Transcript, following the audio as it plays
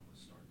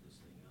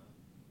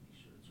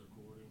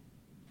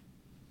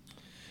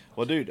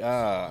Well, dude,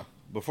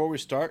 before we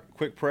start,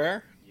 quick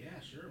prayer. Yeah,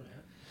 sure, man.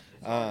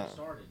 It's already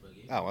started, but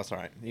Oh, that's all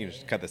right. You can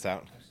just cut this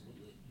out.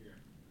 Absolutely. Here,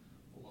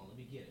 hold on. Let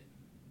me get it.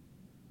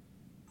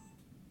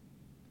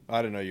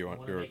 I didn't know you I were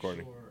want to make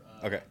recording. sure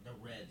Okay. the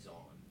red's on.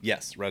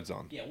 Yes, red's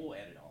on. Yeah, we'll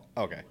edit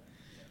all. Okay.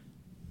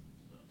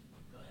 So,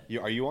 go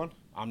ahead. Are you on?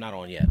 I'm not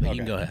on yet, but you Okay.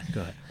 can go ahead.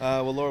 Go ahead.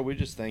 Well, Lord, we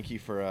just thank you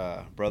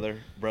for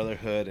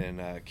brotherhood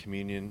and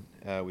communion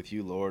with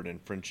you, Lord,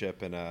 and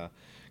friendship. And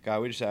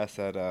God, we just ask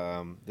that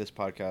this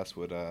podcast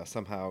would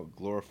somehow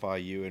glorify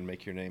you and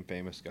make your name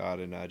famous, God,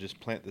 and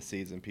just plant the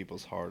seeds in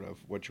people's heart of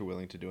what you're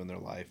willing to do in their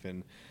life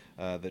and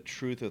the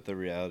truth of the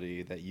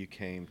reality that you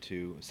came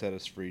to set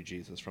us free,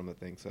 Jesus, from the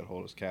things that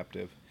hold us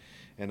captive.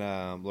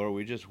 And Lord,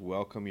 we just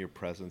welcome your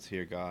presence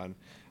here, God.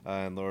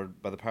 And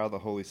Lord, by the power of the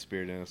Holy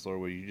Spirit in us, Lord,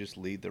 will you just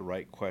lead the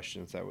right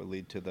questions that would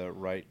lead to the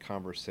right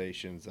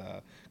conversations?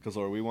 Because,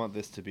 Lord, we want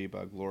this to be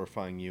about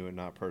glorifying you and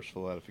not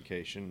personal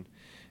edification.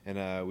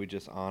 And we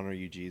just honor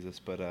you, Jesus.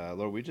 But,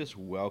 Lord, we just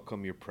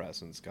welcome your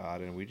presence,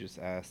 God. And we just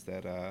ask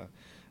that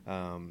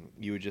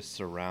you would just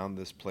surround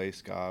this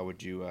place, God.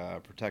 Would you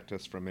protect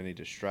us from any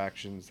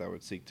distractions that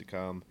would seek to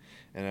come?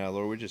 And,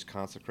 Lord, we just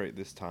consecrate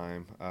this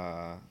time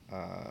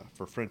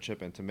for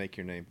friendship and to make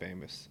your name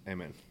famous.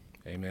 Amen.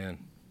 Amen.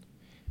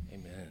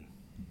 Amen.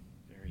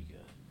 Very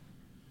good.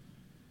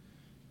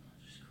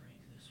 I'll just crank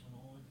this one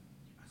on.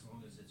 As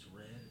long as it's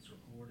red, it's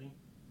recording.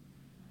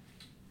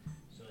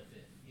 So if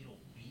it'll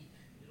beep,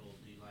 it'll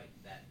do like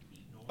that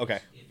beep noise. Okay.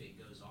 If it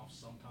goes off,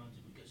 sometimes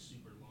if it goes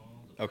super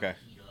long, the Okay.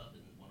 heat up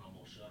and one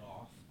almost shut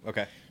off.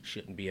 Okay.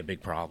 Shouldn't be a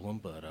big problem,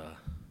 but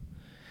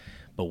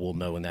we'll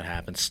know when that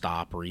happens.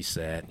 Stop,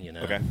 reset,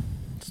 Okay.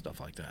 stuff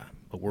like that.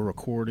 But we're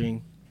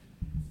recording.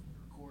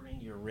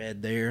 You're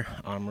red there.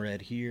 I'm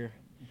red here.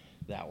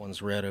 That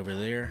one's red over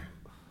there.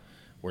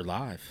 We're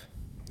live.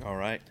 All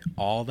right.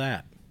 All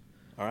that.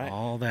 All right.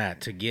 All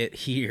that to get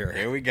here.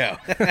 Here we go.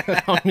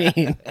 I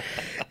mean,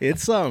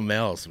 it's something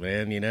else,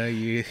 man.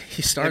 You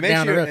start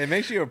down the road. It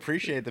makes you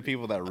appreciate the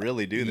people that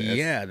really do this.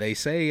 Yeah, they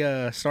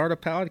say start a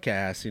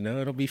podcast,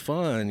 it'll be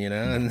fun,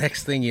 and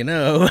next thing you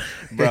know.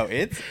 Bro,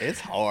 it's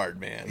hard,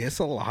 man. It's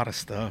a lot of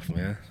stuff,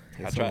 man.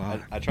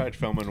 I tried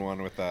filming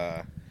one with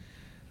one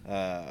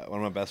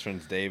of my best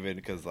friends, David,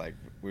 because like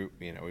we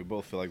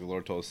both feel like the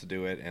Lord told us to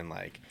do it, and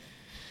like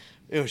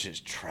it was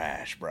just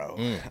trash, bro.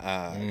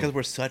 Because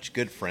we're such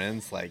good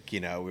friends, like we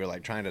were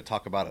like trying to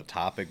talk about a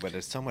topic, but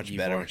it's so much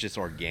better when it's just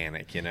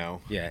organic,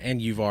 Yeah, and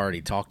you've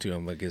already talked to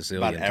him a gazillion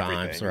about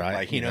times, everything. right?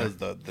 Like he knows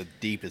the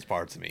deepest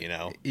parts of me,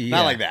 Yeah.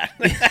 Not like that.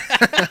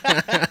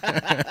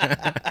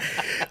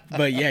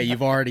 But yeah,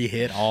 you've already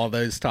hit all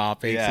those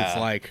topics. Yeah. It's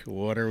like,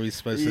 what are we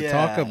supposed to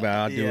talk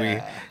about?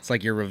 It's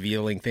like you're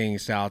revealing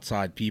things to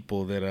outside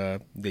people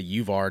that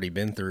you've already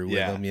been through with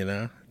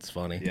them, It's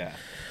funny. Yeah.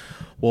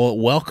 Well,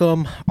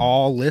 welcome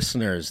all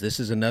listeners. This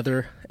is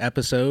another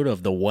episode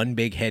of the One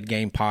Big Head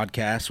Game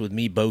podcast with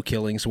me, Bo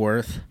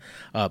Killingsworth.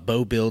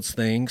 Bo builds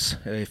things,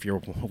 if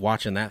you're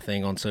watching that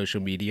thing on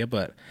social media.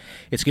 But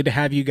it's good to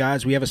have you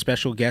guys. We have a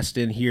special guest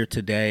in here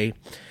today.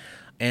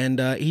 And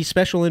he's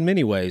special in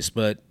many ways,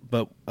 but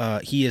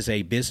he is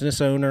a business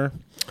owner.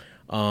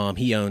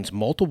 He owns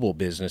multiple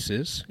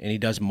businesses, and he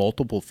does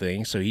multiple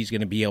things. So he's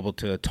going to be able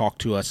to talk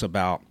to us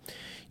about,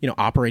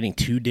 operating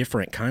two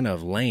different kind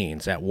of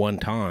lanes at one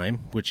time,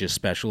 which is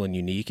special and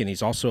unique. And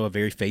he's also a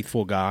very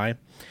faithful guy.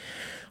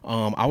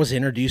 I was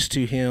introduced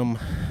to him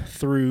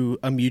through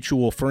a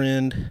mutual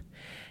friend,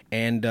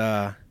 and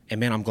man,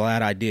 I'm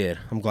glad I did.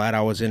 I'm glad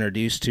I was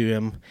introduced to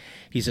him.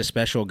 He's a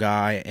special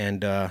guy,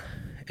 and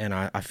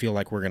I feel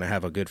like we're going to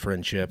have a good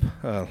friendship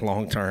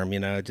long term.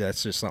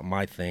 That's just something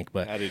I think.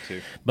 But I do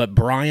too. But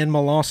Brian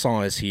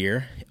Melancon is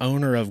here,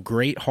 owner of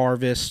Great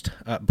Harvest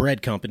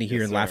Bread Company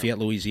here in Lafayette,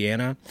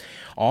 Louisiana.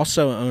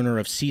 Also owner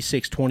of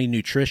C620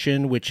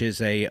 Nutrition, which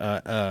is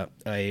a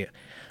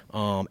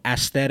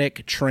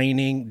aesthetic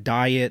training,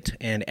 diet,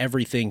 and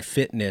everything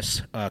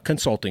fitness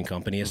consulting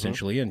company,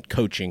 essentially, and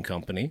coaching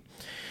company.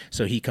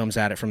 So he comes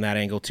at it from that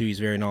angle too. He's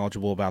very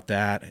knowledgeable about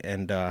that,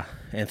 and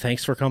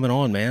thanks for coming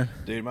on, man.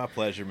 Dude, my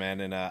pleasure,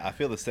 man. And I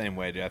feel the same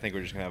way, dude. I think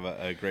we're just gonna have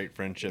a great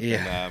friendship.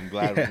 Yeah. And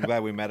I'm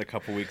glad we met a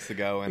couple weeks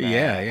ago. And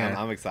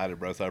I'm excited,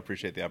 bro. So I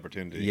appreciate the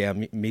opportunity. Yeah,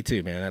 me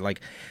too, man.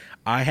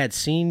 I had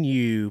seen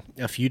you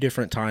a few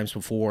different times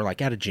before,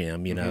 like at a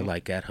gym,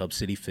 like at Hub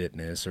City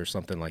Fitness or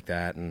something like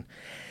that, and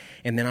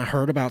then I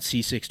heard about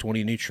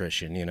C620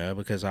 Nutrition,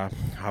 because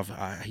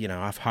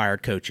I've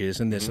hired coaches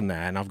and this and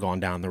that, and I've gone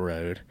down the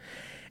road.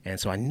 And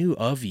so I knew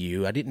of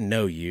you. I didn't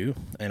know you,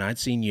 and I'd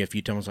seen you a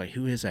few times. I was like,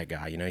 who is that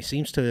guy? He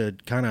seems to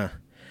kind of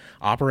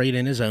operate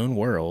in his own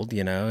world.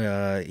 He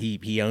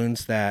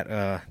owns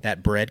that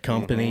bread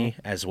company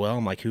as well.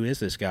 I'm like, who is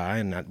this guy?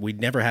 And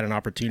we'd never had an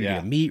opportunity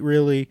to meet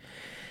really,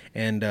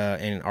 and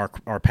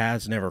our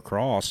paths never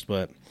crossed.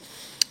 But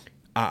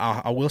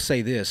I will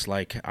say this: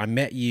 like, I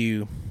met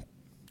you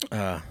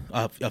a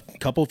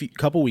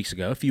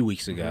few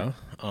weeks ago,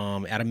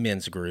 at a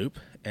men's group,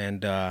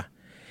 and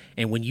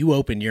when you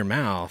opened your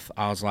mouth,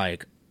 I was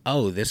like,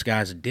 oh, this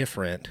guy's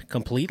different,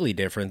 completely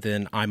different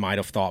than I might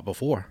have thought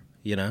before.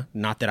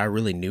 not that I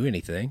really knew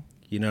anything.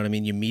 You know what I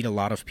mean? You meet a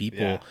lot of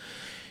people,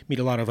 meet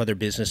a lot of other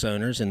business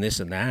owners and this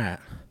and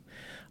that.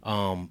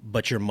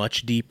 But you're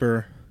much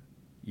deeper.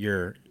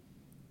 You're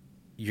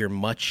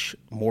much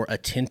more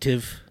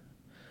attentive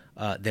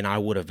than I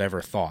would have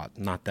ever thought.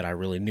 Not that I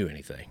really knew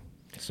anything.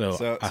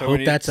 So I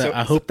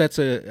hope that's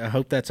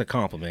a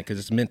compliment because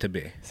it's meant to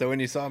be. So when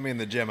you saw me in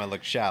the gym, I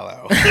looked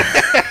shallow.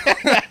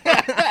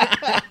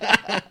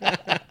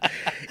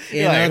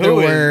 In other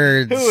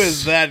words, who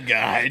is that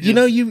guy?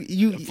 Just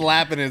you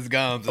flapping his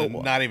gums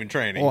and not even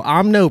training. Well,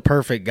 I'm no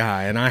perfect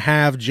guy, and I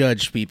have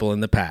judged people in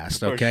the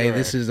past.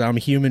 Okay, sure. I'm a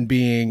human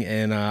being,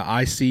 and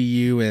I see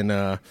you,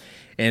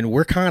 and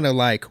we're kind of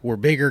like we're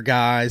bigger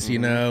guys,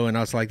 and I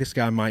was like, this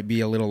guy might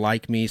be a little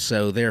like me,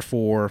 so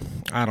therefore,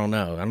 I don't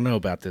know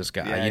about this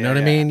guy. Yeah, you know what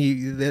I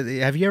mean?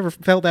 Have you ever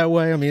felt that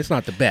way? I mean, it's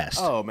not the best.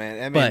 Oh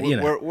man, I mean,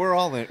 but, we're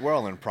all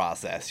in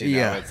process.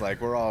 Yeah. It's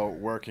like we're all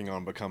working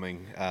on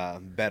becoming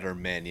better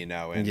men.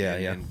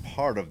 And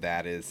part of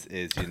that is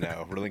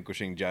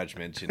relinquishing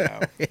judgment.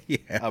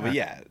 Yeah. But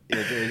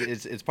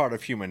it's part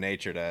of human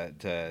nature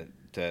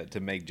to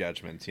make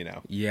judgments.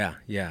 Yeah,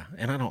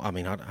 and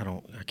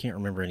I can't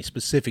remember any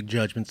specific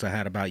judgments I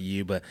had about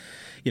you, but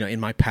in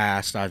my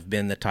past, I've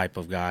been the type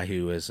of guy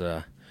who is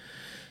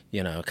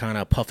kind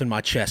of puffing my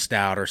chest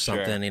out or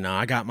something. Sure.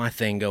 I got my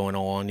thing going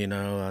on.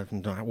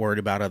 I'm not worried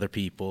about other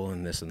people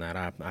and this and that.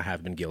 I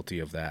have been guilty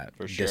of that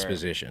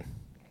disposition.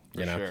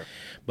 Sure.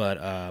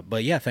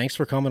 But yeah, thanks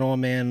for coming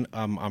on, man.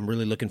 I'm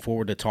really looking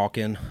forward to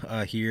talking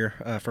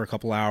here for a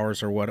couple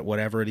hours or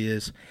whatever it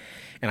is.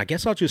 And I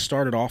guess I'll just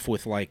start it off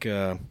with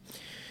the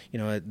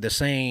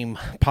same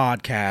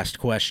podcast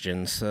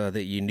questions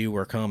that you knew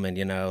were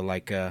coming.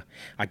 I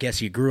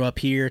guess you grew up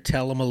here.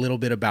 Tell them a little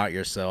bit about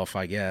yourself.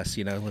 I guess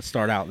let's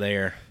start out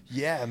there.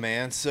 Yeah,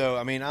 man. So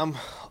I mean, I'm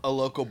a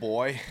local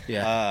boy.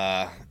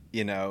 Yeah.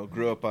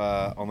 Grew up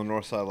on the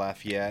north side of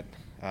Lafayette.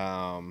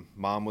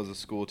 Mom was a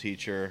school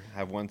teacher. I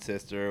have one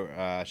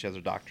sister. She has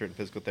her doctorate in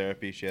physical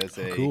therapy. She has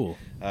a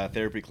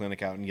therapy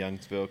clinic out in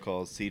Youngsville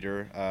called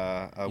Cedar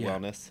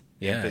Wellness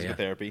and Physical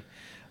Therapy.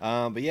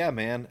 But yeah,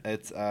 man,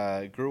 it's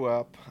grew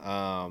up,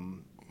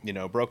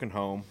 broken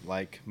home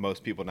like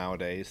most people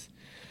nowadays.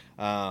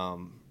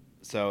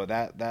 So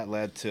that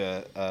led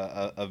to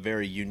a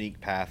very unique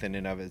path in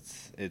and of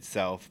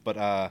itself.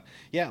 But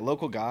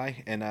local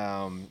guy,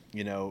 and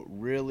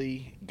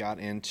really got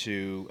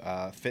into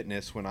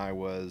fitness when I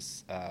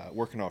was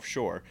working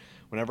offshore.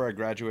 Whenever I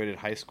graduated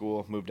high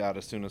school, moved out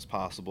as soon as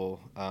possible.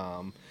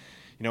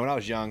 When I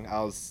was young,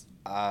 I was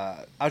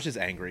just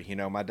angry.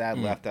 My dad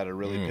left at a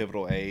really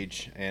pivotal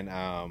age, and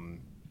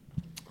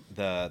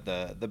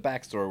the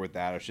backstory with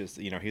that is just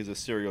he was a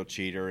serial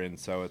cheater, and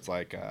so it's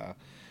like.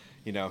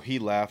 He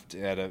left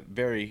at a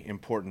very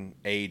important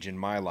age in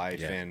my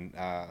life,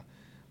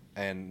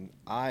 and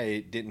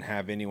I didn't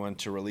have anyone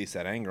to release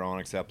that anger on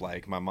except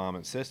like my mom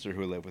and sister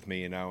who lived with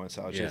me, and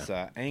so I was just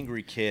an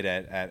angry kid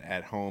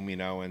at home,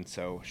 and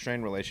so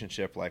strained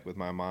relationship like with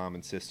my mom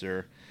and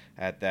sister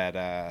at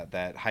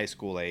that high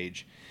school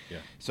age. Yeah.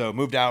 So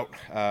moved out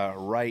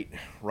right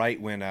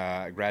when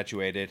I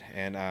graduated,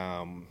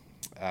 and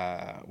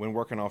when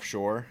working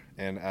offshore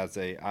and as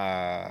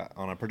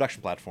on a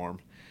production platform.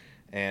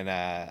 And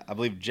I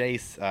believe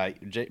Jace,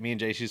 me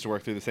and Jace used to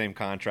work through the same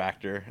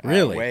contractor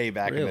way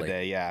back in the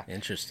day. Yeah.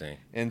 Interesting.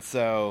 And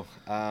so,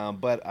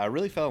 but I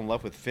really fell in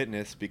love with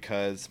fitness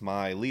because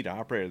my lead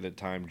operator at the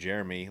time,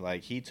 Jeremy,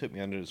 he took me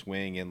under his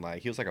wing, and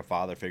he was like a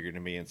father figure to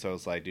me. And so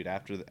it's like, dude,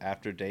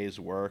 after days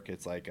work,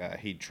 it's like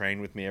he'd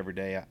train with me every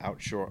day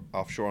offshore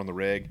on the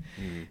rig.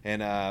 Mm-hmm.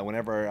 And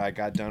whenever I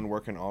got done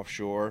working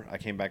offshore, I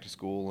came back to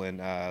school and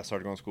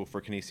started going to school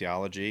for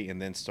kinesiology,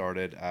 and then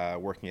started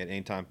working at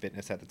Anytime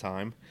Fitness at the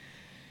time.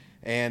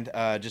 And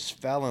just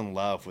fell in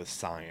love with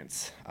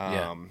science.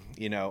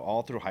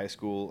 All through high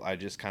school, I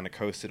just kind of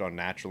coasted on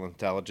natural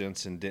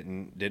intelligence and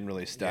didn't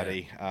really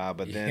study.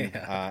 But then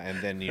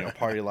and then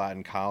party a lot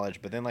in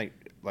college. But then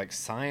like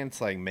science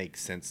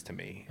makes sense to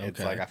me. Okay. It's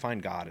like I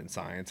find God in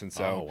science, and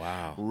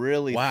so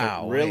really.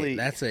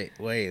 That's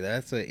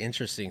an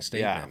interesting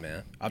statement,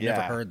 man. I've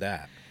never heard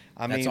that.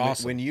 That's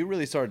awesome. When you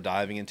really start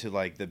diving into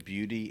the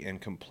beauty and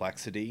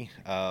complexity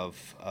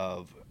of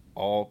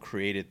all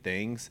created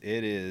things,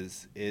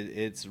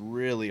 it's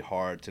really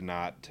hard to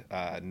not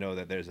know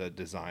that there's a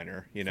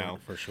designer,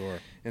 for sure.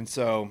 And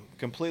so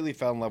completely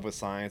fell in love with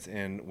science,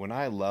 and when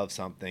I love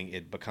something,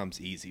 it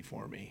becomes easy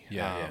for me.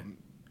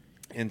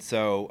 And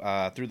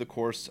so through the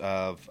course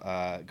of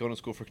going to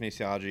school for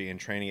kinesiology and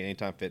training at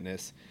Anytime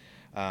Fitness,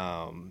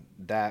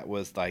 that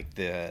was like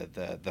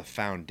the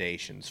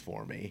foundations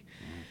for me.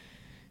 Mm-hmm.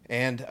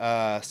 And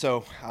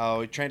so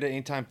I trained at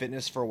Anytime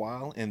Fitness for a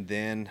while, and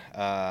then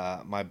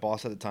my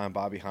boss at the time,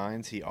 Bobby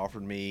Hines, he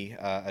offered me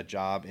a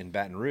job in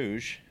Baton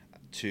Rouge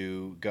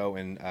to go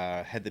and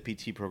head the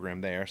PT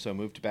program there. So I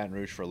moved to Baton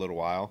Rouge for a little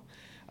while.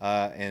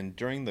 And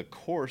during the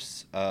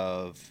course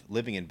of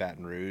living in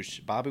Baton Rouge,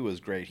 Bobby was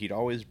great. He'd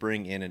always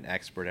bring in an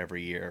expert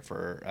every year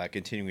for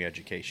continuing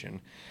education.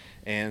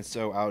 And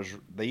so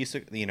they used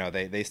to,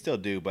 they still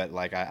do, but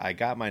like I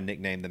got my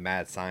nickname, the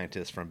Mad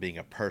Scientist, from being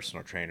a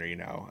personal trainer,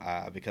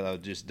 because I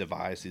would just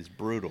devise these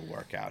brutal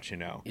workouts,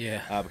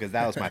 Yeah. because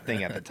that was my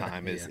thing at the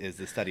time Yeah. is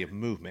the study of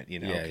movement,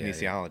 Yeah.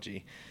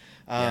 kinesiology.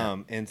 Yeah.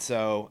 And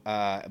so,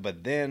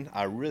 but then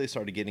I really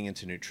started getting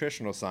into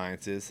nutritional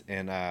sciences,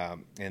 and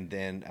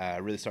then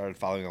really started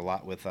following a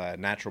lot with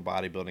natural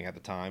bodybuilding at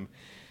the time.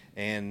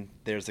 And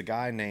there's a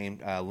guy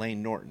named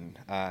Lane Norton.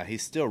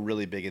 He's still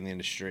really big in the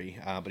industry,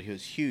 but he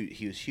was huge.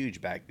 He was huge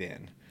back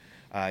then.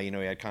 He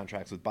had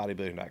contracts with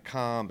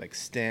bodybuilding.com,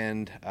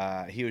 Extend.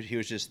 He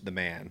was just the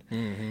man.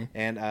 Mm-hmm.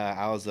 And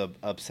I was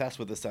obsessed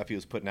with the stuff he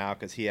was putting out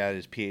because he had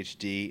his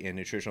PhD in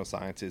nutritional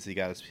sciences. He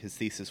got his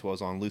thesis was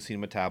on leucine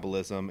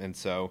metabolism, and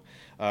so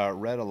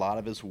read a lot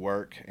of his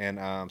work,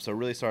 and so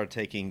really started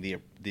taking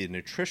the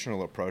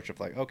nutritional approach of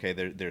like, okay,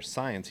 there's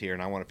science here,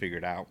 and I want to figure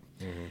it out.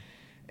 Mm-hmm.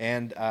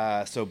 And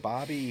so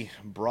Bobby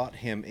brought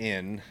him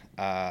in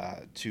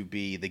to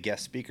be the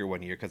guest speaker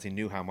one year because he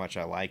knew how much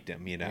I liked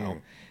him,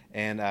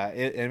 And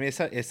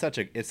it's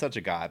such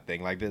a God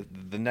thing. Like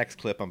the next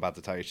clip I'm about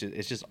to tell you,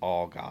 it's just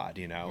all God,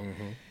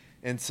 Mm-hmm.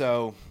 And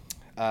so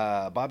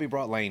Bobby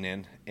brought Lane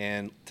in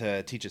and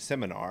to teach a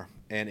seminar,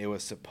 and it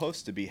was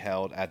supposed to be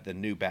held at the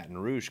new Baton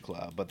Rouge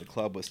club, but the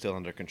club was still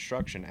under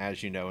construction.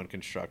 As you know, in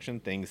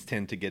construction, things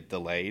tend to get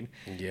delayed.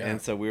 Yeah.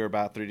 And so we were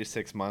about 3 to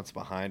 6 months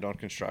behind on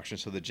construction,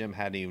 so the gym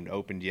hadn't even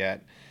opened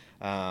yet.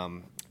 I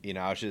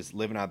was just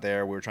living out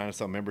there. We were trying to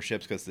sell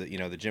memberships because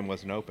the gym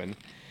wasn't open.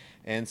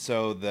 And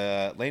so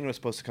Lane was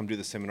supposed to come do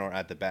the seminar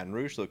at the Baton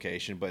Rouge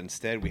location, but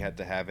instead we had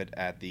to have it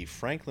at the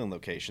Franklin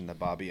location that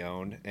Bobby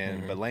owned.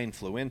 But Lane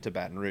flew into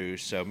Baton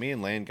Rouge, so me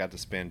and Lane got to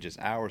spend just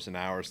hours and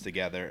hours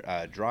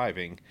together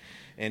driving,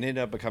 and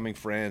ended up becoming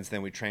friends.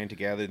 Then we trained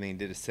together, then he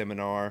did a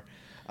seminar,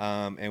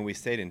 and we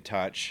stayed in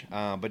touch.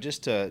 But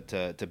just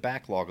to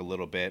backlog a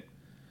little bit,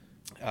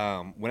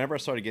 whenever I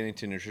started getting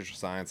into nutritional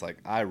science, like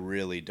I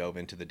really dove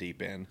into the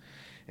deep end.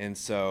 And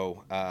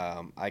so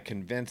I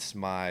convinced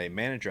my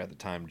manager at the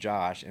time,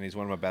 Josh, and he's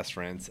one of my best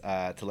friends,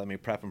 to let me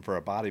prep him for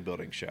a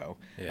bodybuilding show.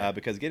 Yeah.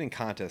 Because getting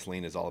contest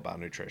lean is all about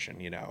nutrition,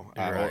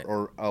 Right.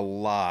 or a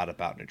lot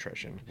about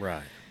nutrition.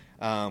 Right.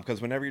 Because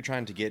whenever you're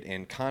trying to get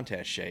in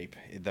contest shape,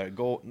 the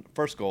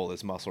first goal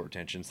is muscle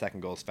retention,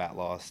 second goal is fat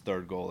loss,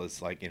 third goal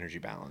is like energy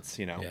balance,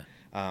 Yeah.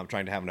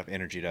 trying to have enough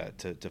energy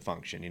to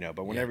function,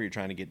 But whenever you're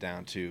trying to get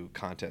down to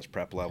contest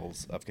prep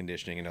levels of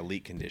conditioning and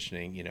elite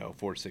conditioning,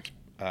 4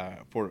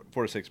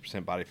 to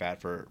 6% body fat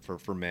for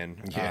men,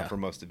 for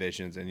most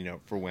divisions,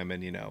 and for women,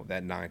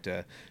 that 9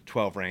 to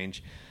 12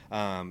 range.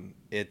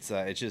 It's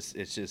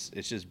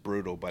just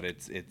brutal, but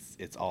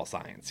it's all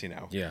science,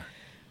 Yeah.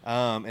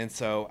 And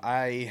so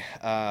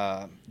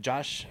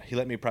Josh, he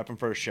let me prep him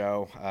for a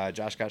show.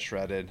 Josh got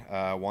shredded,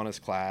 won his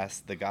class.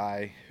 The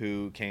guy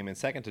who came in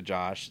second to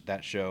Josh,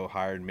 that show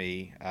hired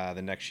me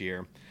the next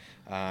year,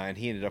 and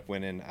he ended up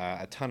winning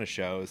a ton of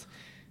shows.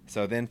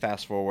 So then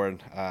fast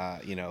forward,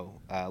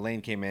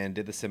 Lane came in,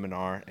 did the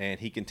seminar, and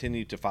he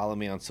continued to follow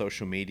me on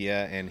social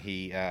media, and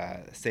he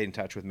stayed in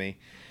touch with me.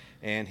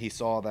 And he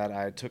saw that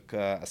I took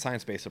a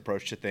science-based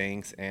approach to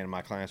things, and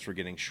my clients were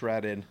getting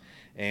shredded.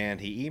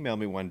 And he emailed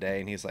me one day,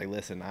 and he's like,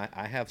 listen,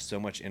 I have so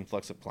much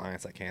influx of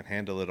clients, I can't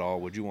handle it all.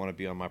 Would you want to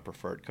be on my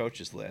preferred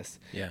coaches list?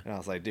 Yeah. And I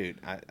was like, dude,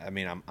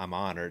 I'm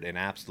honored, and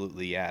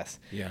absolutely yes.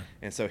 Yeah.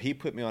 And so he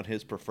put me on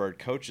his preferred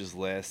coaches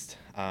list.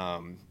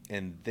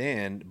 And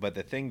then, but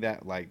the thing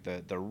that, like,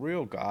 the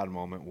real God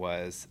moment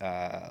was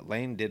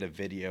Lane did a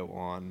video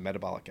on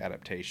metabolic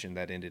adaptation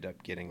that ended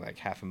up getting like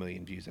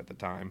 500,000 views at the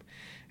time.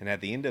 And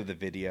at the end of the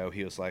video,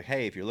 he was like,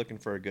 hey, if you're looking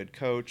for a good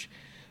coach,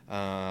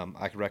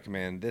 I could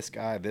recommend this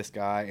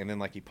guy, and then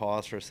like he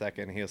paused for a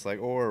second, and he was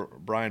like, or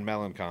Brian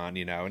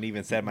Melancon, and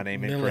even said my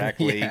name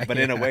incorrectly, but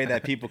in a way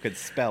that people could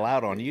spell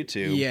out on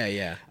YouTube. Yeah,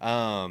 yeah.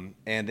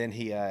 And then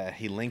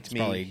he linked It's me.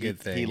 probably a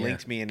good thing. He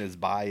linked me in his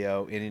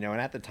bio, and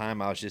and at the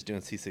time I was just doing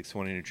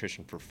C620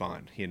 nutrition for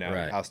fun.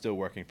 Right. I was still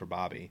working for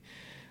Bobby.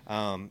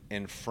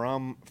 And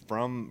from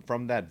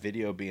that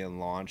video being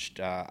launched,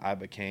 I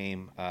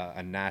became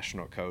a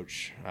national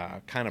coach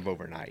kind of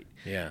overnight.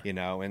 Yeah.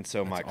 And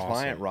so my That's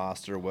client awesome.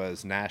 roster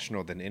was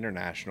national than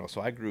international.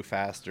 So I grew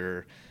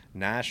faster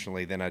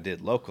nationally than I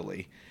did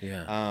locally.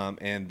 Yeah.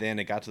 And then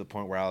it got to the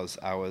point where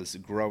I was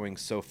growing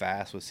so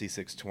fast with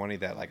C620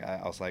 that like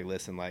I was like,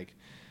 listen, like,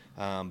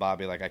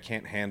 Bobby, like I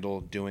can't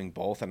handle doing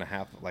both, and I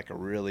have like a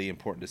really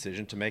important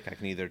decision to make. I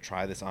can either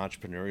try this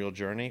entrepreneurial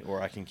journey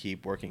or I can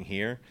keep working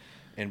here.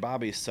 And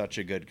Bobby's such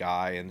a good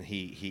guy, and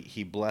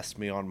he blessed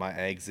me on my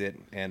exit,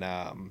 and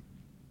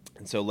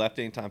so left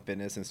Anytime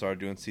Fitness and started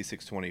doing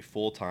C620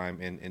 full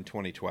time in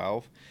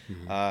 2012,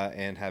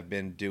 and have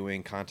been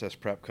doing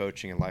contest prep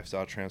coaching and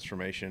lifestyle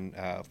transformation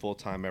full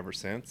time ever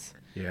since.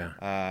 Yeah.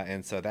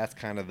 And so that's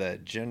kind of the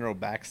general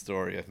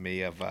backstory of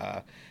me of,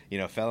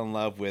 fell in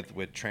love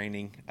with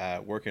training,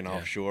 working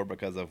offshore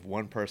because of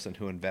one person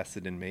who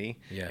invested in me.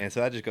 Yeah. And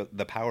so that just goes,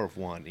 the power of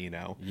one,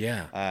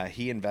 Yeah.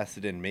 he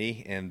invested in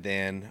me, and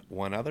then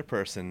one other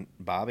person,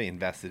 Bobby,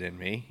 invested in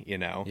me,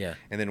 Yeah.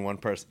 and then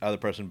other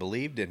person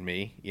believed in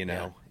me,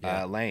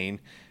 lane.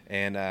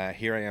 And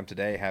here I am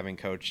today, having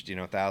coached,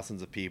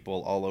 thousands of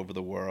people all over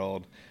the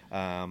world,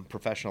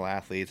 professional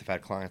athletes. I've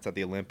had clients at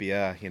the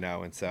Olympia,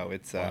 and so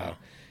it's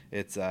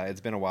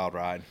been a wild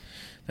ride.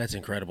 That's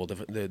incredible.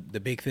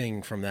 The big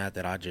thing from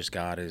that I just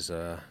got is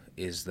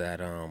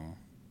that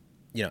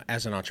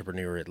as an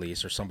entrepreneur at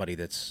least, or somebody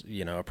that's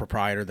a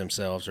proprietor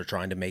themselves, or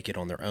trying to make it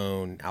on their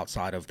own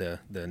outside of the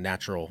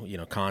natural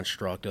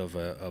construct of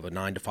a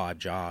 9-to-5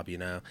 job,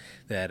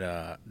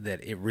 that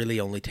it really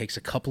only takes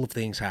a couple of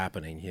things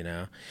happening.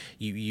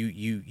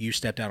 You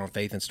stepped out on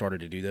faith and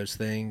started to do those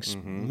things,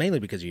 mainly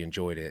because you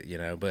enjoyed it.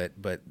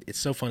 But it's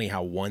so funny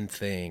how one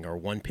thing or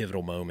one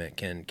pivotal moment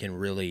can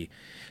really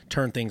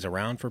turn things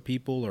around for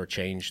people, or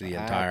change the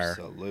entire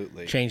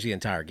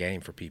game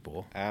for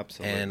people.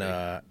 Absolutely.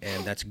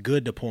 And that's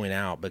good to point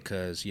out,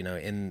 because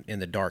in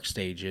the dark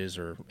stages,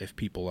 or if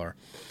people are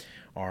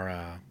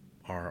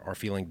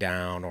feeling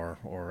down, or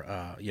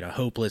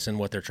hopeless in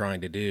what they're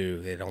trying to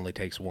do, it only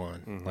takes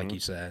one, like you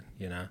said.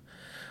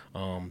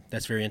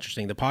 That's very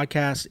interesting. The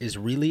podcast is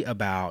really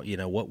about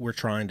what we're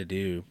trying to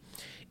do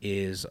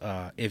is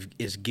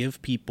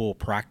give people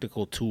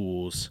practical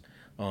tools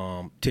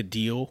to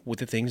deal with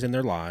the things in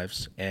their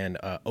lives, and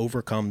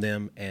overcome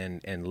them,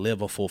 and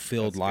live a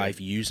fulfilled life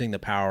using the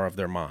power of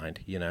their mind.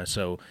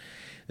 So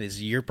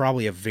you're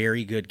probably a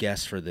very good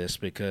guest for this,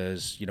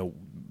 because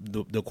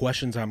the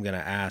questions I'm going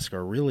to ask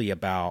are really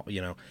about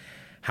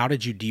how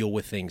did you deal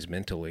with things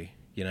mentally,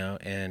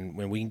 and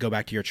when we can go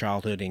back to your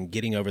childhood and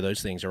getting over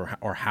those things,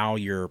 or how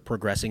you're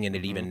progressing in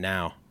it even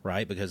now,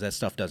 right? Because that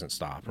stuff doesn't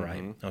stop,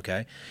 right?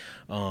 Okay.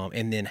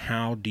 And then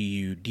how do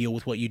you deal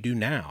with what you do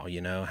now?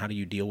 How do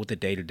you deal with the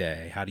day to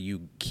day? How do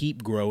you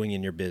keep growing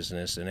in your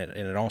business? And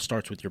it all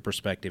starts with your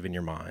perspective in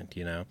your mind,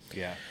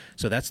 Yeah.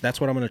 So that's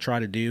what I'm going to try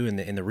to do. And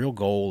the real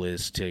goal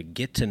is to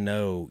get to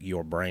know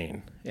your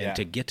brain, and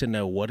to get to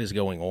know what is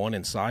going on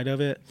inside of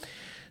it,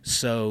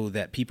 so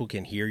that people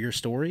can hear your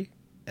story,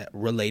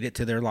 relate it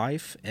to their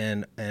life,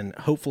 and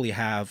hopefully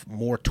have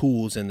more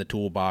tools in the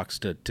toolbox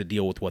to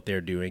deal with what they're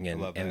doing,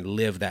 and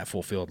live that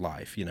fulfilled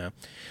life.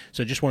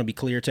 So just want to be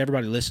clear to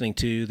everybody listening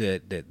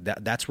to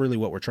that's really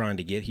what we're trying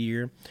to get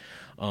here.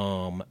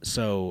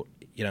 So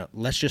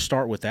let's just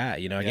start with that.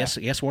 I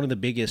guess one of the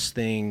biggest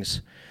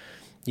things,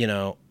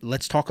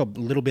 let's talk a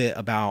little bit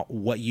about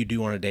what you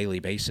do on a daily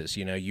basis.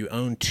 You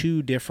own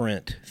two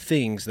different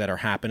things that are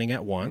happening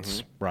at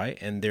once, right?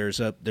 And there's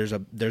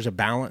a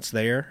balance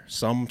there.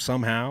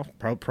 Somehow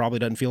probably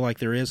doesn't feel like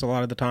there is a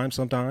lot of the time.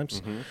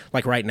 Sometimes,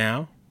 like right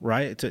now,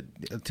 right?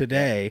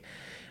 Today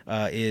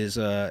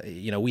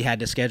we had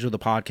to schedule the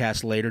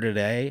podcast later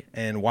today,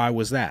 and why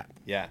was that?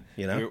 Yeah,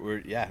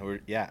 we're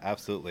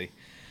absolutely,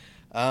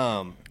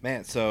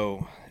 man.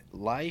 So.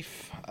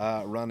 Life,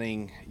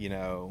 running,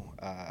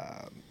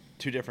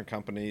 two different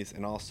companies,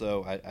 and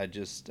also I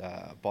just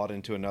bought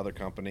into another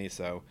company,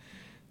 so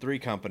 3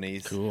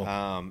 companies. Cool.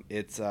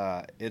 It's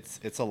a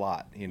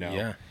lot,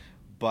 Yeah.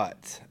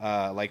 But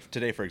like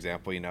today, for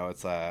example,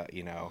 it's up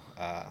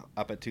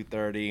at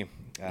 2:30.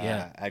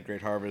 At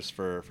Great Harvest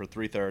for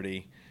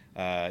 3:30.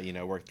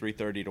 Work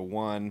 3:30 to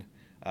 1.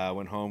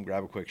 Went home,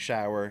 grab a quick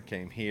shower,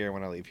 came here.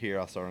 When I leave here,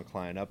 I'll start on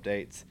client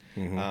updates.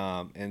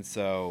 And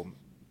so.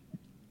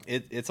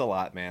 It's a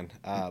lot, man.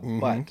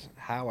 But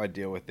how I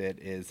deal with it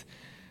is,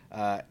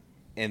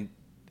 and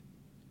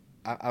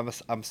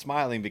I'm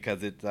smiling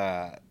because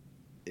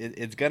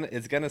it's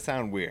gonna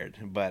sound weird,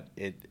 but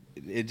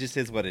it just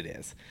is what it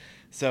is.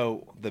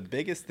 So the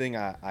biggest thing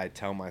I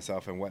tell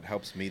myself, and what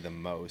helps me the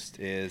most,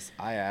 is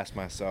I ask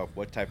myself,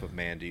 what type of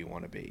man do you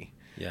want to be?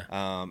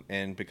 Yeah.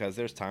 And because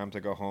there's times I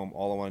go home,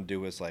 all I want to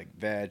do is like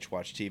veg,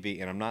 watch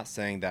TV, and I'm not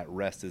saying that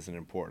rest isn't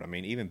important. I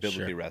mean, even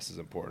biblically, rest is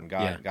important.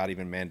 God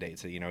even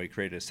mandates it. He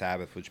created a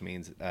Sabbath, which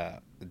means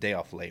a day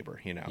off labor.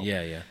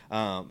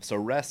 So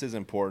rest is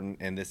important,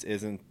 and this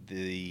isn't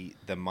the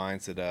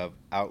mindset of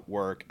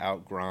outwork,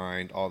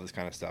 outgrind, all this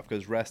kind of stuff,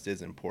 because rest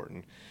is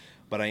important.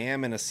 But I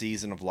am in a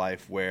season of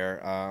life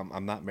where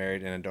I'm not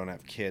married and I don't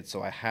have kids,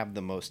 so I have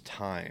the most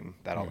time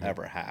that I'll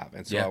ever have.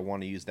 And so I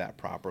want to use that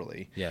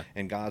properly. Yeah.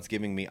 And God's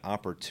giving me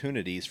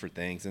opportunities for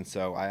things. And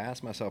so I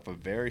ask myself a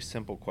very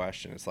simple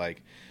question. It's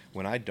like,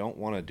 when I don't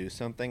want to do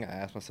something, I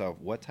ask myself,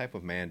 what type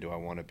of man do I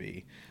want to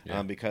be?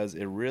 Yeah. Because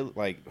it really,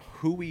 like,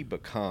 who we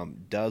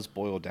become does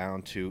boil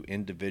down to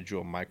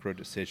individual micro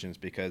decisions,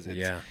 because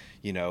it's,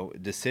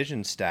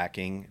 decision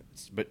stacking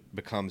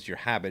becomes your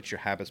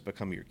habits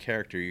become your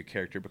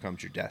character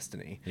becomes your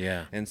destiny.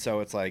 Yeah. And so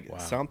it's like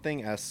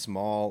something as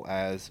small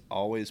as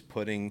always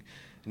putting,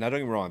 now don't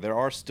get me wrong,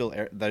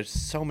 there's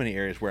so many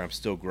areas where I'm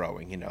still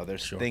growing.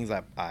 There's things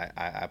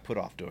I put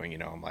off doing.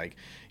 I'm like,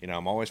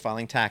 I'm always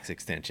filing tax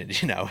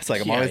extensions. It's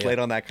like I'm always late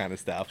on that kind of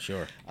stuff.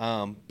 Sure.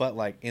 But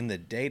like in the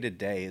day to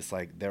day, it's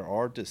like there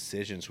are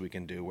decisions we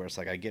can do where it's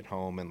like I get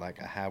home and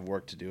like I have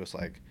work to do. It's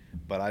like,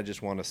 but I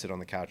just want to sit on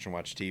the couch and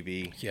watch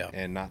TV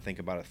and not think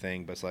about a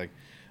thing. But it's like,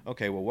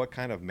 okay, well, what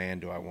kind of man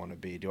do I want to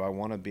be? Do I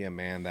want to be a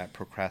man that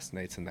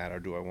procrastinates in that, or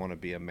do I want to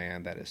be a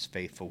man that is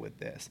faithful with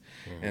this?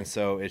 And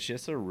so it's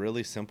just a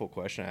really simple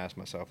question I ask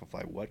myself of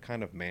like, what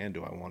kind of man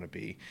do I want to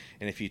be?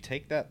 And if you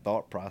take that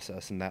thought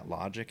process and that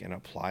logic and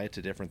apply it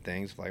to different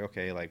things, like,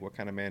 okay, like what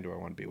kind of man do I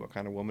want to be? What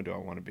kind of woman do I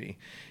want to be?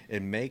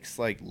 It makes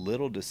like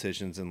little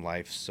decisions in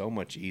life so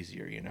much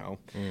easier, you know?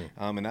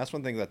 And that's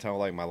one thing that I tell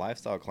like my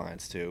lifestyle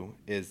clients too,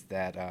 is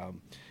that, I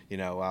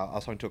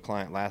was talking to a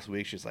client last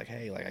week. She's like,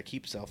 hey, like I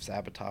keep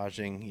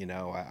self-sabotaging.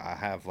 I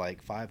have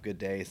like 5 good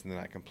days and then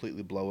I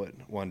completely blow it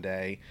one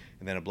day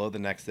and then I blow the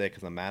next day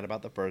because I'm mad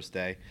about the first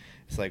day.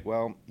 It's like,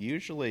 well,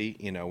 usually,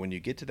 when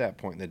you get to that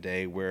point in the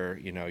day where,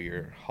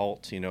 you're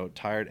halt,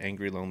 tired,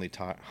 angry, lonely,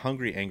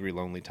 hungry, angry,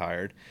 lonely,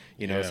 tired,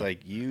 it's Yeah. like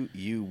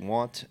you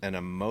want an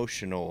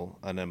emotional,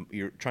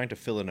 you're trying to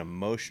fill an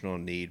emotional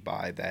need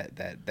by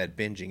that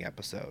binging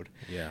episode.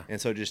 Yeah. And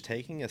so just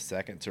taking a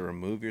second to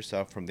remove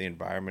yourself from the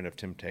environment of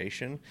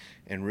temptation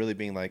and really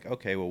being like,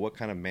 okay, well, what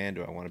kind of man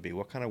do I want to be?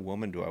 What kind of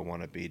woman do I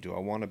want to be? Do I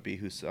want to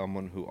be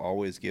someone who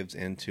always gives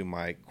in to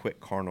my quick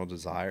carnal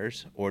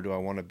desires? Or do I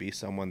want to be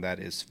someone that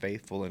is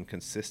faithful and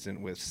consistent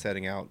with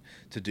setting out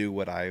to do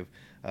what I've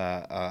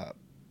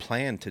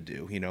planned to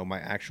do, my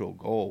actual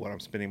goal, what I'm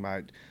spending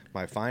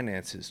my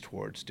finances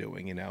towards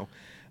doing,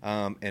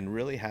 and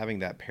really having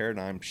that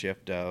paradigm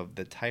shift of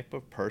the type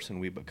of person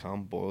we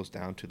become boils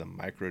down to the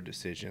micro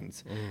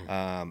decisions,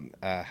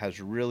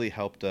 has really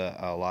helped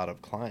a lot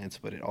of clients,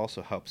 but it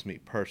also helps me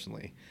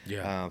personally.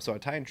 Yeah. So I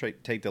try and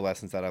take the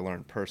lessons that I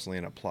learned personally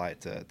and apply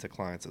it to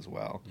clients as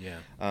well. Yeah.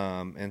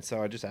 And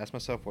so I just ask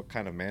myself, what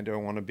kind of man do I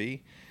want to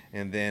be?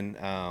 And then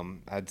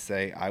I'd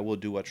say I will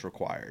do what's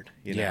required,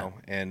 Yeah.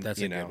 and That's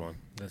a good one.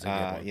 That's a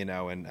good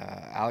one. and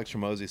Alex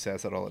Ramosi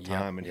says that all the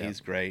time, and he's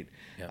great.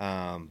 Yep.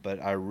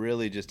 But I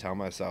really just tell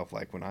myself,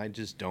 like, when I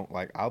just don't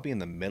like, I'll be in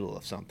the middle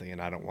of something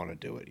and I don't want to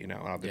do it, and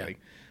I'll be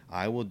like,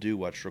 I will do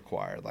what's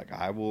required. Like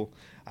I will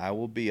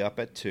be up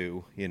at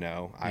 2,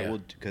 I will,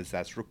 because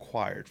that's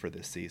required for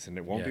this season.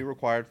 It won't be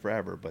required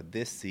forever, but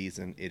this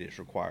season it is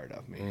required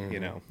of me,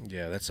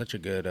 Yeah, that's such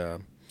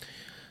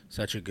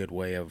a good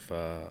way of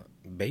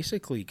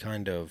basically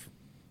kind of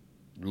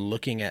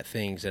looking at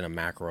things in a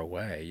macro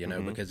way,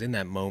 because in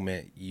that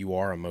moment you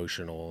are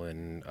emotional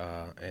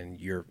and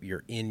you're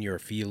in your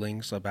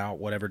feelings about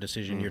whatever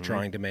decision you're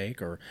trying to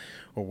make, or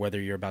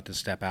whether you're about to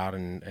step out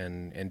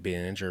and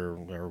binge or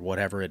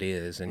whatever it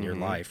is in your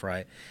life,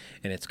 right?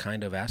 And it's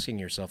kind of asking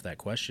yourself that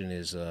question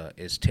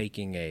is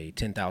taking a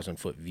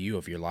 10,000-foot view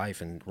of your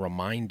life and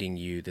reminding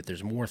you that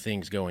there's more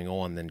things going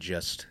on than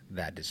just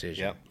that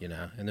decision,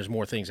 and there's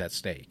more things at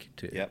stake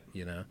too.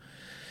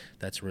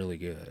 That's really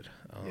good.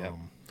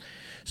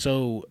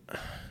 So,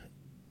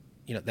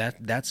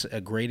 that's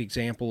a great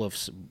example of,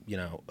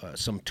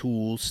 some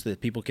tools that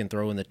people can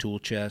throw in the tool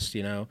chest,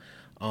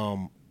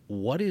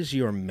 What is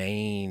your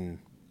main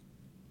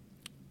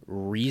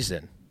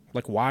reason?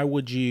 Like, why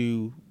do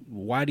you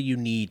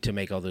need to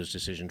make all those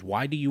decisions?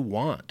 Why do you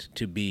want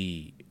to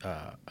be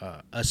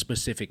a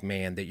specific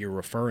man that you're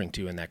referring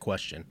to in that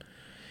question?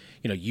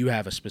 You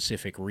have a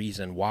specific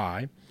reason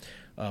why.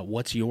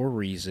 What's your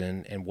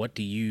reason, and what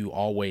do you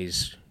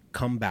always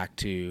come back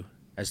to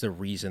as the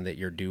reason that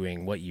you're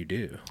doing what you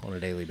do on a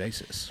daily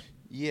basis?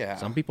 Yeah.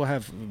 Some people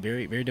have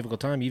very, very difficult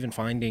time even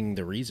finding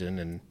the reason,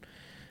 and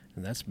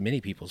that's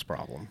many people's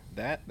problem.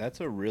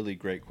 That's a really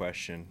great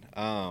question.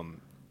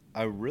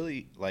 I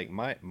really like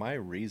my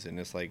reason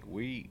is like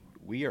we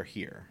are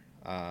here.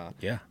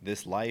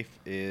 This life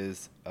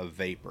is a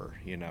vapor,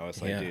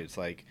 It's like, dude, it's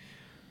like,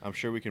 I'm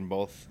sure we can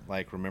both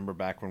like remember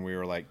back when we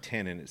were like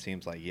 10 and it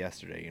seems like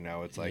yesterday,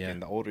 It's like,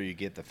 and the older you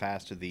get, the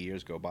faster the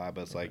years go by,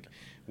 but it's like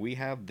we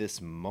have this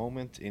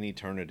moment in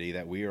eternity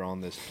that we are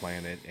on this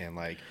planet, and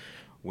like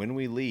when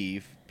we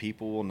leave,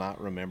 people will not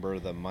remember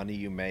the money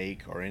you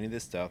make or any of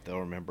this stuff. They'll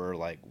remember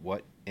like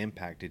what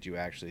impact did you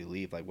actually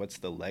leave, like what's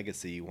the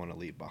legacy you want to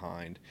leave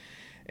behind.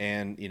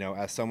 And,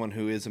 as someone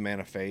who is a man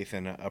of faith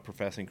and a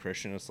professing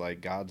Christian, it's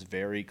like God's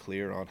very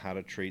clear on how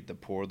to treat the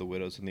poor, the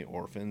widows, and the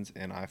orphans.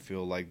 And I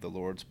feel like the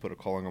Lord's put a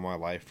calling on my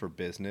life for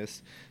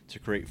business, to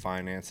create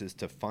finances,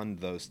 to fund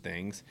those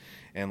things.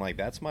 And like,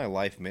 that's my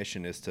life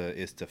mission, is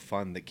to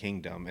fund the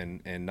kingdom,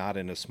 and not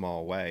in a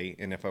small way.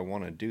 And if I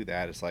want to do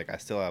that, it's like I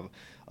still have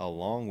a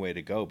long way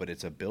to go, but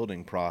it's a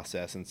building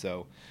process. And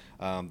so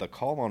the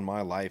call on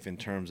my life in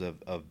terms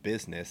of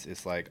business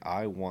is like,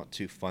 I want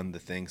to fund the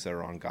things that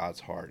are on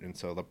God's heart. And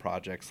so the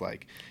projects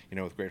like,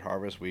 with Great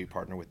Harvest, we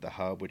partner with The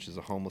Hub, which is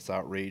a homeless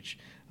outreach.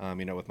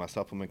 With my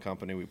supplement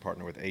company, we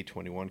partner with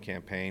A21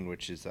 campaign,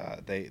 which is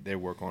they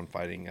work on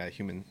fighting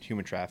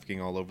human trafficking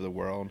all over the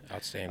world.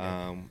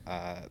 Outstanding.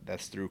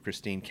 That's through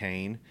Christine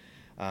Kane.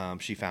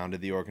 She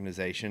founded the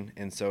organization.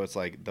 And so it's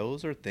like,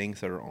 those are things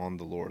that are on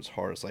the Lord's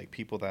heart. It's like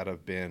people that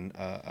have been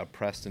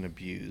oppressed and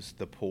abused,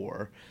 the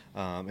poor.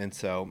 And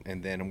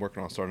then I'm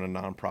working on starting a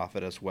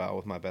nonprofit as well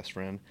with my best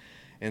friend.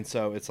 And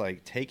so it's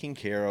like taking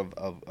care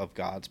of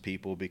God's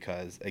people,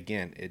 because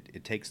again,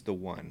 it takes the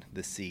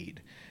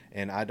seed.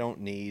 And I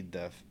don't need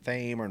the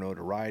fame or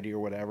notoriety or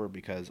whatever,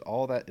 because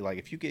all that, like,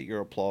 if you get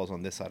your applause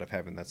on this side of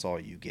heaven, that's all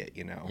you get,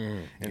 you know?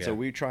 And so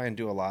we try and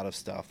do a lot of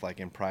stuff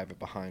like in private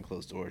behind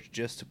closed doors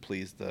just to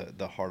please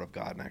the heart of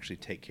God and actually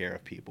take care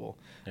of people.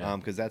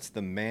 Because that's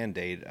the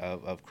mandate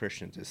of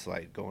Christians. It's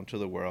like go into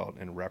the world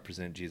and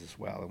represent Jesus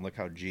well. And look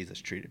how Jesus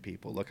treated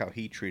people. Look how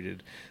he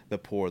treated the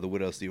poor, the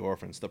widows, the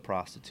orphans, the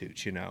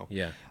prostitutes, you know?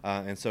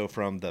 And so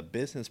from the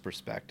business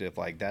perspective,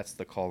 like that's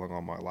the calling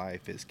on my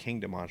life, is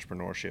kingdom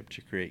entrepreneurship,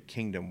 to create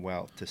kingdom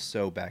wealth, to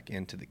sow back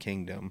into the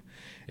kingdom.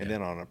 And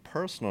then on a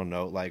personal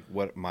note, like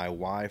what my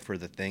why for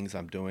the things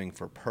I'm doing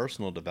for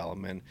personal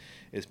development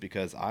is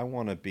because I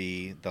want to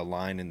be the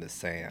line in the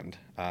sand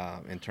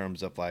in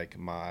terms of like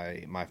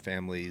my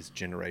family's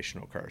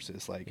generational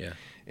curses. Like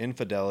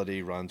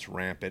infidelity runs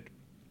rampant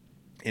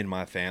in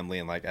my family,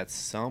 and like at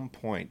some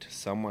point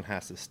someone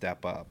has to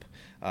step up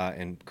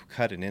and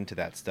cut it into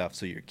that stuff,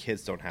 so your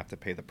kids don't have to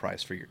pay the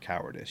price for your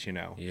cowardice, you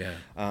know?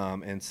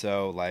 And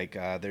so like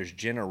there's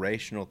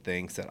generational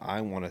things that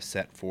I want to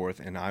set forth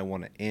and I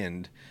want to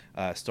end,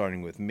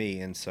 starting with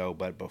me. And so,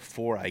 but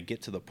before I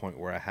get to the point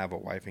where I have a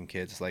wife and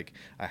kids, like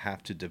I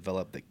have to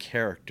develop the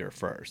character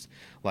first.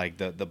 Like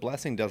the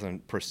blessing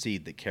doesn't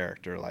precede the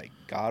character. Like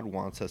God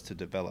wants us to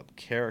develop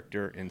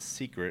character in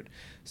secret,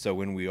 so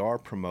when we are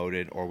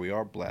promoted or we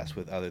are blessed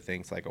with other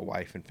things like a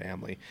wife and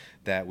family,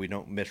 that we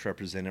don't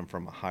misrepresent him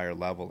from a higher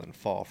level and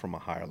fall from a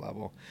higher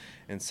level.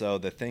 And so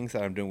the things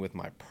that I'm doing with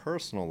my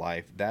personal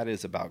life, that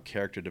is about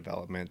character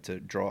development, to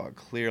draw a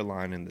clear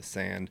line in the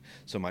sand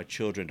so my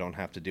children don't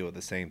have to deal with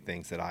the same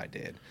things that I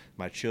did.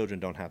 My children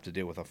don't have to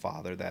deal with a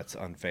father that's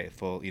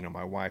unfaithful. You know,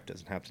 my wife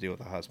doesn't have to deal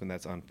with a husband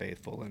that's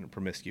unfaithful and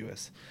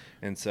promiscuous.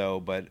 And so,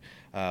 but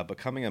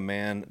becoming a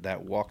man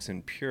that walks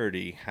in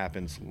purity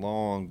happens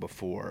long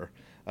before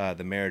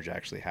the marriage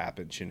actually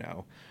happens, you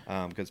know,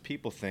 because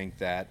people think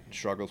that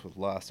struggles with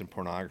lust and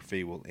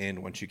pornography will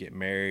end once you get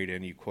married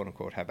and you quote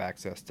unquote have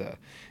access to,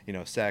 you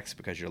know, sex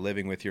because you're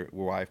living with your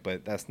wife.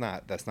 But that's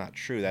not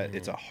true. That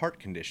it's a heart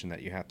condition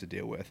that you have to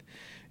deal with.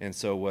 And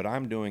so what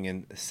I'm doing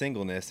in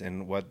singleness,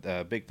 and what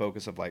the big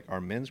focus of like our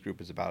men's group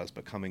is about, is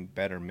becoming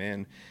better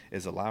men,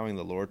 is allowing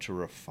the Lord to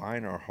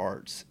refine our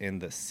hearts in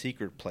the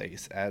secret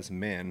place as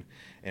men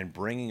and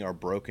bringing our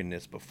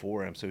brokenness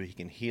before him so he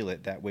can heal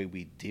it. That way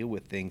we deal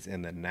with things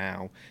in the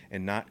now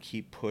and not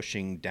keep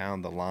pushing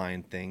down the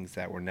line things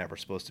that were never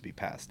supposed to be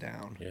passed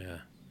down.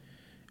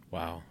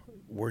 Wow.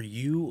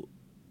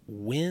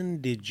 When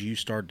did you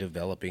start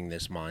developing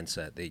this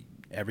mindset, that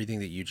everything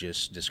that you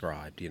just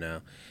described? You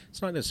know,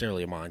 it's not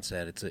necessarily a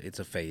mindset, it's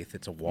a faith,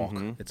 it's a walk.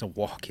 It's a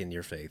walk in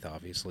your faith,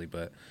 obviously.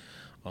 But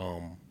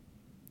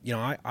you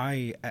know,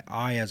 I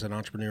as an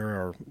entrepreneur,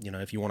 or you know,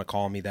 if you want to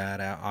call me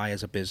that, I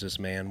as a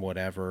businessman,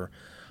 whatever,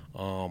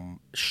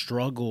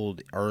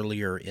 struggled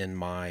earlier in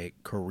my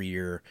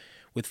career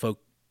with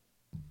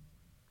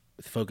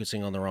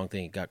focusing on the wrong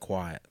thing. It got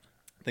quiet.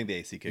 I think the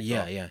AC kicked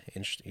off. Yeah.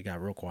 It got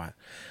real quiet.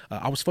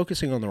 I was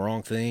focusing on the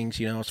wrong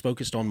things. You know, I was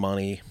focused on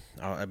money,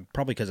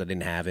 probably because I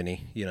didn't have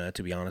any, you know,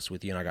 to be honest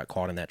with you. And I got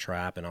caught in that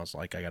trap, and I was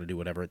like, I got to do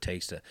whatever it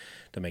takes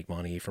to make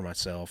money for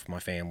myself, my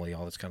family,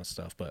 all this kind of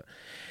stuff. But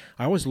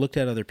I always looked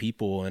at other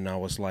people, and I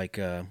was like,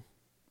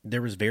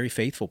 there was very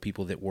faithful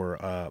people that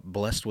were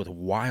blessed with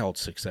wild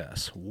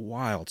success,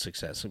 enormous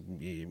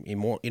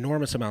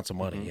amounts of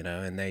money, you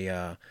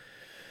know,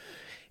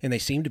 and they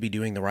seem to be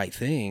doing the right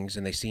things,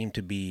 and they seem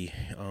to be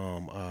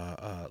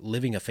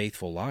living a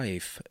faithful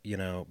life, you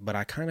know. But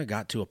I kind of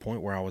got to a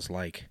point where I was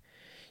like,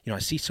 you know, I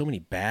see so many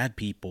bad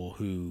people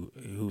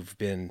who've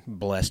been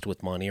blessed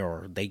with money,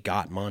 or they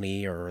got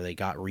money, or they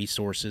got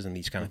resources and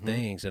these kind of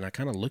things. And I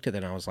kind of looked at it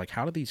and I was like,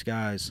 how do these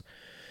guys,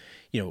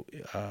 you know,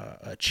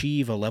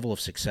 achieve a level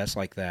of success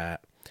like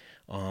that?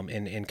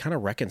 And kind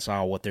of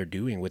reconcile what they're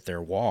doing with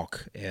their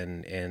walk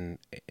and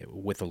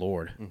with the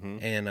Lord.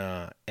 And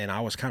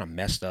I was kind of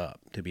messed up,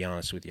 to be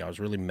honest with you. I was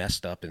really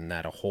messed up in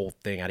that whole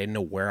thing. I didn't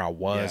know where I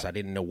was. I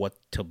didn't know what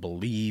to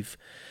believe,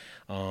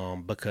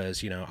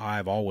 because, you know,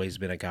 I've always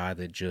been a guy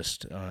that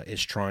just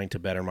is trying to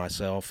better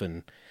myself,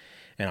 and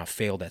I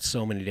failed at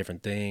so many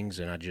different things,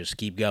 and I just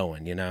keep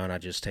going, you know, and I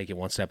just take it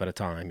one step at a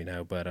time, you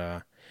know. But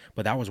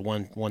that was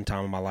one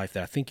time in my life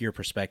that I think your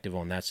perspective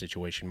on that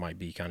situation might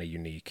be kind of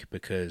unique,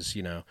 because,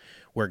 you know,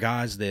 we're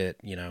guys that,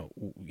 you know,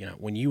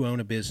 when you own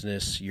a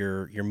business,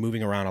 you're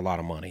moving around a lot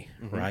of money,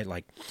 right?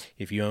 Like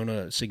if you own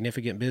a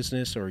significant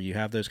business or you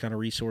have those kind of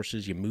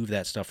resources, you move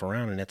that stuff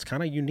around, and it's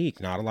kind of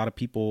unique. Not a lot of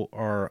people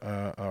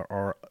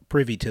are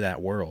privy to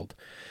that world.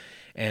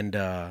 And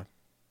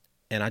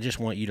I just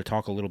want you to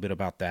talk a little bit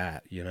about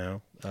that, you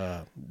know,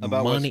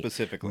 about money, what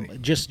specifically?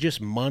 Just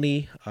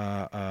money,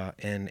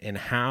 and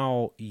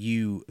how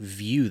you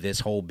view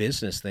this whole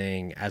business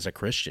thing as a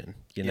Christian,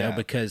 you know,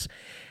 because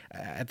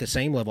at the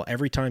same level,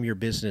 every time your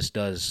business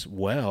does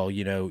well,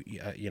 you know,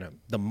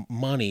 the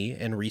money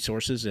and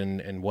resources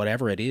and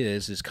whatever it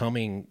is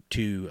coming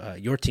to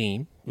your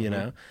team, you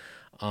know,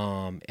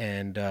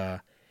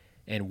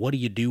 and what do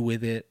you do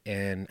with it,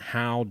 and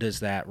how does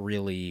that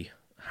really?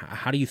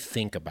 How do you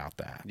think about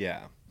that?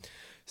 Yeah.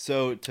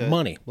 So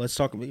Money. Let's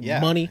talk yeah,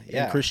 money and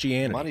yeah,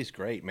 Christianity. money's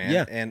great, man.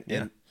 Yeah, yeah.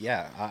 And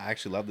yeah, I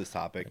actually love this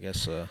topic. I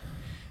guess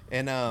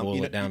And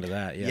boil it down to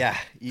that. Yeah,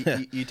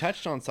 yeah, you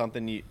touched on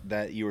something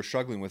that you were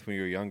struggling with when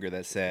you were younger.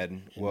 That said,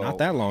 not well,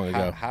 that long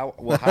ago. how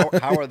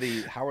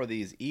are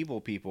these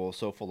evil people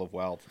so full of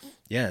wealth?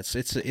 Yeah,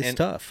 it's And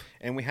tough.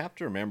 and we have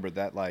to remember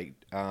that, like,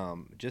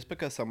 just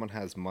because someone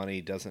has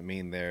money doesn't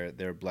mean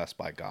they're blessed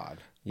by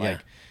God. Yeah.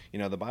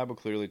 Like, the Bible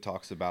clearly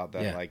talks about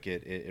that. Yeah. Like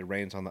it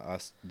rains on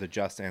the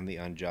just and the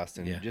unjust,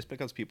 and Yeah. just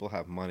because people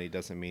have money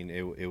doesn't mean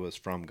it was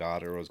from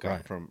God or it was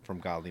got Right. from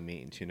godly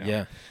means.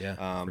 Yeah,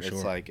 yeah, for It's sure.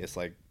 it's like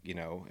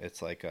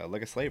it's like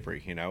a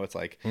slavery. It's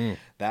like Mm.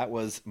 that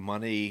was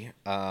money.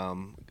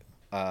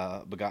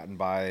 Begotten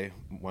by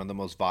one of the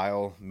most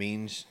vile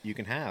means you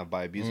can have,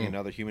 by abusing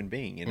another human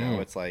being.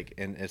 It's like,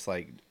 and it's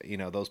like,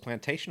 those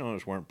plantation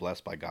owners weren't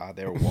blessed by God.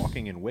 They were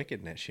walking in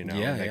wickedness, Yeah,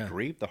 and they yeah.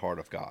 grieved the heart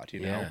of God,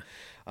 Yeah.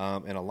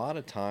 and a lot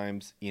of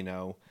times,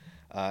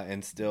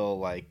 and still,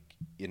 like,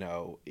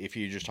 if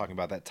you're just talking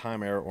about that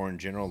time era or in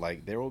general,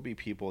 like, there will be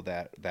people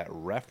that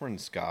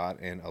reference God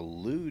and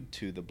allude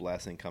to the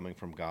blessing coming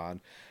from God,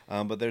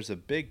 but there's a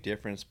big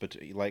difference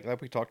between,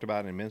 like we talked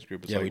about in men's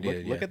group. It's Yeah, like, we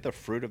did, look yeah. at the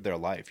fruit of their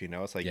life.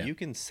 It's like, Yeah. you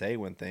can say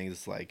when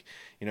things like,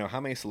 how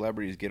many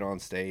celebrities get on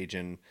stage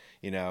and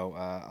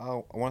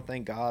oh, I want to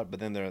thank God, but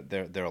then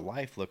their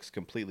life looks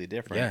completely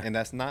different. Yeah. And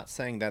that's not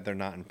saying that they're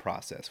not in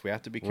process. We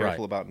have to be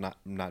careful about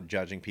not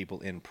judging people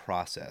in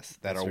process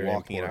that That's are very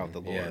walking it out with the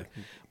important. Lord.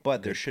 Yeah.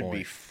 But there Good should be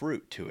point.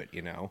 fruit to it.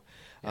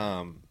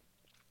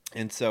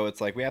 And so it's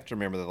like, we have to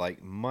remember that,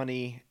 like,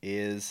 money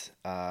is,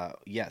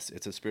 yes,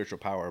 it's a spiritual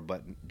power,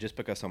 but just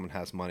because someone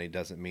has money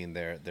doesn't mean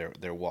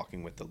they're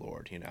walking with the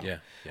Lord. Yeah,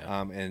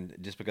 yeah. And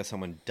just because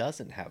someone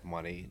doesn't have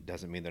money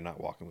doesn't mean they're not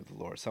walking with the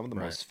Lord. Some of the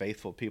Right. most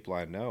faithful people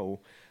I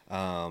know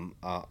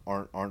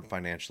aren't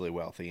financially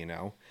wealthy.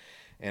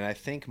 And I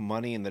think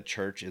money in the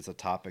church is a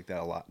topic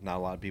that not a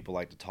lot of people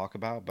like to talk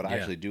about, but I Yeah.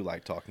 actually do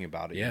like talking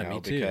about it. Yeah, me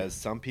too. Because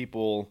some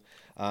people,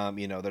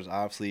 there's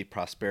obviously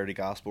prosperity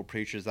gospel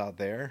preachers out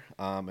there,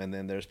 and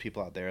then there's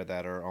people out there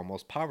that are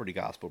almost poverty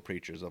gospel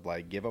preachers of,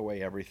 like, give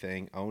away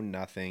everything, own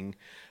nothing,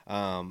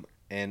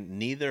 and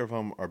neither of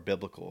them are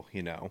biblical.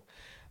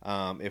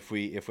 If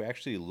we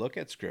actually look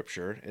at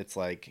scripture, it's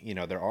like,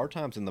 there are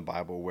times in the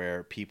Bible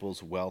where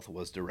people's wealth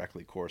was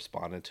directly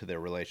corresponded to their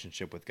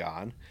relationship with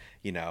God,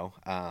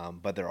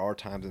 but there are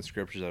times in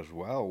scriptures as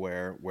well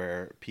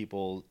where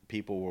people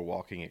were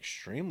walking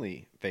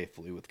extremely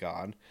faithfully with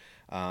God,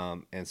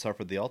 and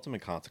suffered the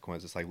ultimate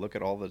consequences. Like, look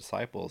at all the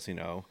disciples,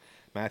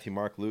 Matthew,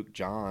 Mark, Luke,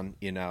 John,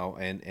 and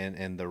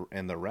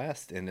the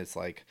rest. And it's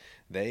like,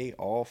 they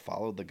all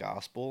followed the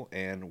gospel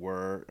and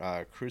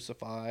were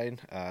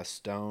crucified,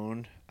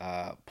 stoned,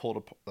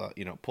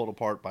 pulled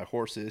apart by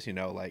horses,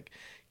 like,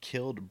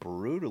 killed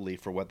brutally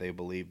for what they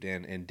believed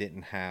in, and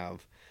didn't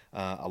have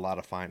a lot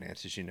of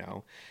finances.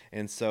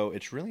 And so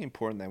it's really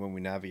important that when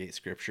we navigate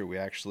scripture, we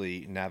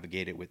actually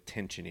navigate it with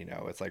tension.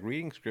 It's like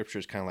reading scripture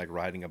is kind of like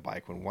riding a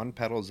bike. When one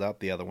pedal's up,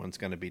 the other one's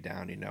going to be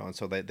down. And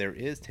so that there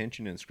is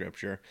tension in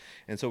scripture.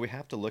 And so we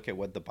have to look at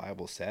what the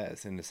Bible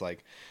says. And it's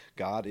like,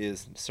 God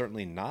is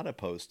certainly not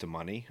opposed to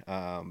money,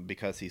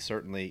 because he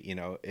certainly,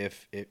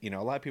 if a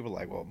lot of people are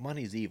like, well,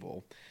 money's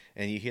evil.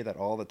 And you hear that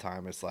all the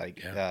time. It's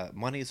like,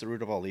 money is the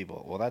root of all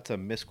evil. Well, that's a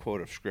misquote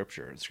of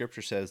Scripture.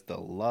 Scripture says the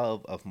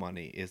love of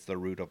money is the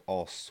root of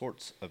all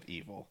sorts of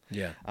evil.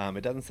 Yeah.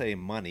 It doesn't say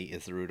money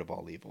is the root of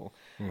all evil.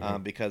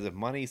 Because if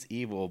money's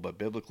evil, but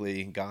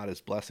biblically God is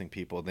blessing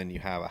people, then you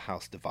have a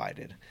house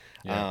divided.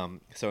 Yeah.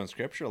 So in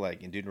Scripture,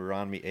 like in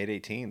Deuteronomy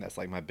 8:18, that's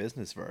like my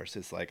business verse.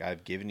 It's like,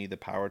 I've given you the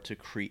power to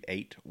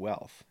create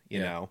wealth.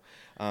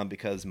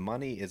 Because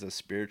money is a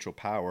spiritual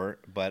power,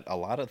 but a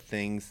lot of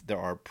things, there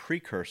are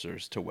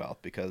precursors to wealth,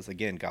 because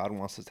again, God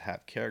wants us to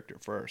have character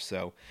first.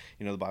 So,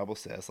 the Bible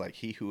says, like,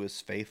 he who is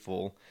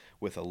faithful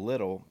with a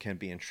little can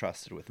be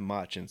entrusted with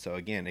much. And so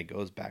again, it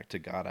goes back to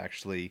God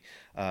actually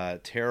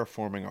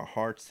terraforming our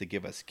hearts to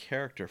give us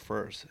character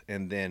first,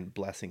 and then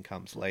blessing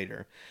comes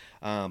later.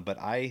 But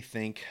I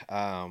think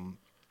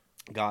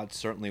God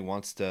certainly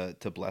wants to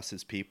bless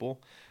his people.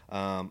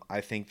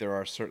 I think there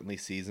are certainly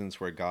seasons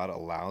where God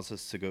allows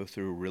us to go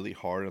through really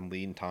hard and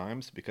lean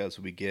times, because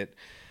we get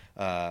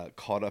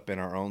caught up in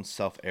our own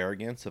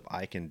self-arrogance of,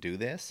 I can do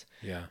this.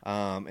 Yeah.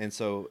 And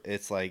so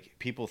it's like,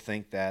 people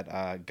think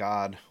that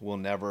God will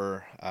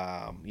never,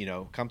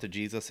 come to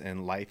Jesus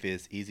and life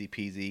is easy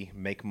peasy,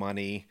 make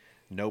money,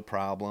 no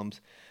problems.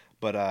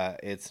 But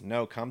it's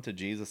no, come to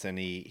Jesus and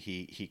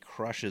he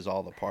crushes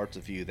all the parts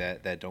of you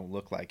that don't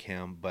look like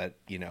him. But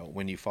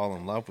when you fall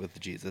in love with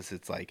Jesus,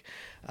 it's like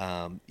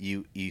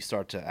you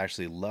start to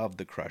actually love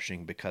the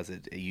crushing, because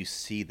you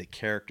see the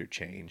character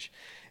change.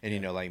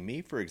 And like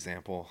me, for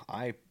example,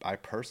 I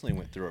personally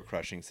went through a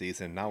crushing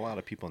season. Not a lot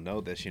of people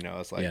know this.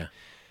 It's like,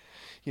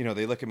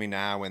 they look at me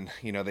now and,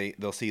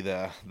 they'll see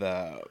the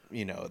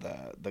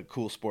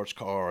cool sports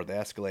car or the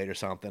Escalade or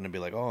something and be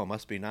like, oh, it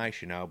must be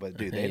nice, but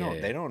dude, they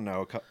don't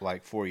know,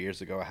 like 4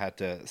 years ago, I had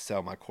to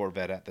sell my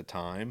Corvette at the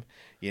time,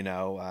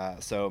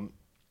 so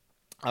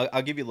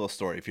I'll give you a little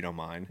story if you don't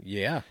mind.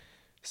 Yeah.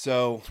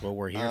 So, That's what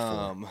we're here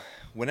for.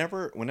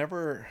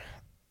 whenever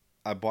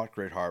I bought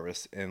Great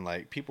Harvest, and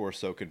like people were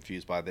so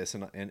confused by this,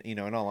 and in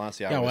all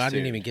honesty, I Yeah, was well, I too.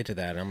 didn't even get to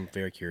that. I'm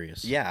very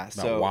curious. Yeah, about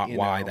so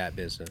why that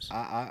business.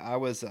 I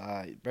was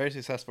a very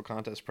successful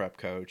contest prep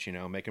coach,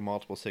 making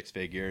multiple six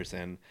figures,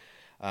 and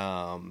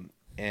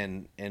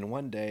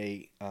one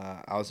day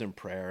I was in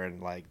prayer, and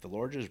like the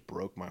Lord just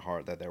broke my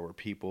heart that there were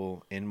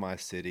people in my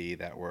city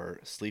that were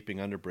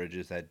sleeping under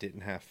bridges that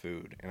didn't have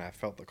food, and I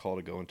felt the call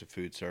to go into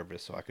food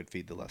service so I could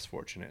feed the less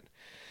fortunate.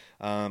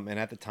 And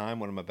at the time,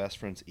 one of my best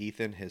friends,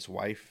 Ethan, his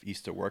wife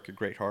used to work at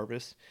Great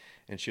Harvest,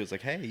 and she was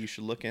like, "Hey, you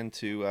should look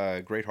into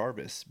Great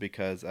Harvest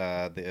because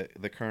the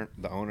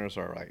owners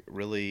are like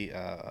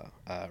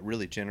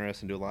really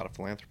generous and do a lot of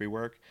philanthropy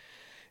work."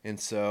 And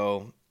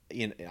so,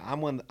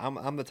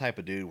 I'm the type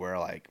of dude where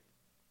like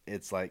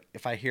it's like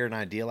if I hear an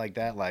idea like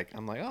that, like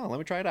I'm like, oh, let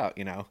me try it out.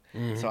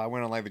 So I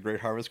went on like the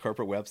Great Harvest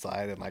corporate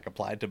website and like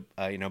applied to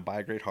buy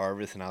a Great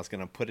Harvest, and I was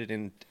gonna put it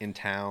in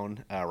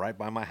town right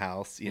by my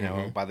house,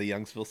 by the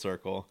Youngsville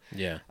Circle.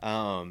 Yeah.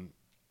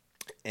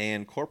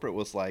 And corporate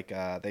was like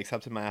they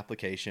accepted my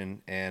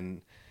application,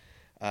 and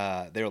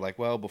they were like,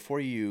 well, before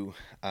you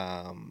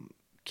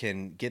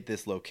can get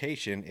this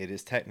location, it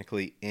is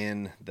technically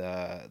in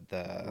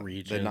the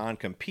Region.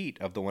 non-compete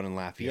of the one in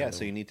Lafayette. Yeah,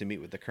 So you need to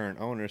meet with the current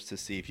owners to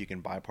see if you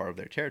can buy part of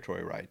their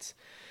territory rights.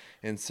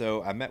 And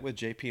so I met with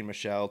JP and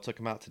Michelle, took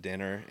them out to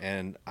dinner,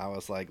 and I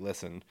was like,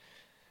 listen,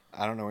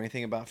 I don't know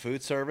anything about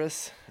food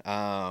service,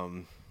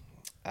 but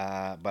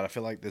I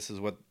feel like this is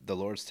what the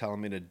Lord's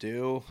telling me to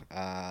do.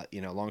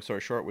 Long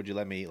story short, would you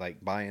let me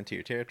like buy into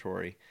your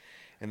territory?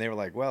 And they were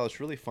like, well, it's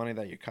really funny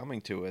that you're coming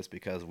to us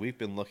because we've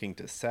been looking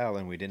to sell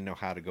and we didn't know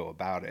how to go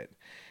about it.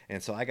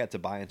 And so I got to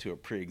buy into a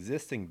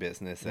pre-existing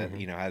business that,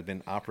 had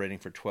been operating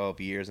for 12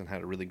 years and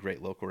had a really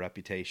great local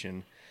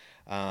reputation.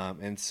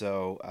 And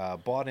so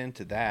bought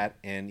into that.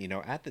 And,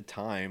 at the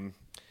time,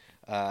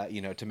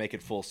 to make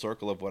it full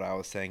circle of what I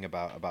was saying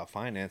about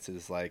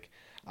finances, like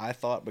I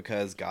thought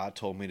because God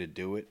told me to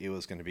do it, it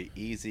was going to be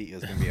easy. It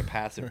was going to be a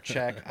passive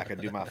check. I could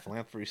do my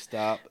philanthropy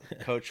stuff,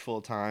 coach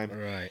full time.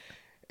 Right.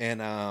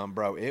 And,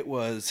 bro, it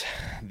was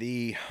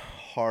the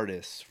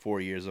hardest 4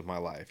 years of my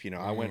life.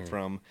 I went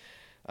from,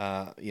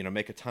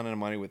 make a ton of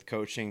money with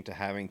coaching to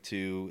having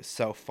to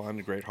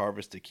self-fund Great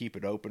Harvest to keep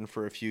it open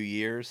for a few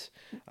years.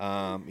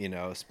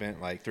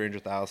 Spent like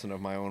 $300,000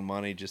 of my own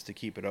money just to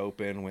keep it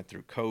open, went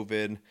through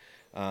COVID.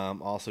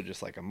 Also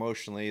just like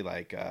emotionally,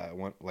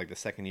 went like the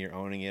second year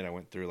owning it, I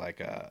went through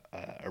like a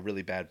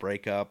really bad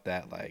breakup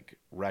that like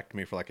wrecked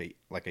me for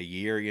like a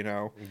year,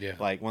 Yeah.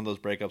 like one of those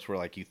breakups where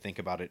like you think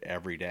about it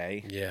every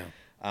day. Yeah.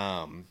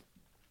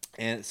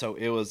 And so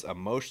it was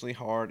emotionally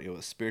hard, it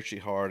was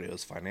spiritually hard, it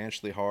was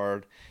financially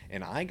hard,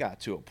 and I got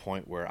to a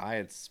point where I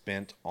had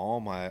spent all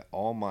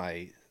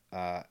my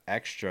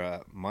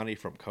extra money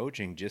from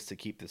coaching just to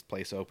keep this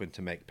place open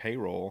to make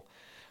payroll.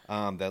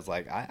 That's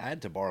like I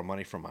had to borrow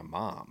money from my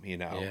mom,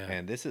 Yeah.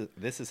 and this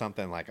is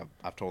something like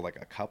I've told like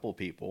a couple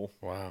people.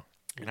 Wow.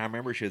 And I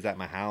remember she was at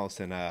my house,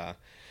 and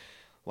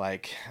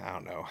like I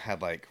don't know,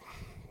 had like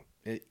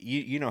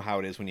you know how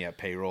it is when you have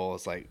payroll.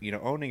 It's like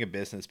owning a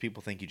business,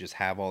 people think you just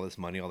have all this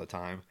money all the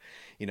time,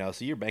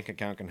 so your bank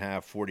account can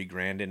have 40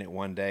 grand in it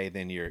one day,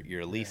 then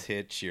your lease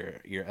hits,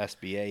 your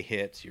SBA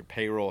hits, your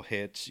payroll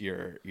hits,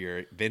 your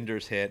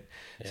vendors hit.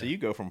 So you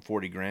go from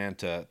 40 grand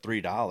to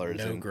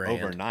 $3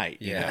 overnight.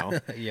 Yeah.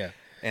 Yeah.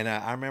 And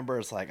I remember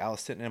it's like I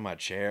was sitting in my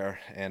chair,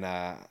 and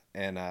I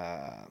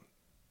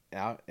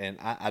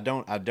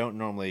don't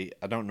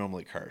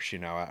normally curse.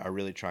 I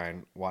really try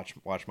and watch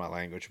my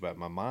language. But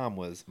my mom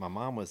was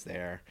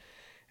there,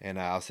 and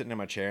I was sitting in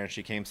my chair, and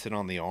she came sit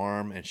on the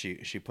arm, and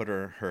she put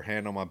her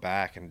hand on my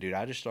back, and dude,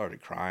 I just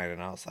started crying,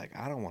 and I was like,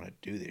 I don't want to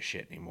do this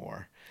shit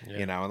anymore. Yeah.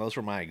 And those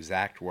were my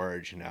exact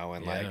words.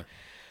 And like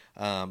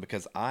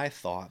because I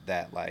thought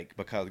that like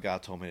because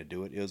God told me to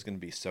do it, it was going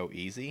to be so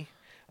easy.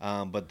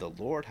 But the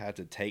Lord had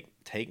to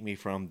take me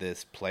from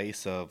this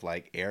place of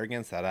like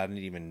arrogance that I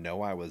didn't even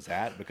know I was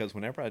at. Because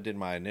whenever I did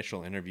my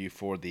initial interview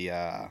for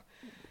the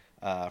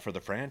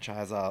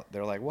franchise,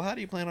 they're like, "Well, how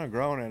do you plan on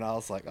growing it?" And I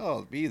was like, "Oh,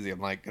 it'll be easy. I'm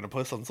like gonna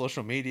post on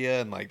social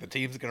media, and like the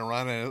team's gonna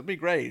run it. It'll be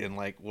great." And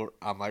like we're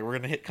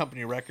gonna hit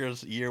company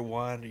records year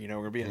one. We're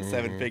gonna be at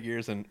 7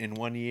 figures in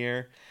 1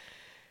 year.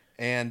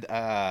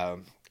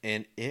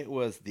 And it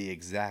was the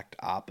exact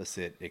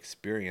opposite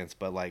experience,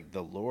 but like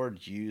the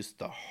Lord used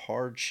the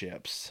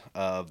hardships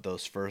of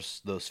those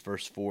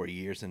first 4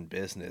 years in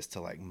business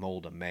to like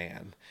mold a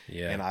man.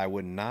 Yeah. And I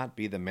would not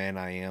be the man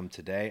I am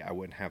today. I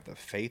wouldn't have the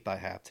faith I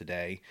have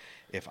today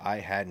if I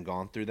hadn't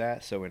gone through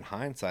that. So in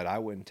hindsight, I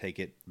wouldn't take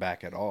it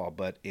back at all.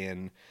 But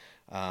in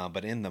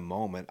But in the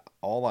moment,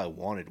 all I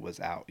wanted was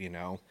out, you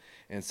know?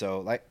 And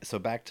so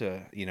back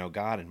to, you know,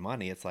 God and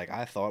money, it's like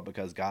I thought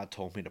because God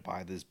told me to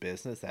buy this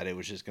business that it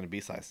was just going to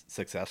be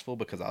successful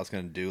because I was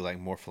going to do like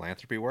more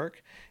philanthropy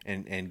work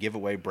and give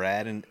away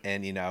bread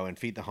and, you know, and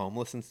feed the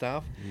homeless and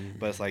stuff.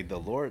 But it's like the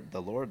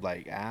Lord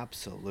like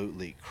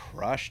absolutely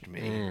crushed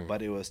me,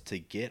 but it was to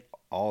get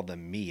all the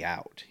me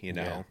out, you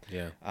know?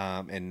 Yeah.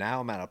 And now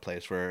I'm at a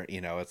place where,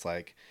 you know, it's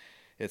like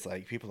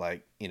people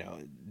like, you know,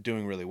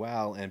 doing really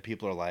well, and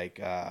people are like,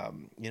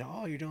 you know,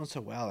 oh, you're doing so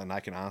well, and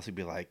I can honestly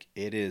be like,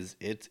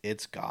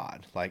 it's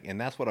God, like, and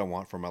that's what I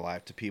want for my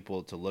life, to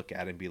people to look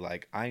at and be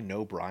like, I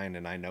know Brian,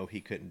 and I know he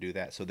couldn't do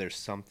that, so there's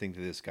something to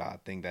this God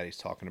thing that he's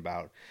talking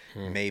about.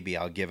 Maybe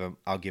I'll give him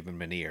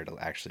an ear to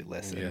actually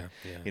listen.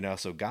 Yeah. You know,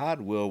 so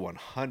God will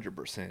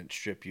 100%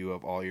 strip you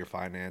of all your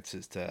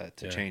finances to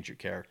change your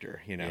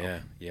character, you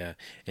know. Yeah.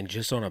 And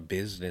just on a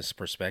business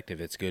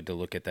perspective, it's good to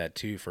look at that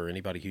too for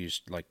anybody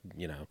who's like,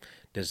 you know,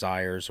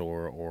 desires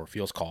or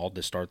feels called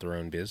to start their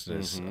own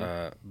business,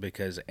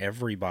 because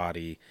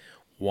everybody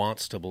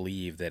wants to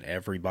believe that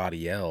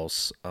everybody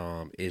else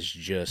is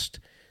just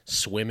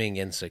swimming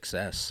in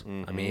success.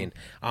 I mean,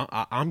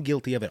 I'm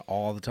guilty of it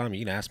all the time.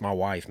 You can ask my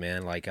wife,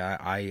 man. Like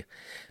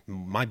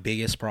my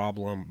biggest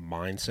problem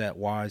mindset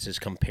wise is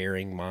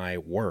comparing my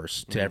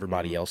worst to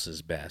everybody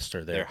else's best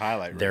or Their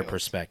highlight their reels.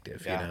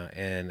 perspective, Yeah. you know,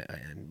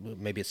 and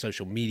maybe it's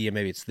social media,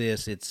 maybe it's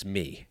this, it's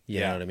me,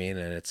 you know what I mean?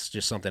 And it's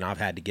just something I've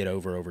had to get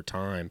over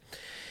time.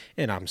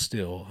 And I'm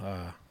still,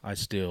 I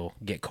still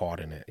get caught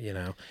in it, you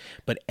know,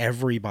 but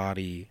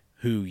everybody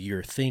who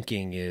you're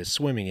thinking is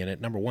swimming in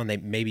it, number one, they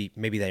maybe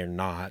they're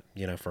not,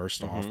 you know,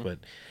 first off, but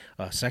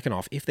second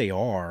off, if they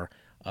are,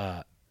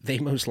 they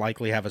most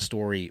likely have a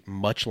story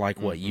much like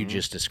what you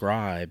just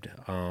described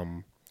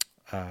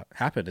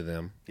happened to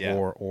them,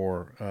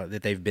 or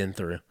that they've been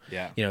through.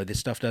 You know, this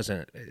stuff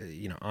doesn't,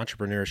 you know,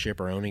 entrepreneurship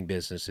or owning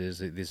businesses,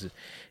 this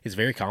is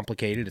very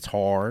complicated. It's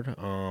hard.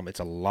 It's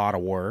a lot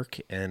of work,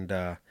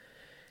 and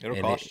It'll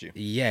cost you.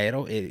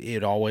 Yeah,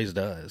 it always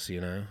does.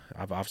 You know,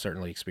 I've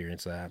certainly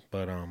experienced that,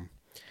 but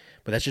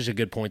that's just a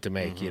good point to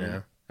make. You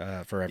know,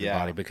 for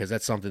everybody, because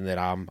that's something that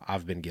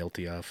I've been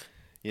guilty of.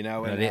 You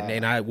know,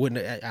 and I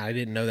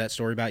didn't know that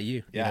story about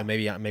you. Yeah. You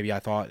know, maybe I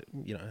thought,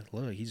 you know,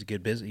 look, he's a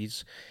good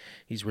business.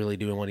 He's really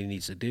doing what he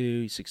needs to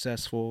do. He's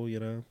successful. You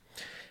know,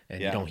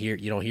 and you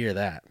don't hear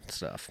that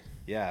stuff.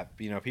 Yeah,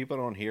 you know, people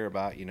don't hear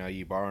about, you know,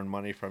 you borrowing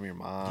money from your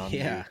mom.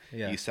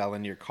 You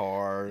selling your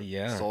car.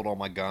 Sold all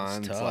my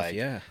guns. It's tough, like,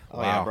 yeah.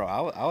 Oh yeah, bro.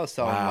 I was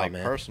selling like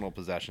man. personal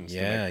possessions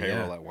to make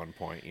payroll at one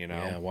point. You know.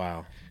 Yeah.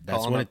 Wow.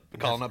 That's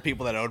calling up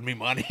people that owed me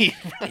money.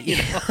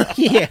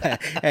 Yeah.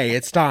 Hey,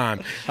 it's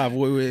time.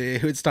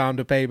 It's time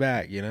to pay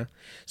back. You know.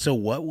 So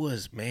what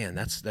was, man?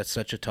 That's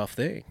such a tough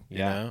thing. You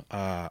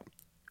know.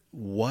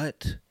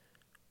 What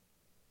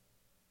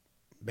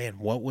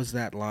was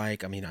that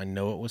like? I mean, I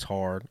know it was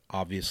hard,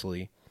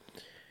 obviously,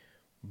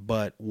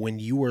 but when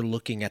you were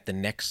looking at the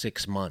next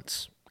 6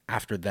 months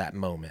after that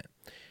moment,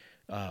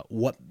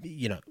 what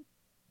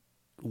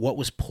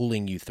was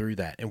pulling you through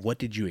that, and what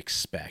did you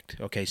expect?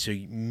 Okay, so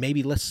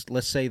maybe let's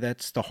say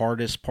that's the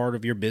hardest part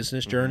of your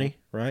business journey,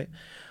 right?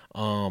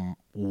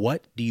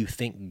 What do you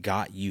think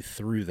got you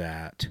through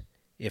that?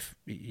 If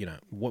you know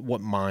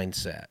what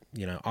mindset,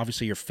 you know,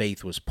 obviously your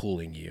faith was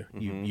pulling you.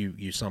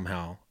 You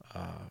somehow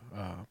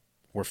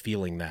were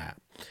feeling that.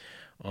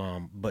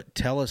 But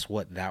tell us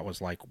what that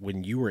was like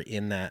when you were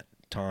in that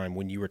time,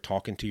 when you were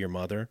talking to your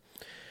mother.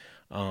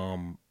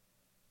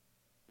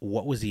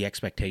 What was the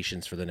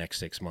expectations for the next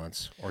 6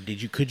 months, or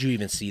could you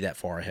even see that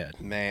far ahead?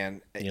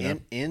 Man,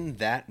 in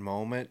that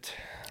moment,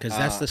 because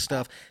that's the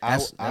stuff.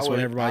 That's what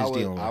everybody's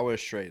dealing with. I was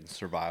straight in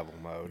survival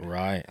mode,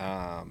 right?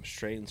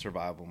 Straight in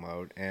survival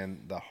mode,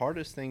 and the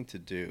hardest thing to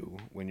do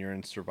when you're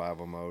in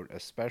survival mode,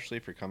 especially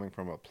if you're coming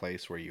from a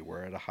place where you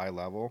were at a high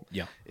level,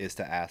 is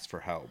to ask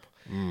for help.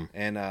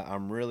 And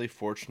I'm really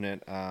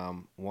fortunate.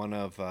 One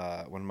of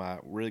my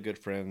really good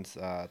friends,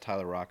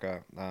 Tyler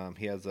Rocca,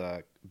 he has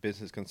a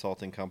business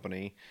consulting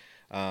company.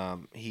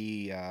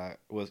 He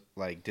was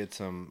like did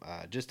some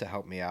just to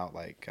help me out,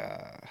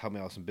 help me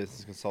out with some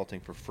business consulting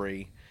for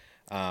free.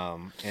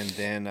 And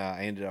then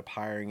I ended up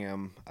hiring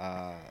him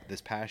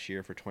this past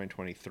year for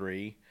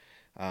 2023.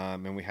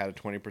 And we had a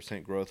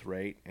 20% growth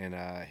rate and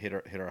hit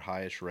our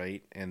highest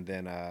rate. And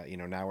then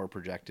now we're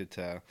projected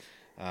to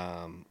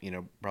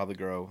probably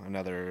grow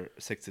another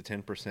 6 to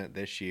 10%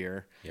 this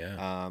year.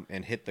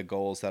 And hit the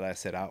goals that I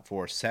set out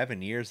for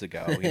 7 years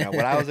ago. You know,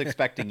 what I was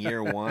expecting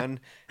year one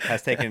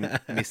has taken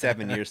me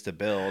 7 years to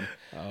build.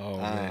 Oh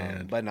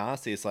man. But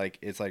honestly, it's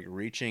like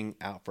reaching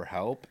out for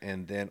help,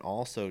 and then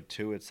also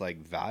too, it's like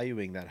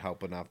valuing that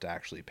help enough to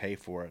actually pay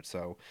for it.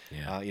 So,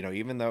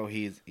 even though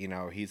he's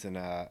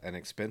an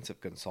expensive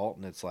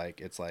consultant, it's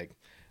like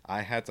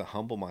I had to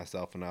humble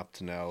myself enough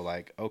to know,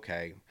 like,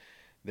 okay,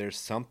 there's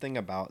something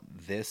about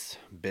this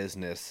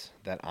business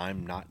that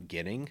I'm not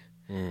getting,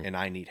 and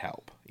I need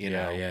help. You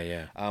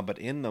know? But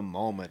in the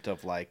moment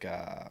of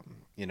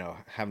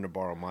having to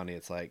borrow money,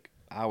 it's like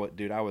I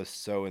was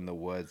so in the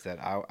woods that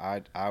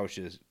I was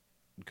just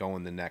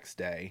going the next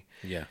day.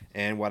 Yeah.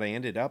 And what I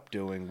ended up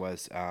doing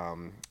was I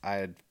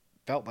had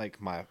felt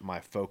like my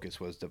focus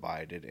was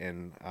divided,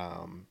 and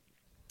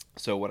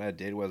so what I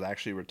did was I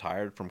actually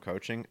retired from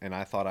coaching, and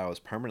I thought I was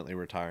permanently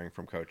retiring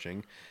from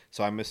coaching.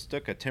 So I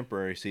mistook a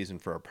temporary season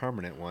for a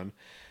permanent one,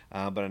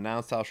 but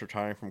announced I was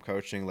retiring from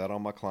coaching, let all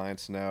my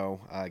clients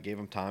know, gave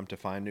them time to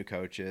find new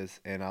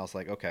coaches, and I was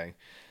like, okay,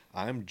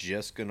 I'm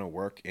just going to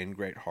work in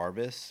Great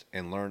Harvest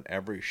and learn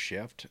every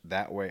shift.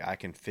 That way I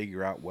can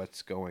figure out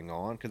what's going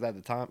on. Because at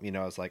the time,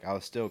 I was like, I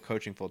was still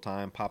coaching full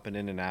time, popping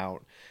in and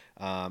out,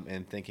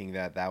 and thinking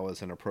that that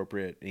was an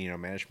appropriate,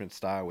 management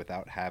style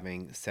without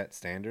having set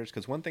standards.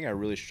 Because one thing I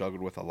really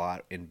struggled with a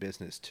lot in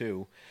business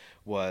too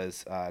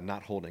was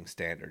not holding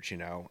standards.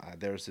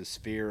 There's this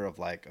fear of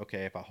like,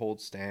 okay, if I hold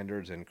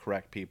standards and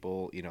correct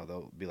people,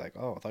 they'll be like,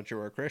 oh, I thought you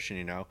were a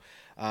Christian,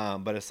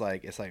 but it's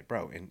like,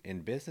 bro,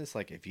 in business,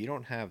 like if you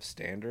don't have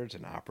standards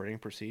and operating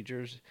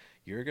procedures,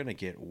 you're going to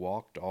get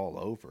walked all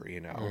over,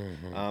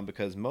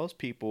 because most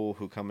people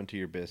who come into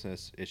your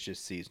business, it's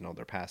just seasonal.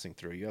 They're passing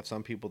through. You have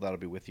some people that'll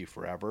be with you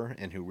forever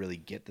and who really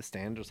get the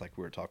standards like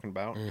we were talking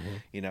about.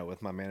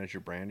 With my manager,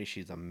 Brandy,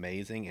 she's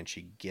amazing and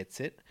she gets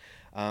it.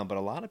 But a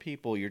lot of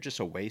people, you're just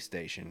a way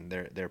station.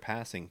 They're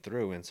passing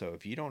through. And so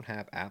if you don't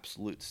have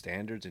absolute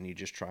standards and you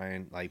just try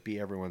and like be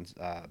everyone's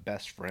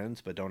best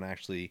friends, but don't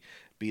actually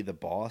be the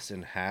boss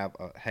and have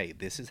hey,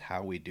 this is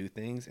how we do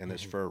things and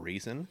this for a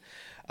reason,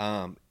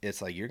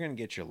 it's like you're gonna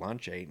get your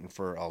lunch ate. And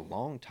for a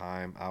long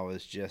time I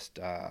was just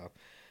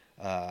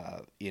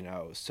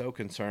so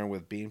concerned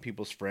with being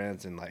people's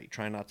friends and like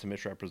trying not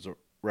to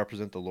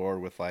represent the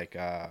Lord with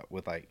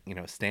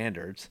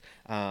standards,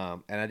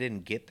 and I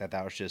didn't get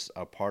that was just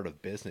a part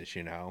of business.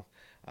 It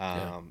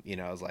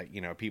was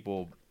like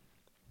people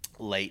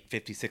late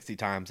 50, 60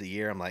 times a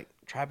year. I'm like,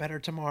 try better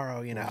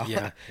tomorrow,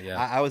 Yeah, yeah.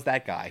 I was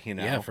that guy,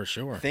 Yeah, for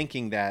sure.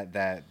 thinking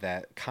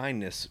that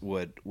kindness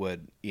would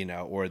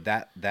or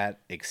that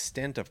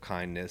extent of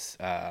kindness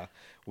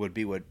would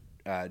be what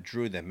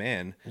drew them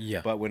in.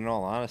 Yeah. But when in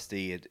all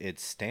honesty,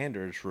 it's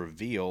standards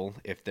reveal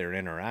if they're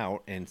in or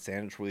out, and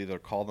standards will either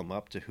call them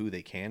up to who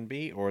they can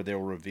be, or they'll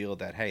reveal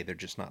that, hey, they're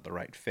just not the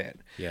right fit.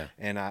 Yeah.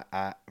 And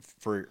I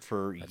for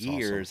That's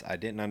years, awesome. I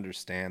didn't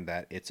understand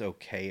that it's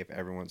okay if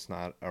everyone's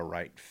not a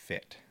right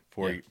fit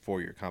for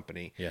your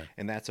company. Yeah.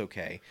 And that's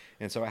okay.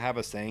 And so I have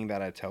a saying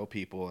that I tell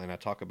people, and I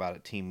talk about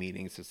at team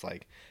meetings. It's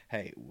like,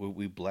 hey,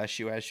 we bless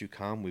you as you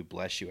come, we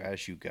bless you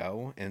as you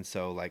go. And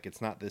so like it's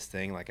not this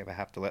thing like if I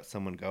have to let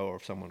someone go or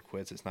if someone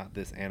quits, it's not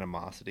this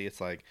animosity. It's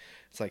like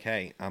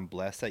hey, I'm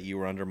blessed that you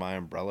were under my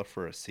umbrella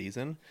for a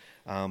season,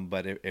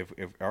 but if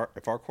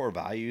our core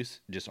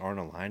values just aren't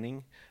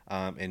aligning,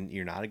 and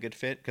you're not a good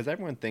fit, because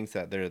everyone thinks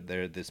that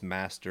they're this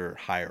master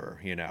hirer,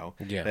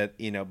 Yeah.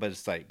 that but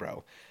it's like,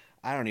 bro,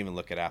 I don't even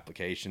look at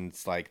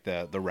applications like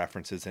the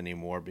references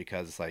anymore,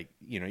 because it's like,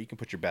 you can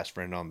put your best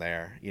friend on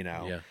there,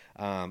 Yeah.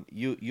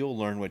 you'll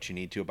learn what you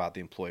need to about the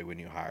employee when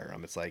you hire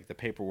them. It's like the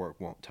paperwork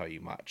won't tell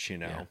you much,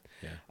 Yeah.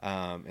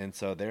 and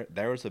so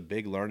there was a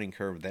big learning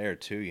curve there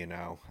too,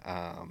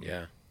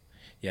 Yeah.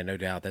 Yeah, no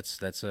doubt.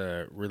 That's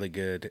a really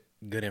good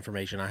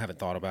information I haven't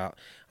thought about.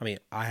 I mean,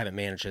 I haven't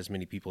managed as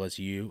many people as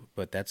you,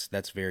 but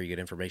that's very good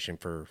information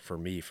for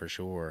me for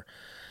sure.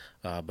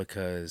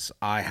 Because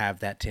I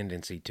have that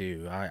tendency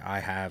too. I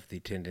have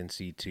the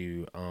tendency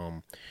to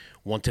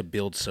want to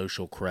build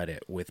social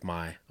credit with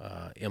my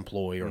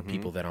employee or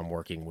people that I'm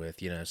working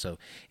with. So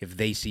if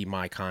they see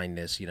my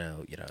kindness,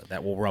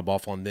 that will rub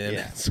off on them.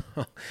 Yeah. So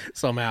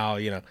somehow,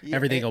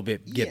 everything will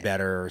get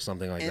better or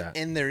something like that.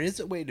 And there is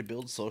a way to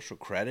build social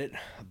credit,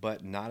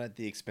 but not at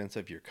the expense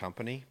of your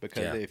company,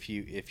 because if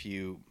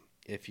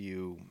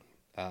you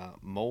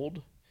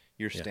mold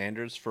your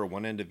standards for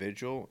one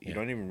individual, you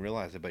don't even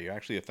realize it, but you're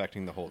actually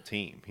affecting the whole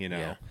team,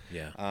 Yeah.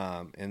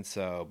 And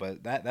so,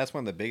 but that's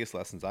one of the biggest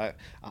lessons.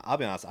 I'll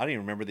be honest, I don't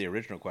even remember the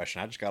original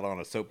question. I just got on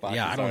a soapbox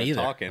and started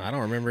talking. I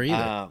don't remember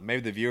either.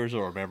 Maybe the viewers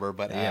will remember,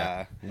 but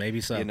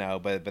maybe so.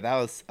 but that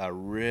was a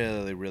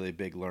really, really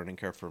big learning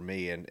curve for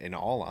me. And in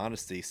all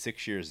honesty,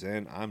 6 years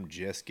in, I'm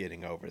just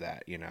getting over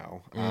that,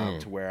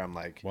 to where I'm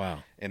like, wow.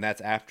 And that's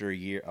after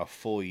a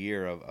full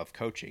year of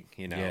coaching,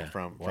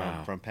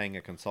 from paying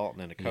a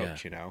consultant and a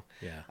coach,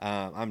 Yeah.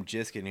 I'm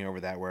just getting over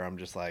that, where I'm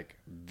just like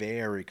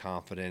very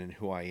confident in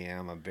who I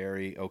am. I'm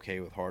very okay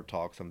with hard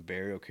talks. I'm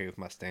very okay with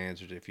my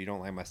standards. If you don't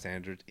like my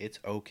standards, it's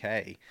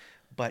okay,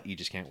 but you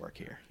just can't work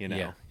here,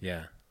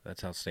 Yeah.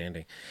 That's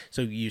outstanding.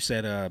 So you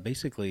said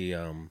basically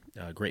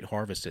Great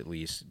Harvest, at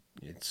least,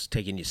 it's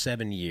taken you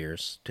 7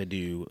 years to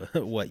do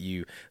what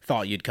you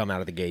thought you'd come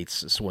out of the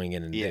gates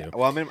swinging and do.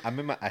 Well,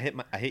 I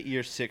hit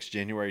year 6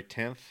 January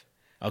 10th.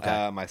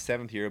 Okay. My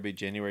 7th year will be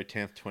January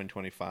 10th,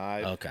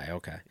 2025.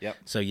 Okay. Yep.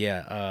 So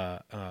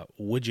yeah,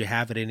 would you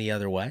have it any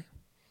other way?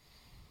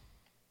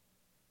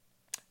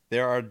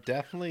 There are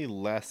definitely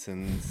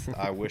lessons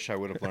I wish I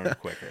would have learned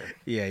quicker.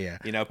 Yeah.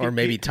 Or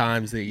maybe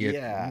times that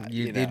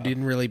it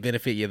didn't really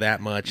benefit you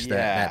that much,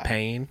 that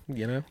pain,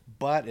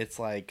 But it's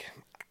like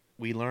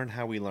we learn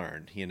how we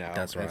learn,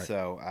 That's right. And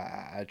so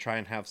I try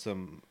and have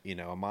some,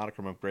 a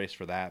modicum of grace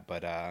for that.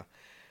 But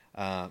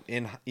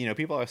In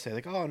people always say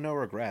like, "Oh, no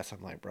regrets."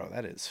 I'm like, bro,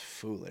 that is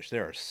foolish.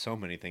 There are so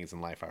many things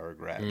in life I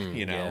regret.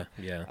 Yeah.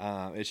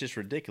 It's just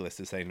ridiculous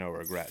to say no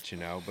regrets.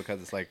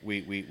 Because it's like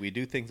we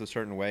do things a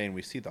certain way, and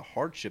we see the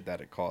hardship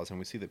that it caused, and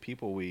we see the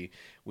people we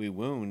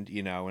wound.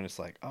 And it's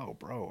like, oh,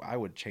 bro, I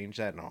would change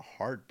that in a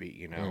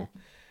heartbeat. Hold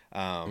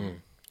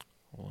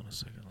on a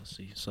second. Let's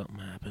see. Something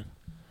happened.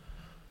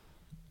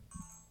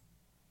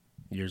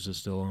 Yours is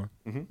still on?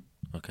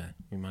 Mm-hmm. Okay.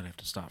 We might have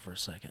to stop for a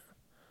second.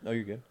 Oh,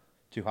 you're good.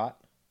 Too hot?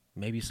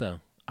 Maybe so.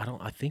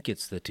 I think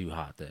it's the too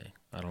hot thing.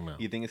 I don't know.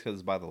 You think it's because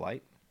it's by the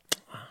light?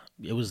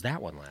 It was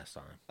that one last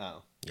time.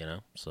 Oh.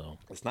 So.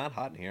 It's not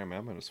hot in here, man.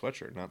 I'm in a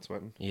sweatshirt, not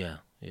sweating. Yeah.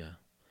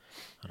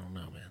 I don't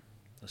know, man.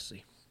 Let's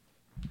see.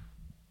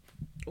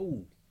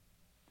 Oh.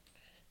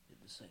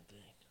 Did the same thing.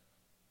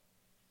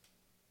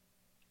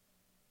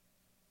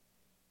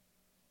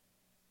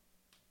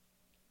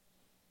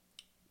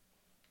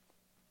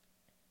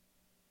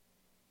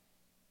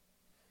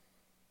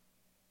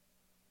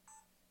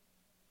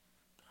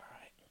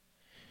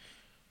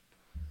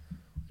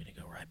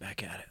 Right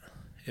back at it.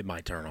 It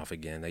might turn off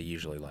again. They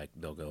usually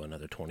they'll go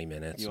another 20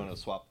 minutes. You want to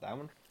swap that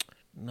one?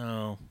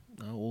 No,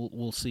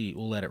 we'll see.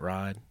 We'll let it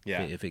ride.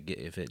 Yeah. If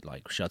it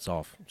like shuts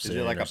off. Is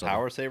it like a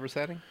power saver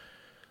setting?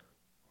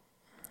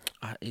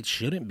 It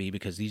shouldn't be,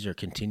 because these are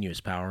continuous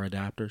power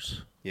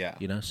adapters. Yeah.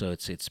 So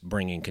it's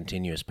bringing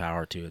continuous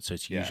power to it. So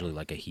it's usually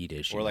like a heat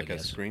issue. Or like a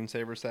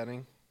screensaver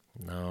setting?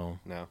 No.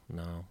 I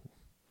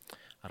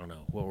don't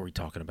know. What were we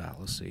talking about?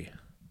 Let's see.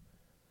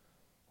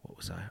 What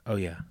was I? Oh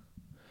yeah.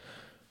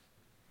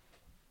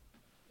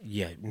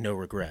 Yeah, no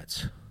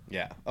regrets.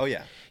 Yeah. Oh,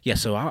 yeah. Yeah,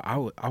 so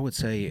I would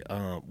say,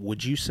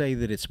 would you say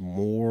that it's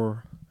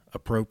more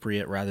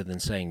appropriate, rather than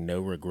saying no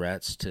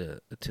regrets,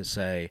 to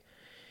say,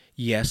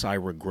 yes, I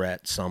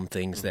regret some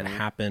things that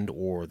happened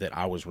or that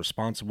I was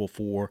responsible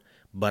for,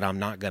 but I'm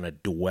not going to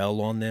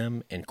dwell on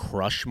them and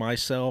crush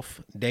myself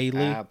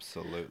daily.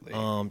 Absolutely.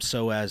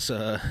 So as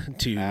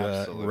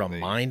to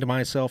remind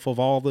myself of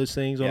all those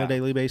things on a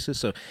daily basis.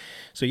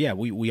 So yeah,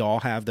 we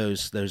all have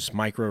those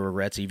micro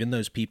regrets. Even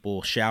those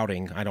people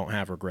shouting, "I don't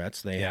have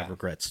regrets," they have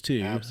regrets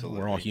too. Absolutely.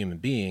 We're all human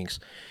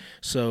beings.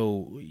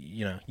 So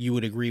you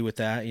would agree with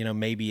that.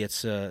 Maybe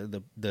it's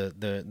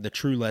the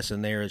true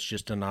lesson there is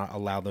just to not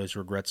allow those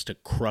regrets to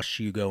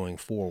crush you going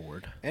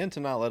forward, and to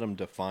not let them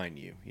define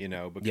you.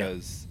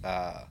 Because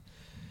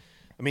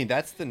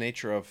that's the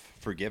nature of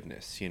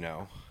forgiveness.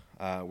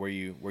 Where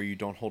you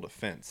don't hold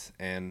offense,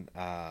 and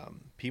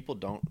people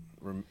don't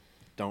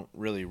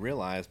really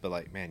realize, but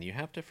like, man, you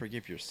have to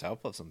forgive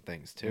yourself of some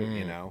things too.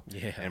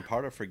 Yeah. And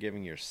part of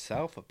forgiving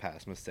yourself of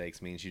past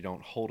mistakes means you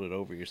don't hold it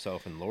over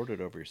yourself and lord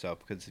it over yourself,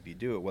 because if you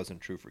do, it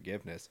wasn't true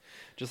forgiveness.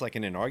 Just like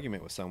in an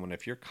argument with someone,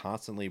 if you're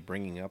constantly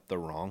bringing up the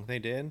wrong they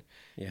did,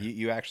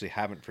 you actually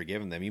haven't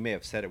forgiven them. You may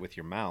have said it with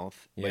your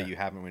mouth, but you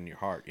haven't in your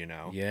heart.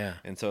 Yeah.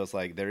 And so it's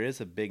like, there is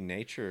a big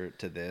nature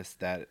to this,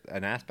 that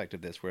an aspect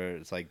of this where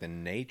it's like the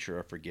nature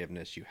of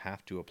forgiveness you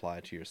have to apply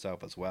to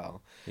yourself as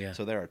well. Yeah.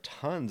 So there are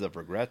tons of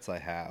regrets I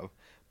have,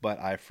 but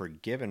I've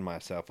forgiven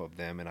myself of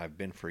them, and I've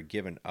been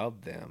forgiven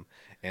of them.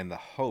 And the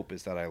hope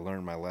is that I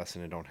learn my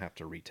lesson and don't have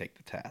to retake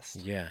the test.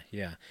 Yeah.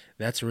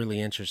 That's really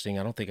interesting.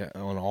 I don't think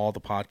on all the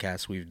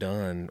podcasts we've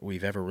done,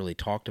 we've ever really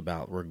talked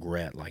about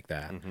regret like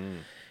that. Mm-hmm.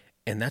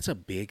 And that's a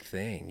big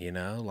thing,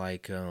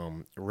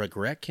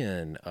 regret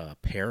can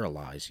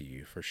paralyze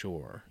you for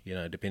sure,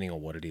 depending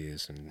on what it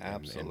is and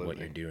what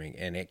you're doing.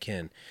 And it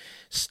can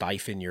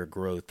stifle your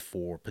growth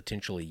for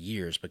potentially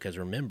years, because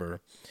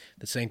remember,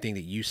 the same thing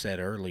that you said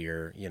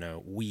earlier,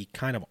 we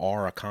kind of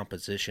are a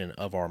composition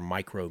of our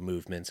micro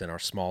movements and our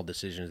small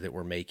decisions that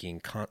we're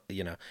making,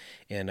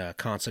 in a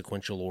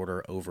consequential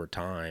order over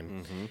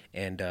time. Mm-hmm.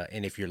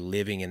 And if you're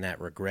living in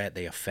that regret,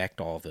 they affect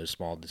all of those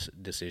small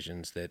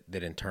decisions that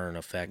in turn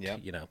affect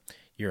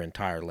your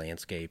entire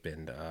landscape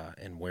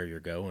and where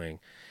you're going.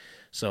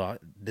 So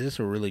this is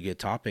a really good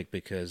topic,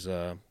 because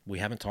we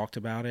haven't talked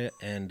about it,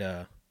 and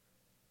a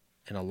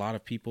lot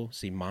of people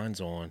see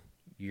mine's on,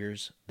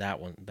 yours, that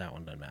one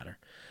doesn't matter.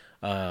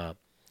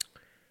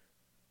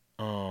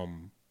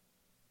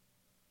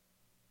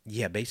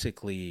 Yeah,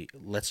 basically,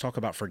 let's talk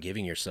about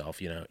forgiving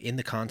yourself, in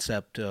the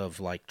concept of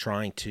like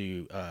trying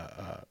to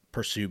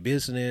pursue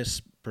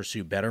business,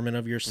 pursue betterment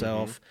of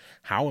yourself. Mm-hmm.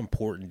 How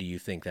important do you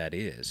think that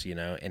is,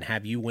 and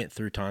have you went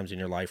through times in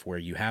your life where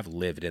you have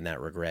lived in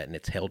that regret and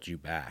it's held you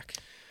back?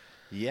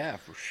 Yeah,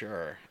 for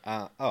sure.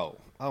 Oh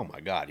my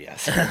God,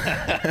 yes.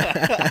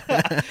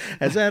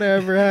 Has that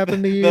ever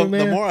happened to you,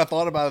 man? The more I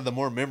thought about it, the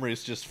more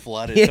memories just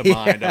flooded to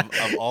mind of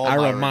all my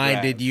regrets. I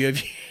reminded you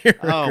of your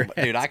regrets.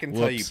 Dude, I can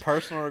tell you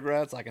personal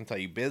regrets. I can tell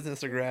you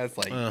business regrets.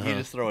 Like, you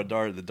just throw a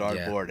dart at the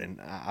dartboard, and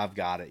I've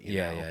got it. You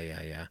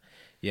know?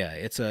 Yeah,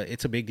 it's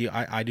a big deal.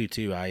 I do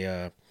too.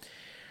 I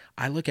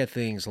look at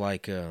things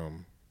like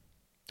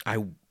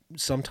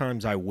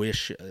sometimes I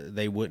wish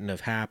they wouldn't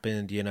have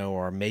happened,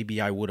 or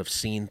maybe I would have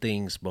seen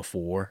things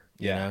before,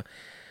 you know.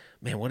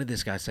 Man, what did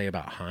this guy say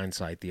about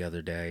hindsight the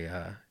other day?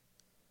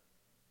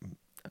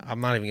 I'm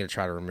not even going to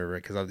try to remember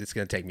it because it's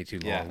going to take me too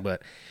long,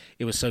 but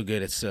it was so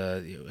good.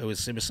 It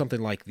was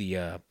something like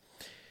the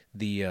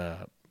the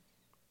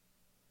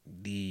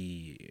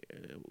the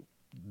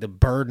the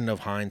burden of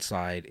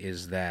hindsight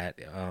is that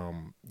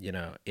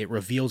it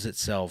reveals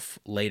itself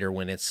later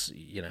when it's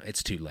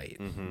too late,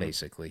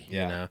 basically.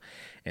 Yeah.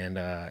 And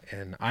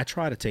I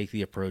try to take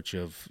the approach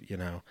of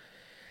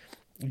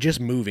just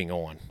moving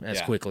on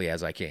as quickly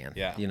as I can.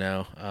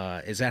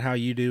 Is that how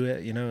you do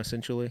it,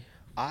 essentially?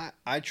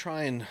 I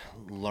try and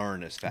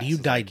learn as fast Do you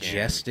as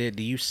digest I can. it?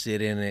 Do you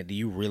sit in it? Do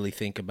you really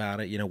think about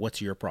it?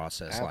 What's your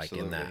process like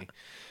in that?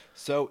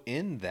 So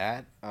in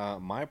that,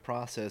 my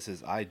process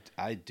is I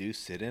do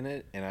sit in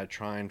it and I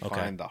try and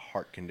find the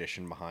heart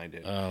condition behind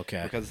it.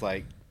 Okay. Because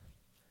like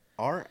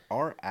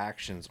our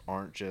actions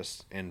aren't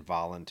just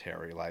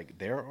involuntary. Like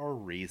there are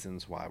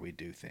reasons why we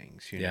do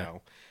things. You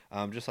know,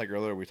 just like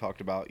earlier we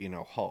talked about.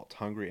 Halt,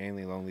 hungry,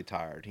 angry, lonely,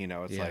 tired.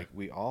 It's like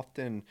we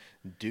often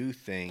do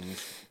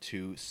things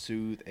to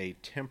soothe a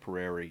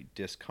temporary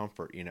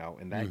discomfort.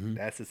 And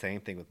that's the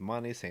same thing with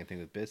money, same thing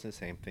with business,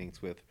 same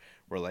things with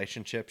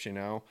relationships.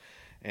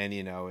 And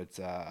you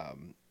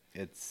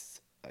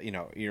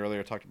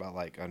earlier talked about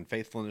like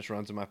unfaithfulness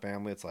runs in my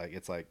family. It's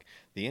like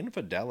the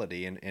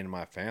infidelity in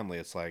my family.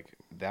 It's like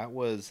that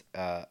was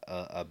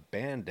a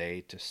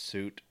band-aid to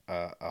suit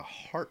a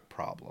heart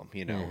problem,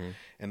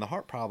 and the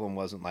heart problem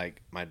wasn't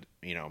like my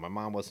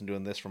mom wasn't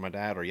doing this for my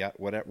dad, or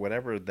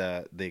whatever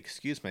the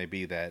excuse may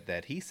be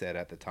that he said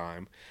at the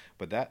time,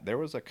 but that there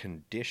was a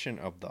condition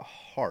of the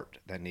heart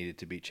that needed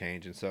to be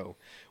changed. And so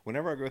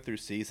whenever I go through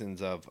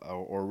seasons of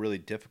or really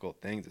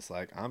difficult things, it's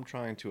like I'm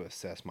trying to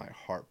assess my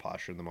heart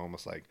posture in the moment.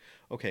 It's like,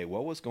 okay,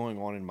 what was going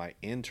on in my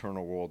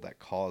internal world that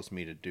caused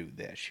me to do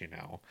this,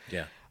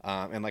 Yeah.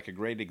 And like a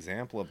great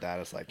example of that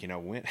is like,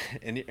 when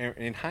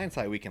in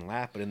hindsight we can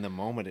laugh, but in the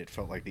moment it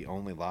felt like the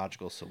only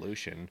logical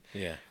solution.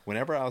 Yeah.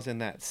 Whenever I was in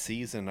that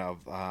season of,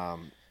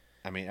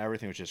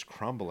 everything was just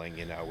crumbling,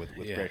 with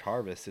great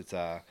harvest. It's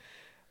I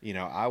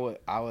was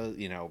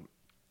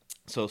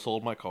so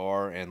sold my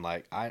car, and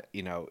like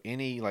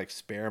any like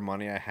spare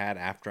money I had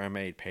after I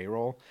made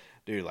payroll,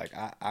 dude, like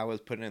I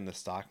was putting in the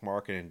stock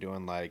market and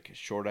doing like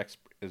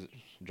is it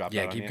drop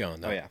that on Keep you? going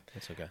though. Oh yeah,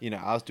 That's okay.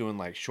 I was doing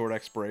like short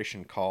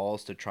expiration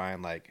calls to try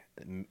and like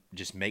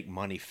just make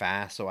money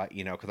fast. So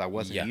because I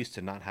wasn't used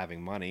to not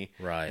having money,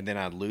 Right. and then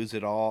I'd lose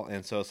it all.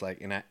 And so it's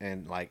like,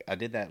 and like I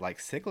did that like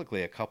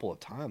cyclically a couple of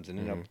times, and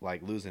ended up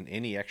like losing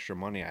any extra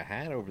money I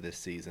had over this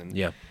season.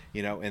 Yeah.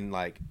 And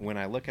like when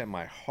I look at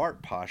my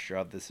heart posture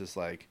of this, is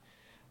like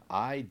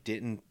I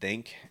didn't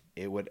think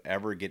it would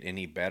ever get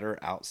any better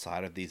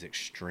outside of these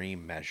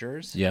extreme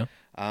measures. Yeah.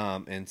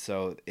 And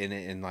so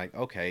in like,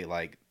 okay,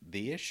 like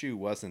the issue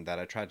wasn't that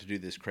I tried to do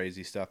this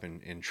crazy stuff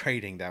in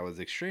trading that was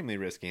extremely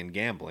risky, and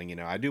gambling.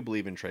 I do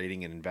believe in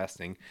trading and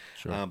investing.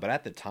 Sure. But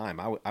at the time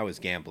I was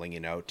gambling,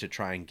 to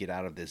try and get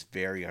out of this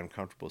very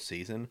uncomfortable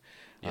season.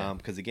 Yeah.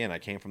 Because again, I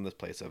came from this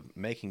place of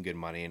making good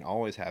money and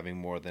always having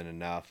more than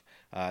enough,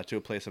 to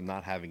a place of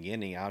not having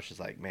any. I was just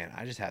like, man,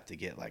 I just have to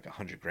get like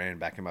 $100,000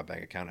 back in my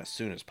bank account as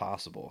soon as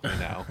possible,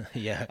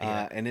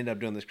 Yeah. and ended up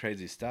doing this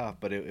crazy stuff.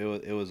 But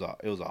it was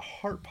a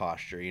heart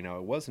posture. It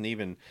wasn't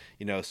even,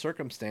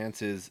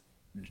 circumstances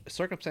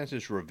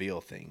reveal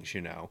things.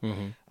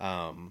 And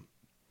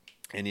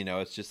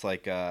it's just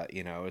like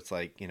it's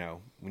like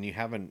when you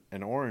have an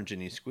orange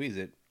and you squeeze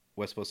it,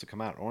 what's supposed to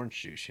come out?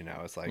 Orange juice.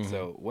 It's like,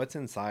 so what's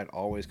inside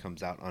always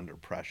comes out under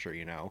pressure.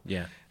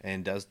 Yeah.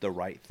 And does the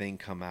right thing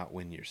come out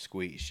when you're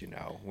squeezed?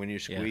 When you're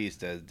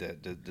squeezed,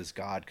 does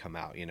God come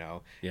out? Yeah.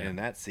 And in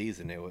that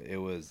season it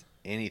was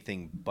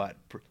anything but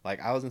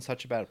like I was in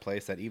such a bad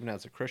place that even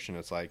as a Christian,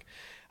 it's like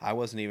I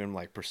wasn't even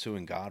like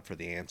pursuing God for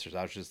the answers.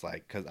 I was just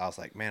like, because I was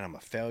like, man, I'm a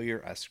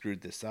failure. I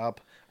screwed this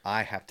up.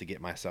 I have to get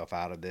myself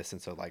out of this.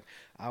 And so like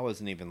I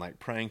wasn't even like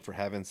praying for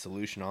heaven's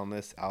solution on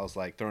this. I was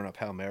like throwing up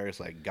Hail Marys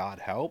like, God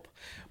help,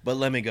 but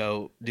let me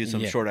go do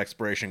some short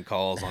expiration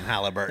calls on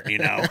Halliburton.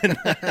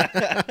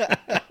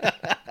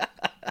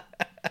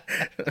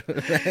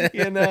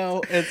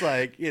 It's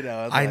like,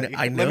 I know.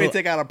 Let me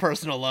take out a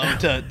personal loan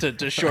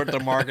to short the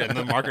market, and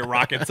the market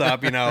rockets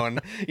up, and now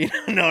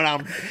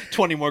I'm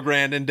 20 more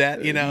grand in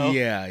debt,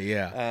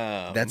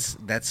 Yeah. That's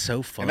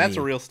so funny. And that's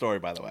a real story,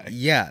 by the way.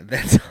 Yeah,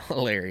 that's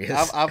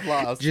hilarious. I've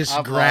lost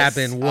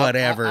grabbing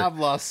whatever. I've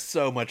lost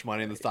so much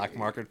money in the stock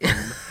market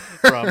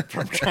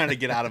from trying to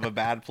get out of a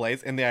bad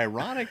place. And the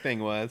ironic thing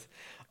was,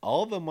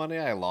 all the money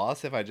I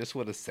lost, if I just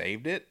would have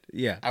saved it,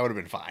 I would have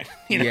been fine.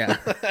 Yeah.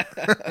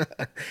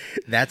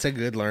 That's a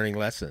good learning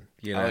lesson.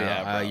 You're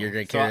going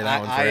to carry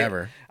that one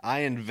forever. I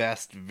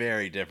invest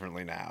very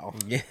differently now.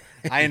 Yeah.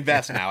 I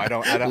invest now. I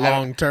don't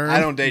long term. I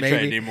don't day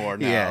trade anymore.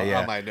 No. Yeah.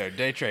 I'm like, no,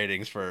 day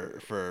trading's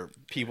for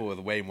people with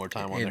way more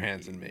time on their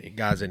hands than me.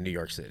 Guys in New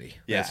York City.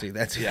 Yeah.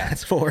 That's who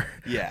that's for.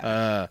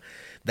 Yeah.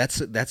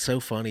 That's so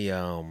funny.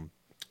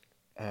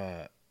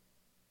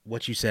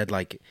 What you said,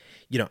 like,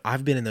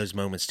 I've been in those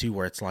moments too,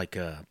 where it's like,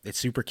 it's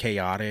super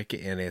chaotic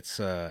and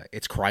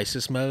it's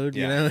crisis mode,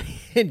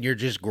 and you're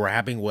just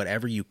grabbing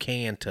whatever you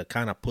can to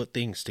kind of put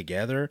things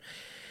together.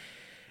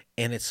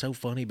 And it's so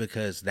funny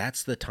because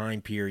that's the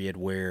time period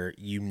where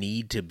you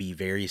need to be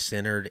very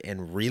centered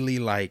and really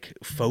like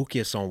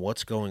focus on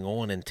what's going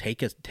on and take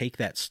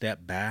that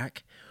step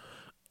back,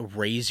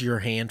 raise your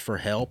hand for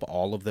help,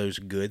 all of those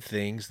good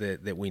things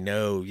that we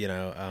know,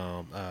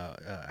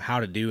 how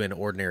to do in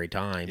ordinary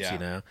times,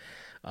 Yeah.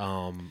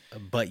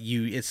 but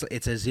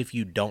it's as if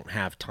you don't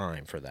have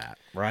time for that,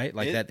 right?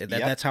 Like Yep.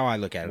 that's how I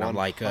look at it. I'm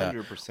like,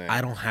 100%.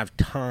 I don't have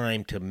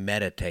time to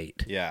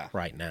meditate Yeah.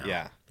 right now.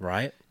 Yeah.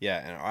 Right.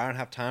 Yeah, and I don't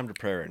have time to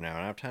pray right now. I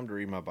don't have time to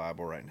read my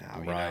Bible right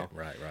now.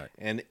 Right.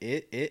 And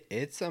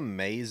it's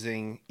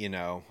amazing,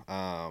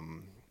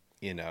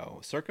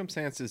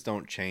 circumstances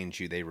don't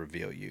change you, they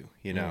reveal you,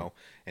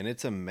 and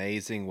it's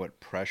amazing what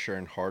pressure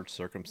and hard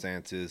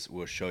circumstances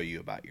will show you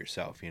about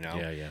yourself,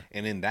 Yeah.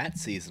 And in that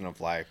season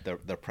of life,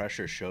 the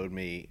pressure showed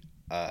me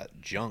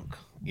junk,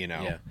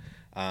 Yeah.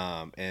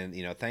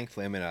 And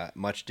thankfully I'm in a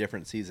much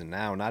different season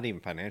now, not even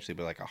financially,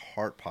 but like a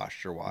heart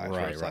posture wise,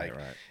 where it's Right.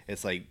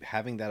 it's like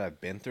having that I've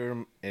been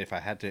through. If I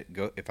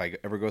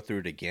ever go through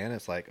it again,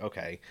 it's like,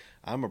 okay,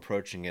 I'm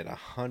approaching it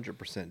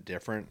 100%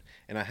 different,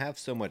 and I have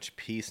so much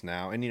peace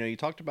now. And you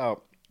talked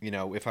about,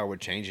 if I would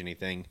change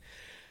anything,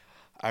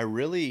 I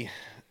really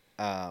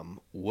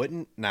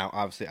wouldn't. Now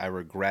obviously I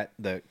regret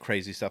the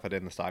crazy stuff I did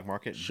in the stock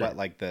market, Sure. but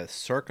like the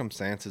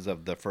circumstances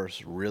of the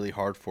first really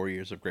hard 4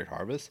 years of Great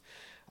Harvest,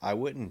 I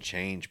wouldn't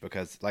change,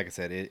 because like I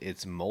said,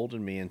 it's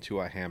molded me into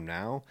who I am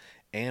now.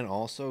 And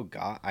also,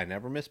 God, I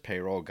never missed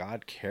payroll.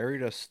 God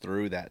carried us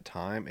through that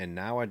time, and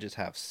now I just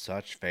have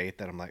such faith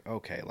that I'm like,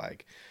 okay,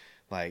 like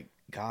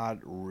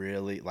God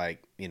really,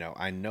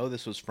 I know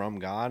this was from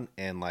God,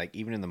 and like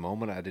even in the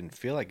moment I didn't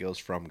feel like it was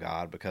from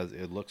God because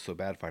it looked so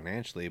bad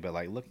financially, but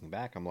like looking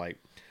back, I'm like,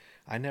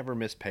 I never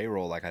missed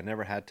payroll. Like I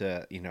never had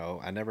to,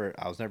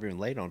 I was never even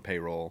late on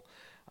payroll.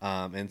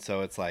 And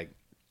so it's like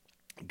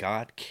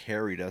God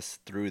carried us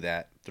through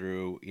that,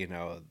 through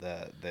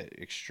the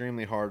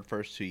extremely hard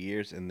first 2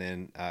 years, and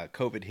then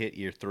COVID hit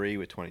year three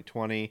with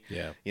 2020.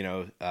 Yeah.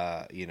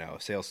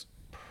 Sales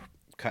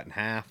cut in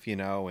half,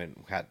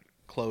 and had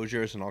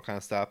closures and all kind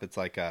of stuff. It's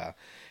like,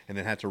 and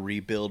then had to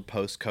rebuild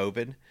post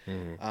COVID.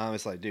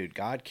 It's like, dude,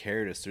 God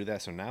carried us through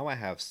that. So now I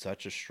have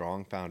such a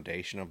strong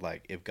foundation of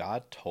like, if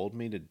God told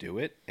me to do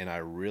it, and I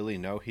really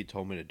know He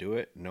told me to do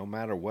it, no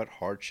matter what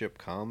hardship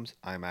comes,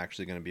 I'm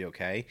actually going to be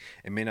okay.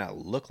 It may not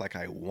look like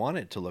I want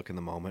it to look in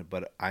the moment,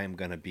 but I am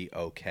going to be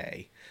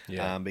okay.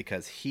 Yeah.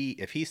 Because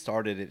if He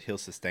started it, He'll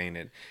sustain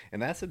it.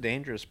 And that's the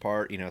dangerous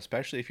part,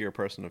 especially if you're a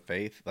person of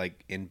faith,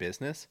 like in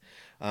business.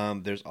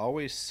 There's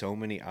always so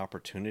many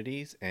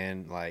opportunities,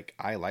 and like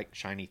I like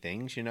shiny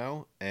things,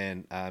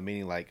 and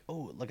meaning like,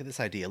 oh, look at this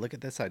idea, look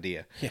at this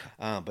idea. Yeah.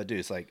 But dude,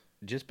 it's like,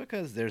 just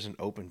because there's an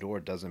open door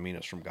doesn't mean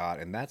it's from God,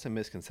 and that's a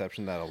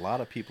misconception that a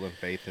lot of people in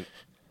faith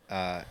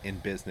in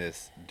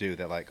business do.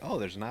 That like, oh,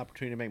 there's an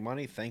opportunity to make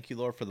money. Thank you,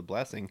 Lord, for the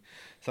blessing.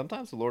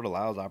 Sometimes the Lord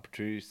allows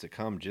opportunities to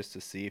come just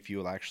to see if you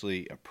will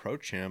actually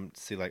approach Him. To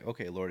see like,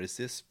 okay, Lord, is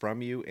this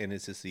from you, and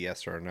is this a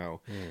yes or a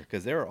no?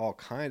 Because there are all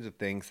kinds of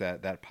things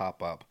that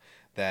pop up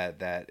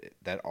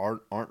that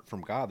aren't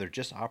from God. They're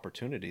just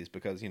opportunities,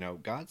 because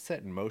God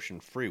set in motion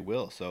free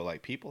will. So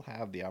like people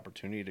have the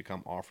opportunity to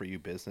come offer you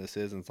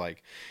businesses, and it's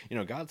like,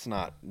 God's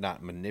not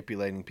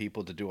manipulating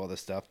people to do all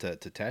this stuff to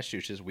test you.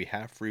 It's just we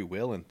have free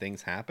will, and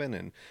things happen,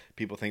 and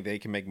people think they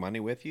can make money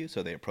with you,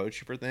 so they approach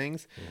you for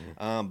things.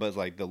 But it's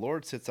like the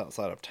Lord sits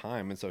outside of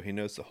time, and so He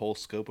knows the whole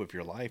scope of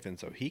your life, and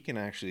so He can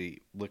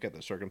actually look at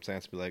the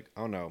circumstance and be like,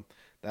 oh no,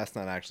 that's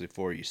not actually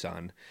for you,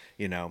 son.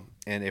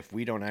 And if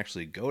we don't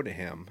actually go to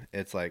Him,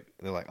 it's like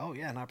they're like, oh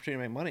yeah, an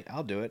opportunity to make money,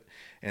 I'll do it.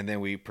 And then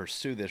we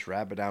pursue this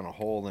rabbit down a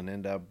hole and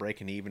end up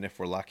breaking even if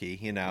we're lucky.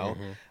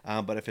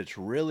 But if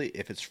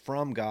it's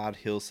from God,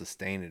 He'll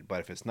sustain it. But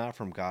if it's not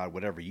from God,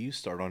 whatever you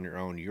start on your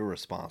own, you're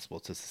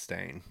responsible to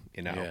sustain.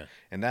 Yeah.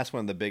 And that's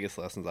one of the biggest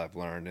lessons I've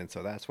learned. And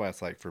so that's why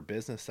it's like, for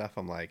business stuff,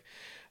 I'm like,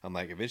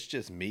 if it's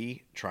just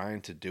me trying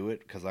to do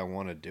it because I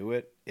want to do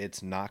it,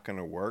 it's not going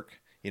to work.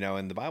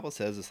 And the Bible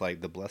says it's like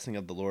the blessing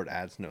of the Lord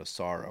adds no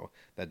sorrow.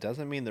 That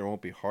doesn't mean there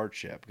won't be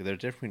hardship, because there's a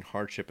difference between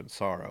hardship and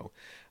sorrow.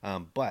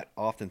 But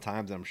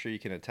oftentimes, I'm sure you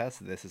can attest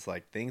to this, it's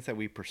like things that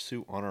we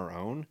pursue on our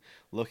own,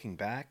 looking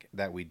back,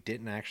 that we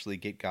didn't actually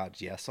get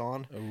God's yes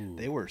on, Ooh.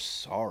 they were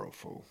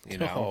sorrowful,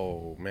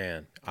 Oh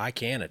man, I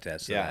can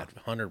attest to that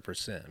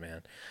 100%,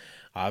 man.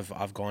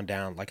 I've gone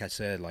down, like I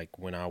said, like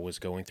when I was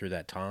going through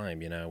that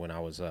time, when I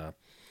was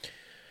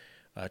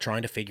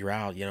trying to figure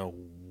out,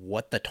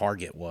 what the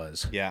target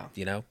was, Yeah.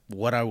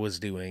 What I was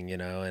doing,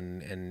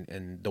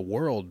 and the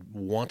world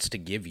wants to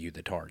give you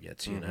the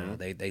targets,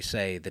 they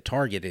say the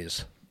target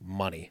is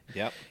money.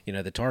 Yep.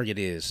 The target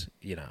is,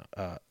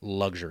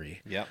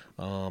 luxury. Yep.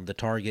 The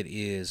target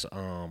is,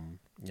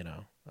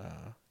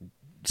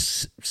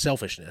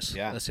 selfishness,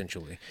 Yeah.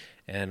 essentially.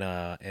 And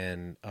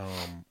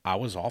I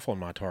was off on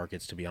my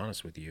targets, to be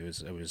honest with you.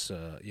 It was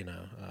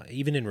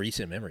even in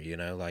recent memory,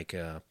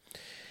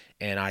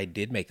 and I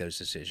did make those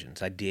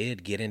decisions. I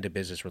did get into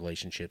business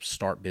relationships,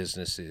 start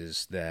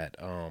businesses that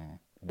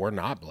were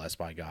not blessed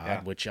by God,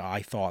 Yeah. which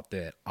I thought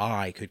that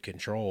I could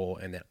control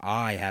and that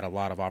I had a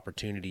lot of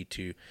opportunity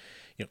to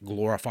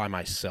glorify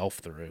myself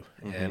through.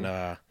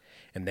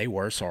 And they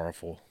were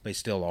sorrowful. They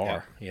still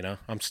are,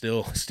 I'm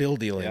still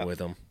dealing with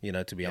them,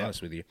 to be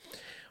honest with you.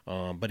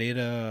 But it,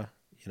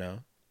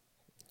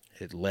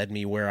 it led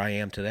me where I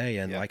am today.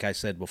 And like I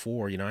said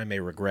before, I may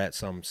regret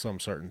some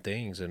certain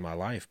things in my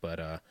life,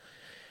 but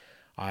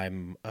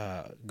I'm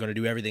going to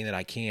do everything that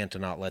I can to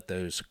not let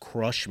those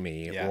crush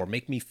me or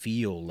make me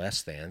feel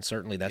less than.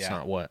 Certainly that's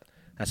not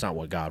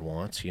what God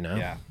wants,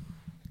 Yeah.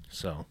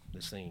 So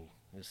this thing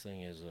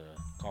is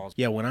cause.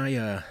 Yeah, when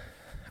I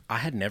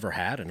had never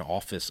had an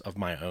office of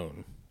my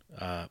own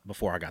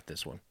before I got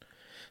this one.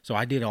 So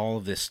I did all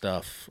of this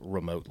stuff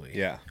remotely.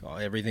 Yeah.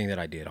 Everything that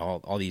I did,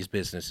 all these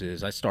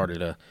businesses. I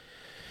started a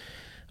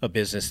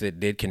business that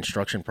did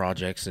construction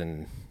projects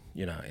in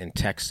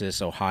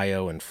Texas,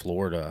 Ohio, and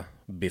Florida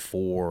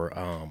before.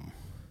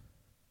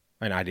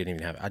 And I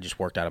didn't even I just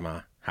worked out of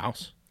my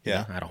house.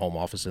 Yeah. I had a home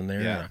office in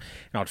there. Yeah.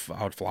 And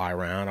I would fly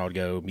around. I would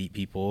go meet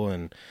people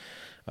and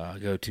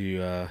go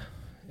to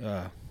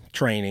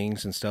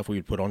trainings and stuff. We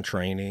would put on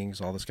trainings,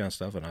 all this kind of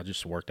stuff. And I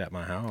just worked at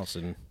my house.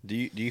 And do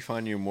you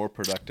find you're more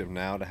productive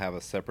now to have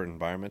a separate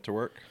environment to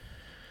work?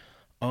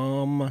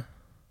 Because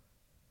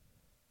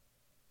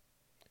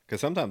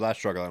sometimes I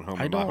struggle at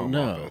home in my home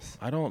office.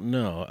 I don't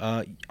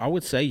know. I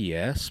would say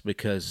yes,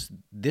 because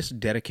this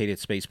dedicated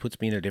space puts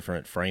me in a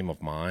different frame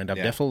of mind. I've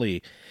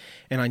definitely,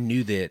 and I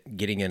knew that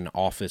getting an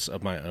office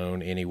of my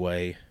own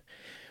anyway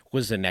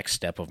was the next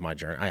step of my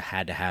journey. I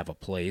had to have a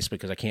place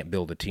because I can't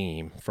build a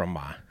team from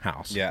my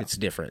house. Yeah. It's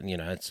different.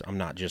 I'm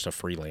not just a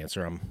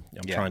freelancer. I'm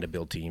trying to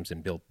build teams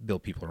and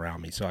build people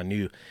around me. So I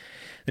knew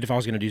that if I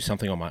was going to do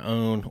something on my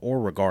own, or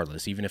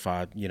regardless, even if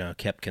I,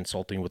 kept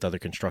consulting with other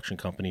construction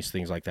companies,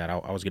 things like that,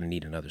 I was going to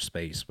need another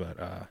space. But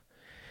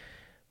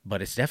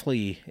it's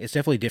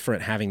definitely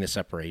different having the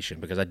separation,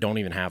 because I don't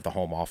even have the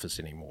home office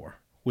anymore,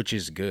 which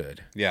is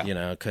good. Yeah.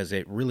 Because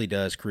it really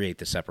does create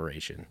the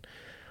separation.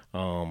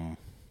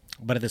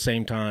 But at the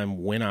same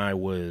time, when I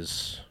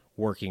was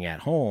working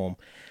at home,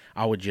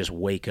 I would just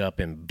wake up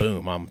and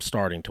boom, I'm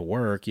starting to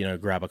work,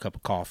 grab a cup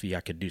of coffee.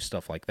 I could do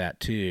stuff like that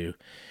too,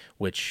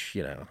 which,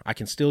 I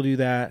can still do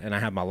that. And I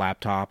have my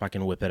laptop, I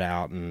can whip it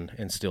out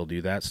and still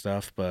do that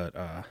stuff. But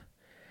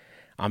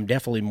I'm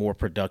definitely more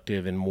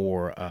productive and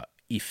more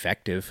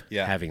effective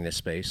having this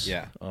space.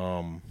 Yeah.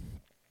 And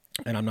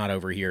I'm not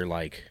over here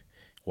like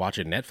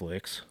watching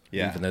Netflix,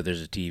 even though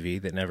there's a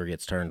TV that never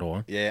gets turned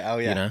on. Yeah. Oh,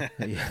 yeah.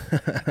 I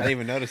didn't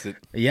even notice it.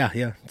 Yeah.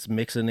 It's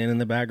mixing in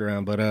the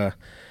background.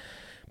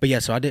 But yeah,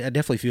 so I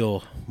definitely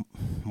feel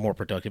more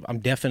productive. I'm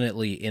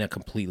definitely in a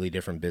completely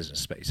different business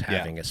space,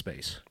 having a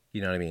space.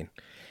 You know what I mean?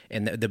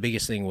 And the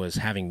biggest thing was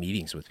having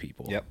meetings with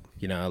people. Yep.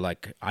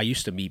 Like I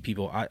used to meet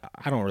people.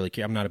 I don't really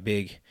care. I'm not a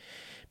big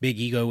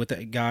ego with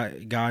that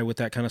guy with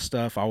that kind of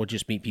stuff. I would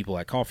just meet people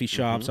at coffee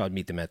shops. I'd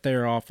meet them at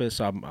their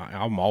office.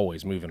 I'm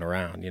always moving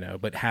around,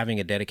 but having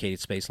a dedicated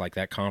space like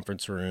that,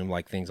 conference room,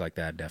 like things like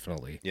that,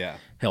 definitely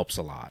helps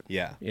a lot.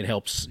 Yeah. It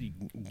helps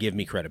give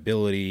me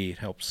credibility. It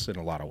helps in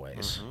a lot of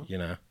ways,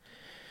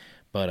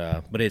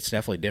 But it's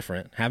definitely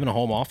different. Having a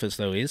home office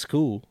though is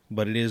cool,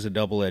 but it is a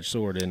double-edged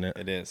sword, isn't it?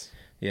 It is.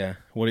 Yeah.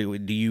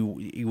 Would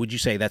you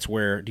say that's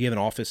where, do you have an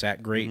office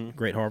at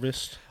Great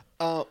Harvest?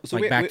 So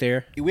like back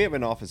there? We have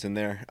an office in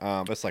there.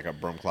 It's like a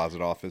broom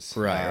closet office.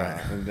 Right.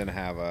 And then I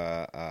have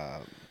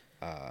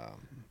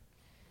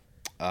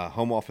a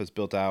home office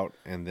built out,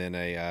 and then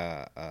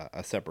a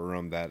separate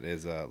room that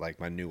is like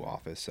my new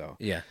office. So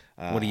yeah.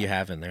 What do you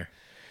have in there?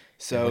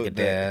 So like a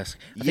desk.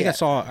 I think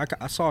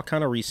I saw a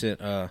kind of recent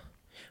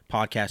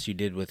podcast you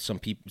did with some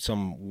people,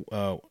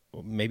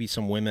 maybe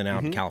some women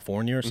out in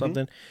California or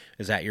something.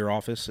 Is that your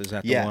office? Is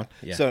that the one?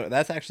 Yeah. So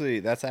that's actually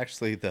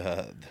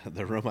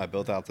the room I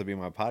built out to be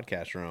my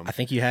podcast room. I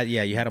think you had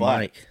a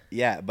mic.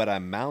 Yeah, but I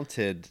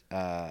mounted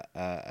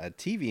a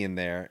TV in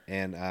there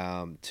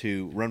and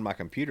to run my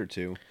computer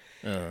to.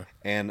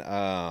 And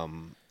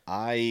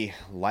I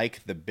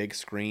like the big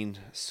screen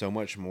so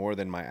much more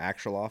than my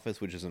actual office,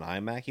 which is an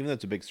iMac. Even though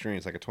it's a big screen,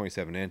 it's like a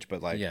 27-inch.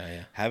 But like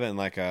having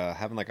like a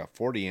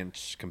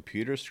 40-inch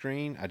computer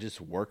screen, I just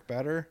work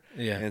better.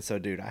 Yeah. And so,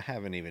 dude, I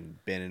haven't even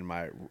been in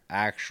my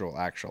actual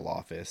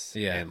office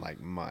in like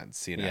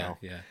months. Yeah.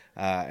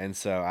 And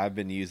so I've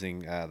been using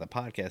the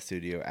podcast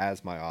studio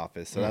as my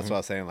office. So that's what I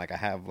was saying. Like I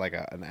have like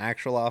an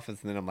actual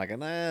office, and then I'm like,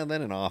 then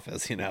an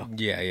office.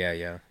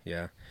 Yeah.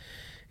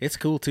 It's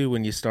cool too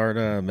when you start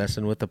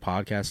messing with the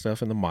podcast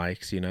stuff and the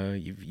mics.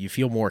 You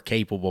feel more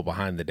capable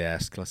behind the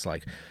desk. It's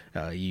like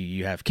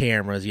you have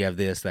cameras, you have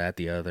this, that,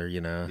 the other.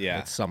 Yeah.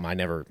 It's something I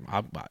never.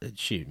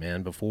 Shoot,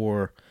 man.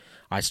 Before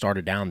I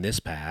started down this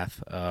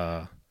path,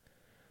 for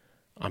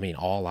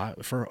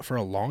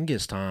a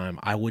longest time,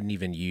 I wouldn't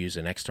even use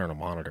an external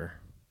monitor.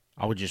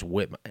 I would just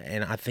whip,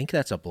 and I think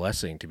that's a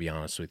blessing, to be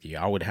honest with you.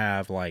 I would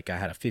have I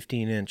had a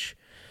 15-inch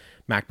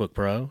MacBook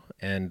Pro,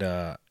 and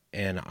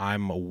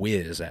I'm a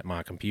whiz at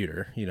my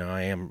computer.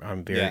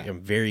 I'm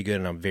very good,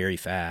 and I'm very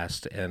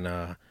fast, and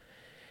I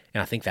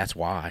think that's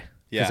why.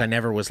 because Yeah. I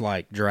never was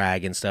like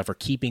dragging stuff or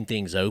keeping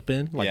things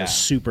open, like Yeah. was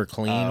super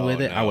clean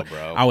with it. No,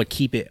 bro. I would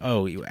keep it.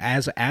 Oh,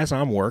 as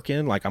I'm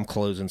working, like I'm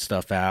closing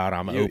stuff out,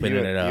 I'm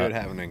opening it up. You would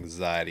have an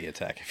anxiety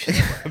attack if you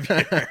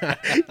left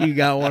up here. You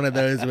got one of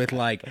those with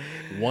like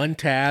one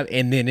tab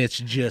and then it's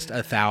just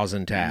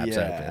 1,000 tabs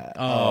Yeah. open.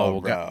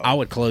 Oh, bro. God, I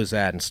would close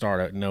that and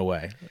start. No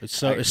way.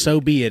 So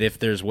be it. If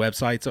there's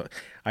websites,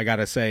 I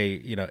gotta say,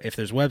 if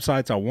there's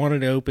websites I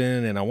wanted to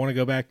open and I want to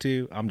go back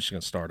to, I'm just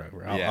gonna start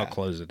over. I'll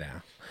close it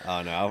down.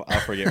 Oh no, I'll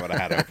forget what I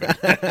had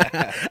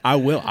open. I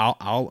will.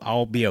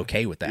 I'll be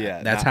okay with that.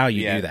 Yeah, That's how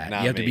you do that.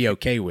 You have to be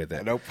okay with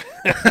it. Nope.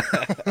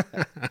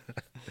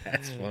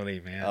 That's funny,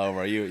 man. Oh,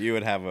 bro, you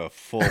would have a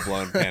full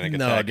blown panic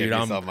No, attack dude, if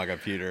you saw my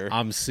computer.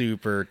 I'm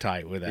super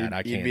tight with that.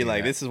 I can't. You'd be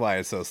like, "This is why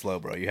it's so slow,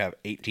 bro. You have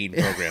 18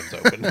 programs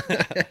open."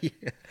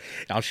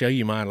 I'll show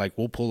you mine. Like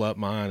we'll pull up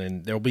mine,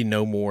 and there'll be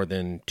no more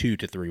than 2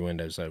 to 3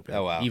 windows open.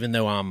 Oh wow! Even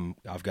though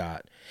I've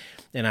got,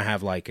 and I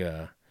have like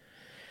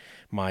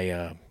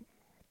my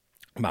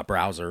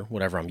browser,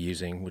 whatever I'm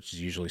using, which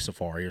is usually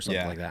Safari or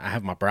something like that. I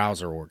have my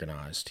browser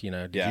organized.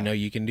 Did you know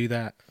you can do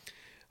that?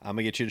 I'm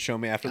gonna get you to show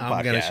me after the podcast.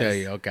 I'm gonna show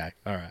you. Okay,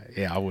 all right.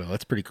 Yeah, I will.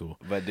 That's pretty cool.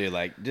 But dude,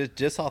 like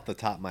just off the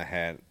top of my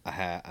head, I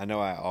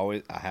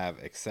have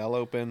Excel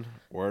open,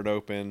 Word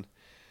open,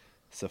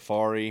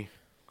 Safari,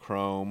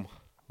 Chrome,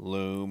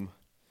 Loom,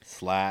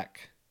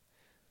 Slack,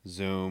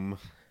 Zoom.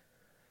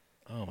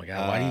 Oh my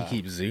God! Why do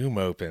you keep Zoom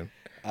open?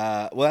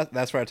 Well,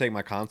 that's where I take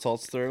my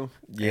consults through.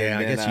 Yeah, and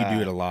I guess you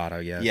do it a lot.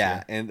 I guess.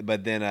 Yeah,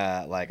 but then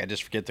like I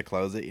just forget to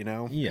close it, Yeah,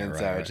 and right,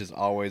 so right. it's just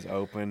always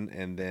open.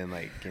 And then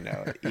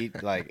each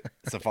like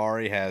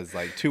Safari has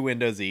like 2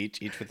 windows each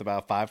with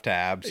about 5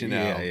 tabs.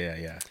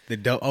 Yeah. The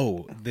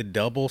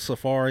double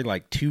Safari,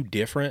 like 2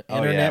 different Oh,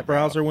 internet yeah, bro.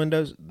 browser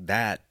windows.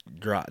 I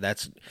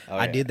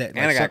did that. And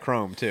I got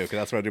Chrome too, because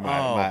that's where I do where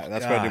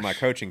I do my gosh.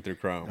 coaching through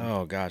Chrome.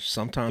 Oh gosh, through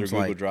sometimes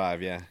Google like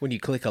Drive, yeah. when you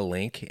click a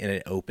link and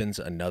it opens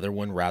another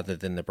one rather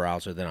than the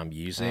browser that I'm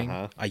using,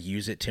 Uh-huh. I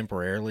use it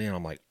temporarily, and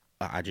I'm like,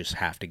 I just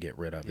have to get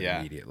rid of it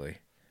immediately.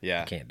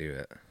 Yeah. I can't do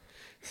it.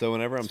 So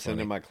whenever I'm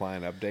sending my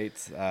client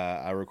updates,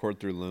 I record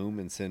through Loom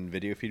and send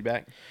video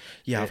feedback.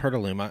 Yeah, I've heard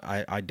of Loom.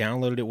 I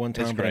downloaded it one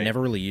time, but I great.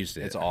 never really used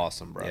it. It's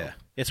awesome, bro. Yeah,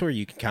 it's where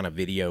you can kind of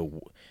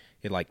video.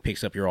 It like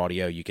picks up your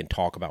audio. You can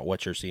talk about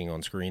what you're seeing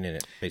on screen, and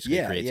it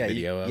basically creates a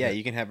video of it.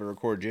 You can have it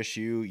record just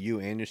you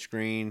and your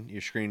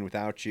screen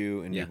without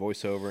you, and your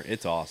voiceover.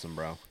 It's awesome,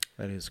 bro.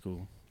 That is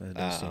cool. That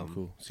does sound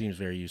cool. Seems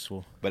very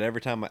useful. But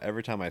every time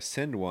I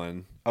send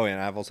one, and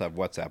I've also have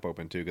WhatsApp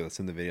open too, because I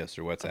send the videos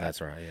through WhatsApp.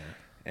 That's right. Yeah.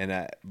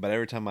 And but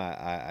every time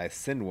I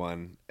send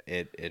one,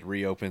 it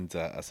reopens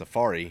a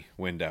Safari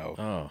window.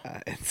 Oh,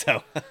 and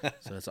so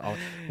so it's all.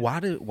 Why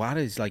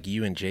does like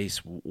you and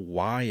Jace?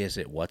 Why is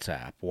it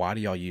WhatsApp? Why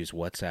do y'all use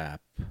WhatsApp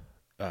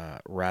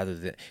rather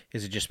than?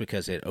 Is it just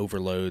because it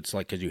overloads?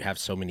 Like because you have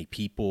so many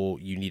people,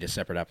 you need a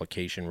separate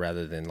application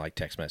rather than like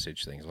text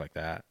message things like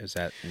that. Is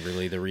that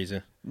really the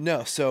reason?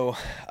 No, so Is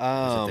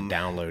it the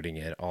downloading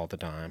it all the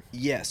time?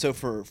 yeah, so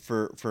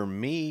for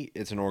me,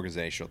 it's an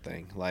organizational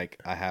thing.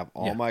 Like I have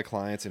all my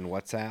clients in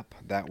WhatsApp.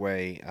 That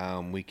way,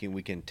 we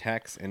can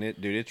text, and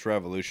it's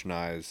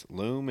revolutionized.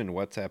 Loom and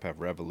WhatsApp have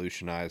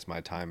revolutionized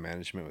my time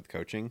management with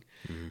coaching,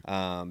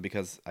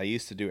 because I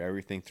used to do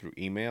everything through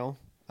email.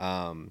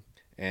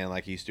 And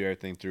like I used to do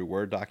everything through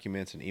Word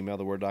documents and email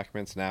the Word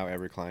documents. Now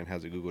every client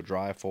has a Google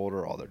Drive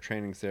folder, all their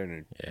trainings there,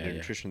 their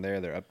nutrition there,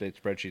 their update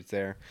spreadsheets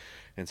there.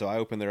 And so I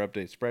open their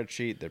update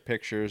spreadsheet, their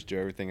pictures, do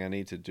everything I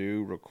need to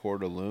do,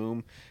 record a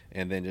Loom,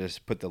 and then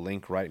just put the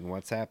link right in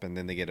WhatsApp, and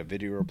then they get a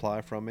video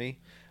reply from me,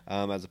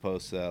 as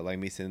opposed to like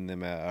me sending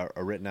them a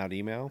written out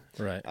email.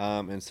 Right.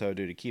 And so,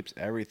 dude, it keeps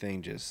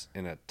everything just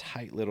in a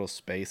tight little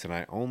space, and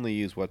I only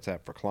use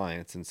WhatsApp for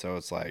clients, and so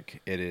it's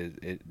like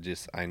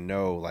I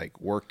know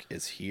like work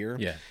is here,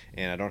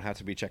 and I don't have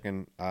to be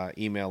checking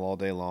email all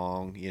day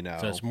long,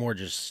 So it's more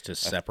just to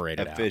separate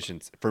it out.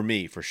 Efficiency for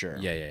me, for sure.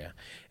 Yeah.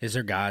 Is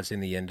there guys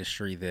in the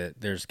industry that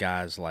there's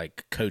guys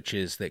like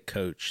coaches that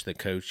coach the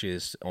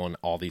coaches on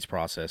all these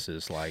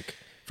processes? Like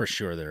for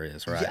sure there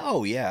is, right? Yeah,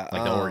 oh yeah.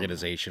 Like the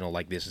organizational,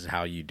 like this is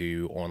how you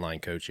do online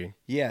coaching.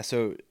 Yeah.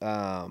 So,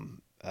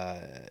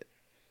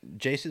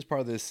 Jace is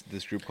part of this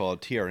group called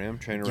TRM,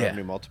 Trainer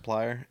Revenue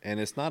Multiplier, and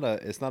it's not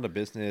a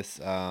business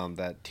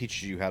that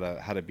teaches you how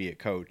to be a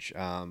coach.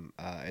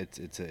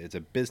 It's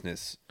a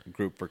business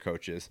group for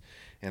coaches,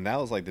 and that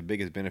was like the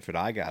biggest benefit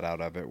I got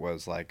out of it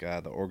was like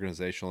the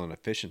organizational and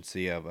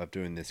efficiency of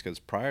doing this. Because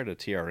prior to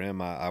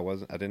TRM,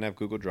 I didn't have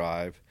Google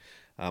Drive.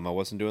 I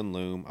wasn't doing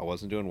Loom. I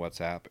wasn't doing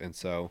WhatsApp. And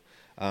so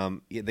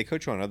they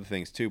coach you on other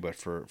things too. But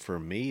for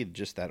me,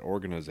 just that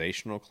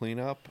organizational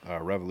cleanup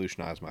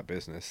revolutionized my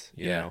business.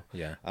 You know?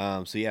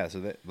 So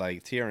that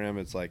like TRM,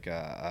 it's like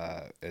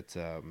it's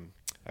a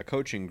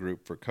coaching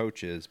group for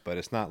coaches, but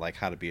it's not like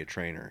how to be a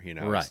trainer.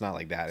 Right. It's not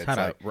like that. It's it's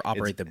how like, to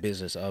operate the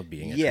business of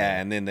being a trainer.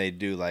 and then they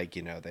do like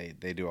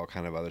they do all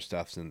kind of other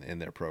stuff in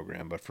their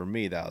program. But for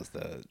me, that was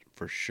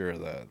for sure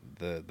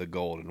the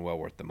gold and well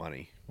worth the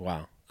money.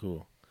 Wow,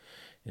 cool.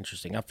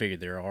 Interesting. I figured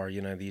there are,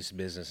 these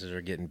businesses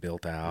are getting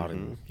built out,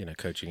 and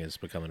coaching is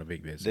becoming a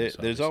big There, business.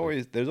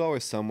 there's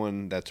always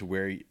someone that's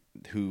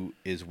who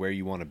is where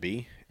you want to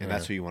be, and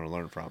that's who you want to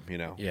learn from.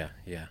 Yeah.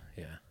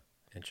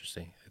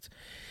 Interesting.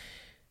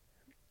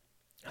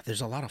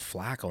 There's a lot of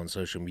flack on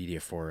social media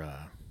for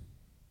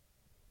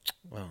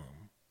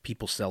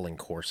people selling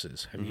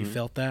courses. Have you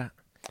felt that?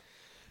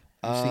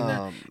 Have you seen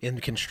that? In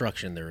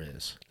construction,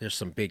 there's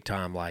some big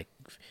time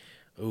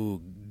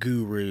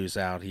gurus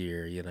out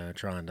here,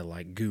 trying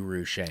to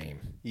guru shame.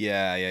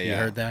 Yeah. You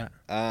heard that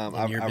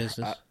in your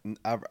business?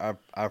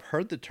 I've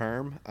heard the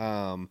term,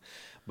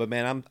 but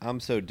man, I'm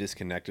so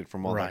disconnected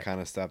from all that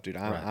kind of stuff, dude.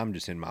 I'm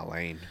just in my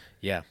lane.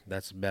 Yeah,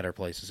 that's a better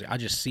place to see. I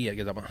just see it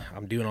because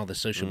I'm doing all the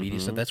social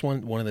media stuff. That's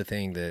one of the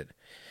things that,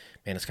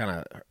 man, it's kind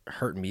of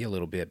hurting me a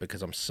little bit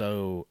because I'm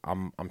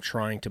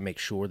trying to make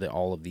sure that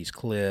all of these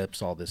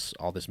clips, all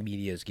this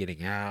media is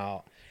getting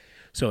out.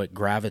 So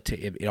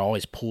it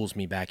always pulls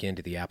me back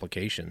into the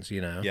applications,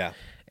 Yeah.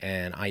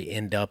 And I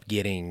end up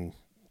getting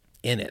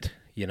in it,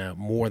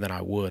 more than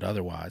I would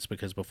otherwise,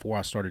 because before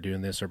I started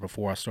doing this, or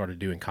before I started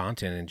doing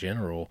content in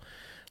general,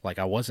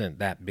 I wasn't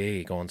that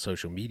big on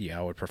social media.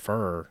 I would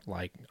prefer,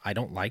 I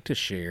don't like to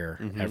share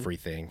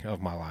everything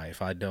of my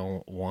life. I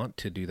don't want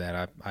to do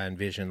that. I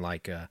envision I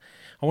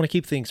want to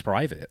keep things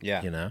private.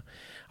 Yeah.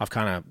 I've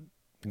kind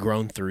of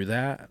grown through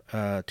that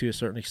to a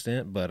certain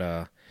extent,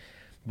 but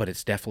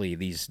it's definitely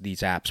these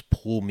apps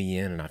pull me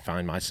in, and I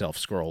find myself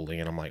scrolling,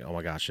 and I'm like, oh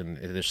my gosh, and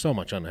there's so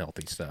much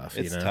unhealthy stuff.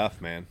 It's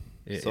tough, man.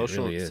 It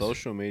really is.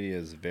 Social media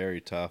is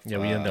very tough. Yeah,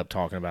 we end up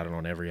talking about it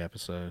on every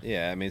episode.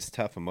 Yeah, I mean, it's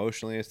tough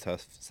emotionally. It's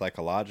tough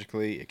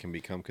psychologically. It can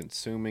become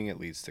consuming. It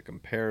leads to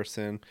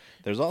comparison.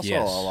 There's also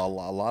a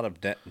lot of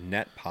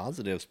net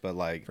positives, but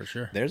for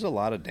sure, there's a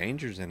lot of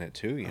dangers in it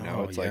too.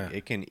 It's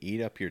it can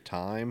eat up your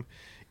time.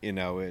 And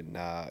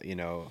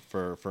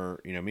for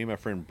me and my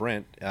friend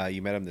Brent,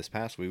 you met him this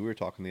past week. We were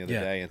talking the other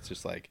day. It's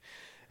just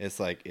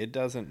it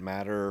doesn't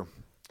matter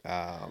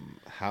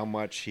how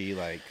much he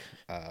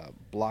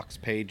blocks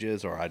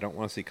pages, or I don't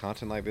want to see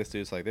content like this,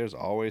 dude. It's there's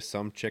always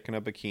some chick in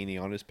a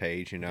bikini on his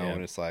page, and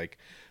it's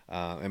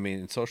I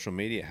mean, social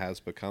media has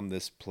become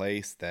this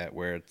place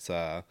where it's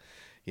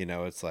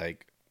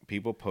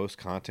people post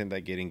content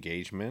that get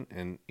engagement,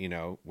 and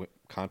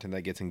content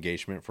that gets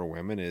engagement for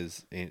women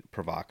is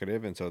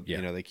provocative, and so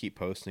they keep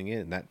posting it,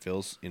 and that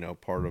fills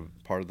part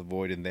of the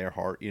void in their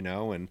heart,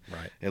 and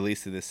it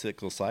leads to this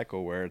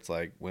cycle where it's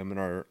women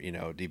are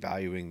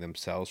devaluing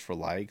themselves for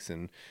likes,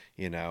 and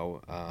men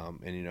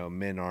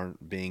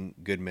aren't being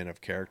good men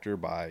of character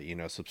by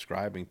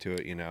subscribing to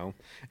it,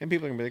 and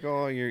people can be like,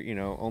 oh, you're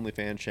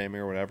OnlyFans shaming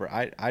or whatever.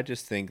 I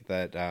just think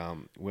that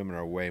women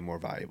are way more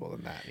valuable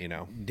than that.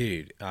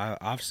 Dude,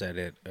 I've said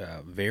it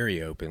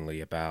very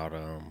openly about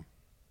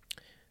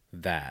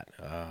that.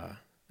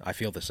 I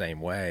feel the same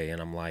way, and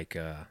I'm like,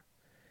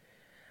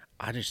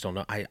 I just don't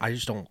know. I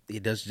just don't.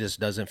 It just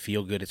doesn't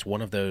feel good. It's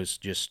one of those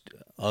just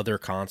other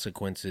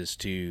consequences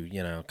to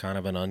kind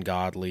of an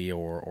ungodly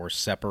or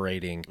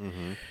separating,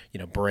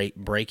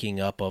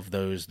 breaking up of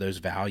those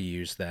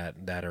values that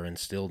are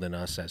instilled in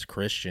us as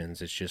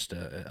Christians. It's just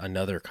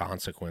another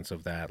consequence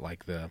of that,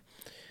 like the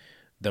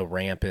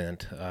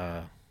rampant,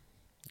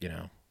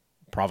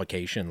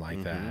 provocation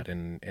like that,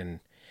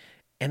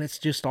 and it's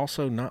just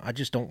also not. I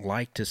just don't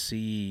like to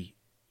see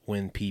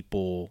when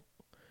people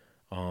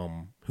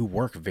who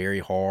work very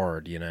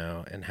hard,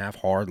 and have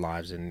hard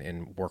lives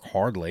and work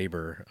hard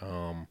labor,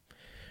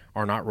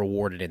 are not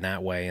rewarded in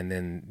that way, and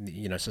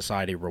then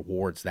society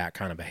rewards that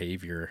kind of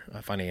behavior,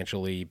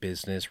 financially,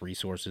 business,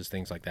 resources,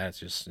 things like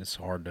that. It's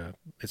hard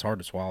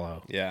to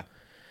swallow. Yeah,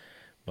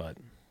 but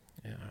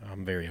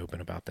I'm very open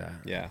about that.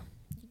 Yeah.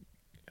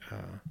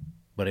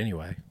 But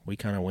anyway, we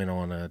kind of went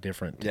on a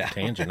different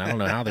tangent. I don't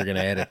know how they're going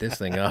to edit this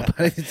thing up.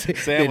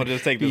 Sam will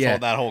just take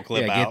that whole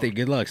clip out.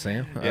 Good luck,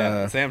 Sam.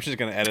 Yeah, Sam's just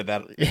going to edit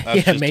that.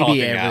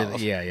 Maybe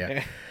everything.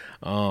 Yeah.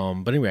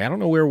 But anyway, I don't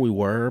know where we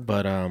were,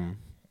 but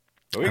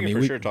we can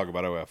for sure talk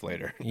about OF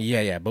later.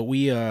 Yeah. But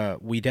we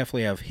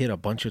definitely have hit a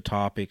bunch of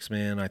topics,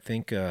 man. I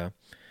think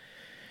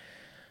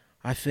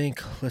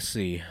let's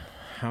see.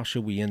 How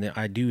should we end it?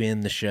 I do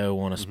end the show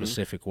on a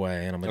specific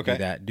way, and I'm going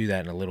to do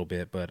that in a little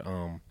bit,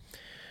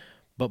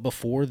 But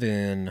before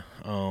then,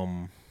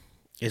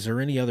 is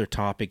there any other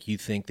topic you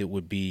think that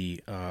would be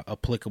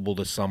applicable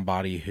to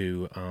somebody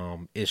who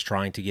is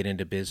trying to get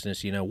into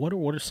business?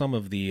 What are some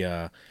of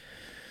the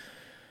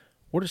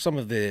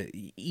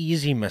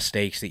easy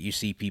mistakes that you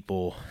see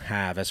people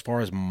have as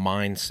far as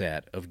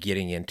mindset of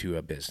getting into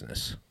a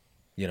business?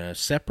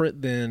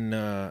 Separate than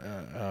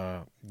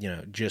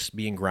just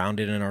being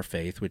grounded in our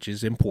faith, which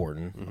is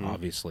important,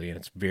 obviously, and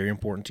it's very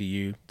important to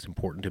you. It's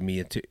important to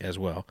me as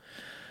well.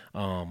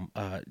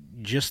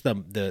 Just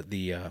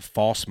the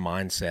false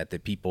mindset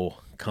that people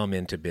come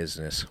into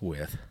business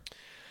with.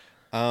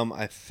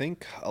 I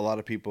think a lot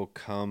of people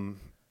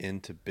come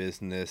into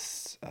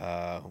business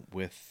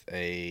with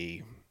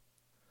a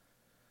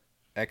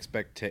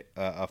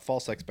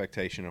false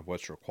expectation of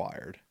what's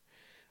required.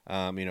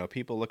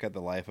 People look at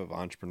the life of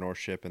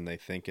entrepreneurship and they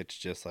think it's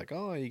just like,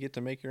 oh, you get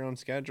to make your own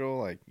schedule,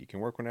 like you can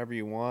work whenever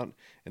you want,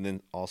 and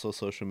then also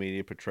social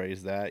media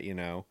portrays that,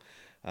 and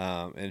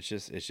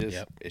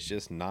Yep. it's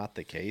just not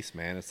the case,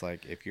 man. It's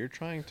like if you're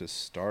trying to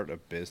start a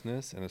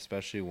business, and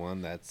especially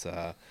one that's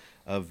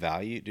of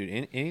value,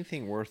 dude,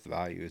 anything worth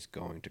value is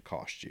going to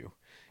cost you.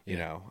 You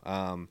Yeah.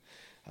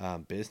 know,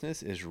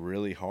 business is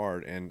really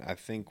hard, and I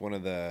think one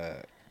of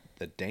the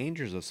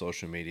dangers of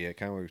social media,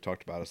 kind of what we've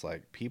talked about, is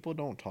like people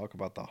don't talk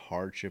about the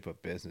hardship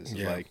of business. It's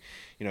Yeah. like,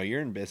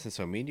 you're in business,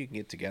 so me and you can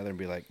get together and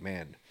be like,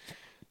 man,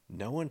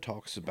 no one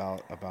talks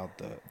about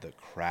the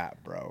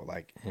crap, bro.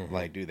 Like,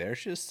 dude,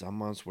 there's just some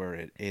months where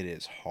it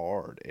is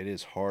hard. It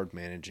is hard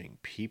managing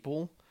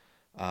people.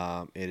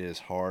 It is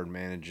hard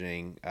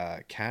managing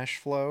cash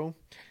flow,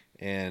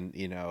 and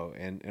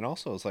and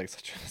also it's like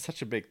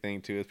such a big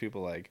thing too. Is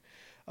people like,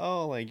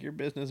 oh, like your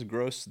business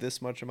gross this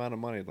much amount of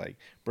money. Like,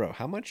 bro,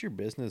 how much your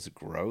business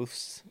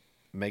gross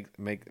make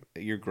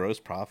your gross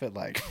profit?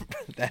 Like,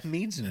 that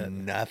means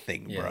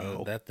nothing, Yeah,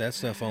 bro. that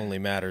stuff only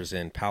matters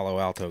in Palo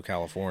Alto,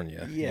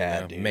 California.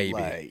 Yeah, dude. maybe.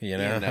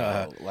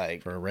 Like,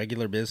 like, For a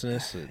regular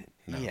business,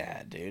 no.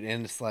 yeah, dude.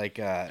 And it's like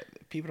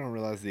people don't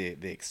realize the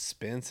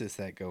expenses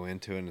that go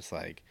into it. And it's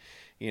like,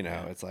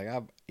 it's like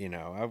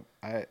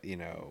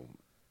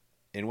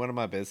in one of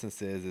my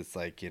businesses, it's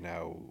like,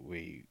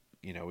 we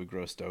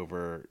grossed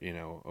over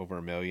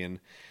 $1 million.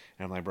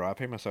 And I'm like, bro, I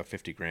paid myself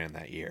 50 grand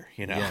that year,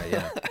 Yeah,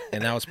 yeah.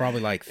 And that was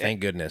probably like, thank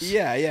goodness.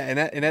 Yeah, yeah. And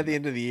at the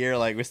end of the year,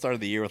 like we started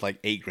the year with like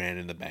 8 grand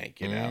in the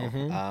bank, And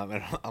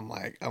I'm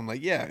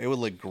like, yeah, it would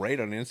look great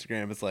on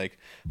Instagram. It's like,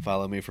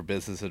 follow me for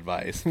business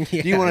advice.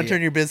 Yeah, Do you want to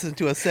turn your business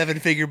into a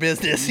 7-figure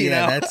business?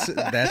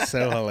 That's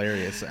so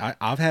hilarious.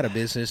 I've had a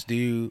business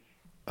do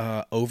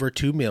over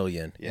 2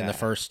 million in Yeah. the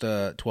first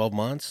 12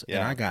 months, and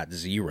Yeah. I got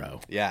 0.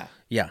 Yeah.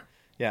 Yeah,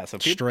 Yeah, so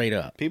straight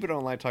up. people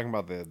don't like talking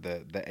about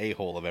the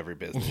a-hole of every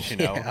business,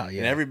 Yeah, And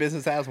yeah. every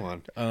business has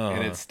one,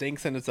 and it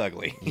stinks and it's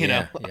ugly,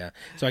 Yeah.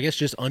 So I guess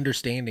just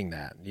understanding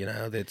that,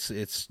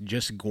 it's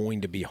just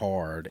going to be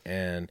hard,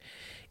 and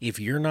if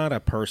you're not a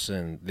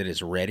person that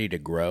is ready to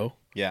grow,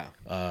 Yeah.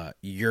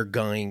 you're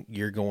going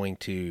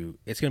to,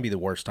 it's going to be the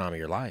worst time of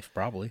your life,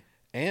 probably.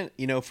 And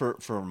for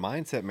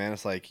mindset, man,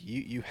 it's like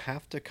you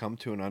have to come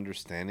to an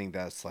understanding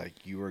that's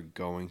like you are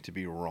going to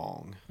be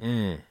wrong,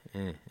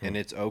 and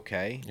it's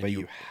okay, but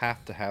you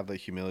have to have the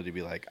humility to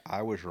be like,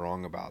 I was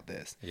wrong about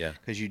this. Yeah.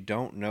 Because you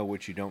don't know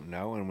what you don't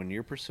know, and when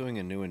you're pursuing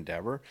a new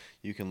endeavor,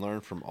 you can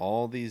learn from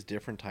all these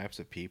different types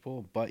of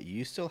people, but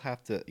you still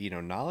have to,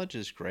 knowledge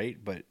is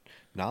great, but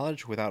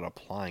knowledge without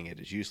applying it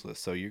is useless.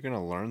 So you're going to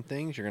learn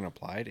things, you're going to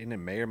apply it, and it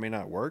may or may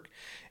not work.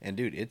 And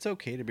dude, it's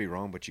okay to be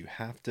wrong, but you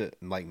have to,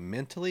 like,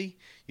 mentally,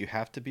 you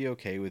have to be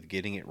okay with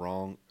getting it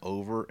wrong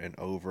over and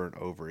over and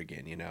over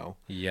again,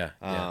 Yeah.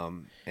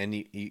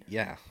 And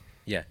yeah.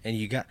 Yeah,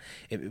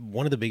 and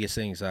one of the biggest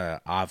things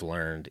I've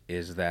learned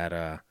is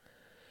that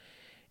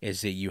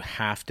you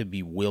have to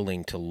be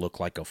willing to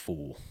look like a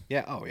fool.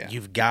 Yeah. Oh yeah.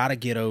 You've got to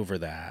get over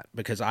that,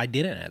 because I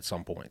didn't at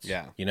some points.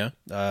 Yeah.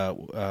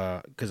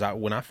 Because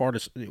when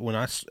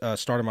I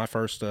started my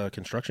first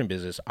construction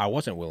business, I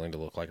wasn't willing to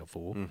look like a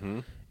fool,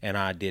 and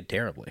I did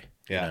terribly.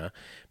 Yeah.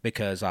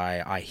 Because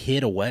I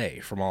hid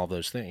away from all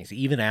those things.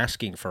 Even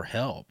asking for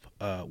help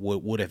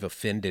would have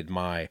offended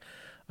my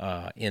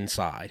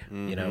inside.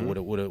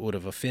 Would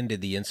have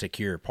offended the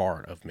insecure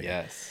part of me.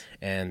 Yes.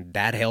 And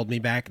that held me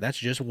back. That's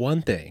just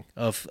one thing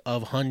of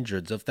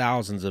hundreds of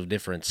thousands of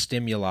different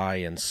stimuli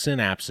and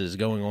synapses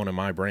going on in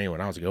my brain when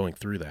I was going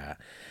through that.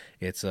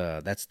 It's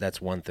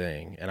that's one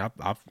thing, and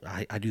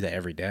I do that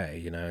every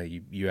day.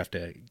 You have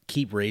to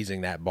keep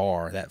raising that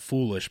bar, that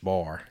foolish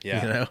bar.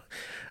 Yeah.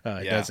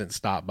 It doesn't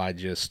stop by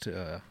just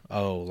I'm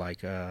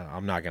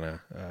not gonna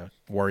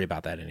worry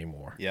about that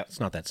anymore. Yep. It's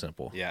not that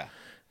simple. Yeah.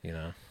 You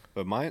know.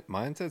 But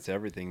mindset's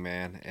everything,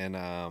 man. And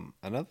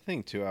another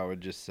thing too, I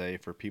would just say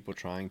for people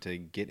trying to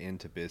get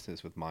into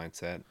business with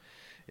mindset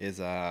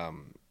is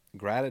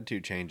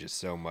gratitude changes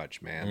so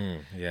much,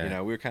 man.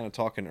 Yeah. We were kind of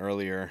talking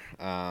earlier,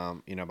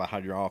 about how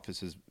your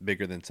office is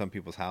bigger than some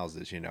people's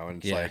houses, and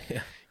it's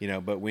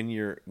but when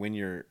you're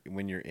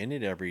in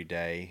it every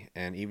day,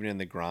 and even in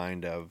the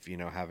grind of,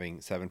 having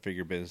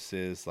 7-figure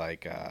businesses,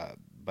 like,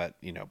 but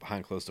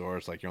behind closed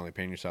doors, like, you're only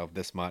paying yourself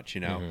this much,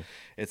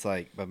 it's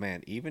like, but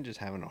man, even just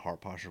having a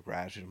heart posture of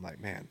gratitude, I'm like,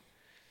 man,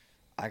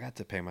 I got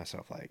to pay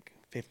myself like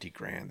 50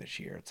 grand this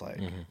year. It's like,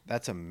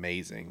 that's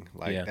amazing.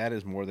 Like, that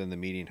is more than the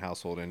median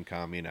household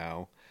income,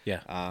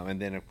 Yeah.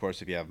 And then of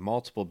course, if you have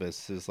multiple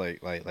businesses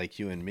like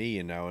you and me,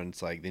 and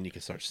it's like, then you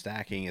can start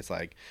stacking. It's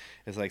like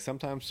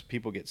sometimes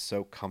people get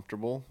so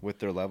comfortable with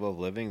their level of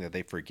living that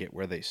they forget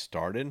where they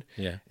started.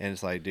 Yeah. And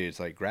it's like, dude, it's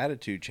like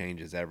gratitude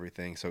changes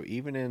everything. So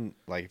even in,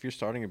 like, if you're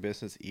starting a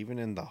business, even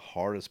in the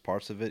hardest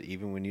parts of it,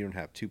 even when you don't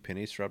have 2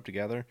 pennies to rub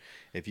together,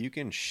 if you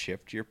can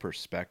shift your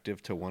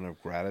perspective to one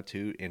of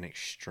gratitude and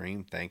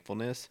extreme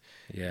thankfulness,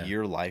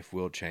 your life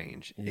will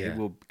change. It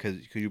will, because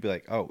you'll be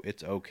like, oh,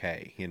 it's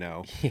okay,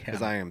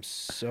 because I am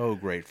so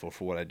grateful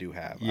for what I do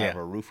have. I have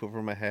a roof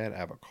over my head. I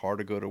have a car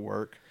to go to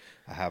work.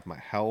 I have my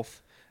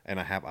health. Yeah. and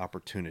I have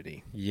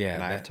opportunity. Yeah,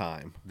 and I have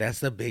time. That's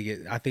the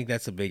biggest. I think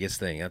that's the biggest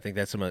thing. I think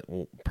that's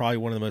probably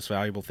one of the most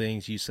valuable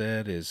things you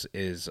said is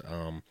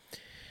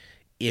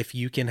if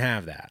you can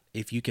have that,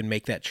 if you can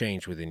make that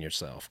change within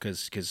yourself,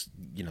 because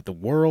you know the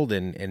world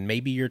and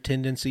maybe your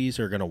tendencies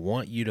are going to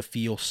want you to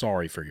feel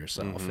sorry for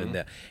yourself, and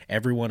that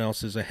everyone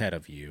else is ahead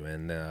of you,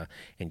 and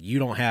you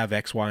don't have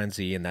X, Y, and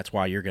Z, and that's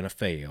why you're going to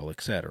fail,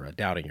 etc.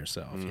 Doubting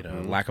yourself, you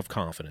know, lack of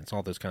confidence,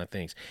 all those kind of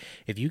things.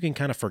 If you can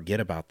kind of forget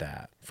about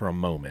that for a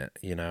moment,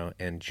 you know,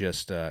 and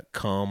just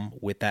come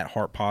with that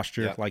heart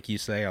posture, like you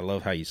say, I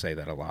love how you say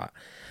that a lot,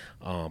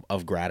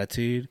 of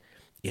gratitude.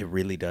 It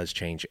really does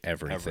change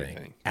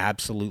everything.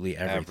 Absolutely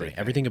everything.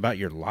 Everything about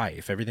your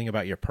life, everything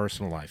about your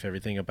personal life,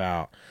 everything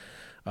about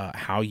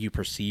how you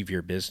perceive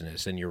your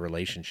business and your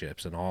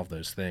relationships and all of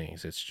those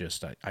things. It's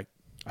just,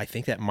 I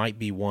think that might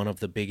be one of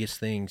the biggest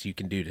things you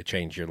can do to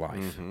change your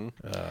life.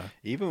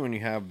 Even when you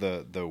have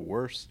the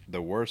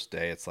worst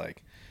day, it's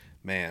like,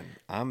 man,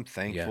 I'm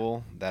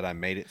thankful that I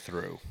made it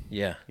through.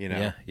 Yeah. You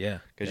know? Yeah.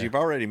 Because you've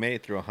already made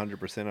it through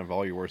 100% of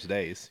all your worst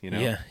days, you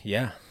know?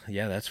 Yeah,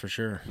 that's for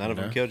sure. None of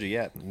them killed you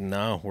yet.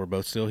 No, we're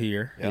both still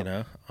here, you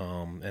know?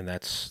 And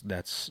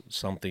that's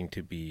something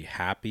to be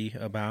happy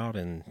about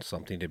and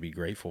something to be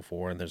grateful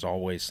for. And there's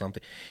always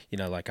something, you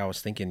know, like I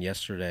was thinking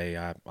yesterday,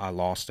 I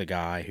lost a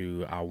guy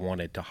who I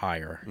wanted to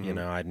hire, you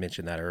know, I'd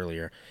mentioned that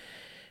earlier.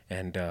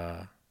 And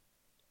I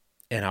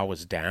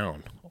was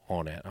down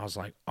on it. I was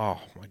like,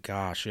 oh my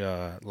gosh,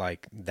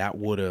 like that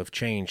would have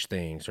changed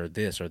things or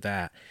this or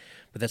that.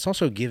 But that's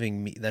also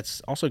giving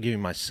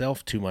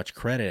myself too much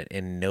credit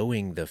in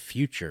knowing the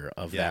future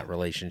of that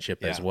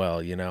relationship as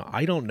well. You know,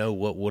 I don't know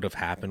what would have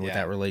happened with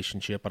that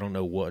relationship. I don't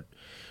know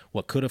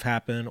what could have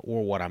happened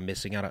or what I'm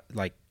missing out.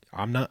 Like,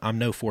 I'm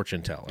no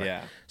fortune teller.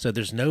 Yeah. So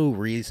there's no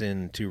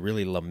reason to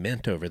really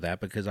lament over that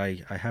because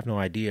I have no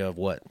idea of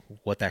what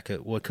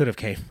could have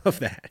came of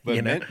that. But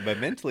you know? but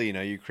mentally, you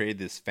know, you create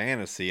this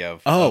fantasy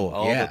of all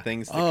the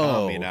things to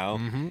come, you know.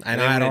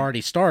 And I had already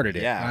started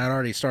it. Yeah. I had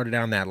already started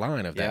down that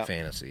line of that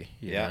fantasy.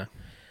 You know?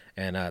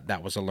 And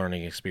that was a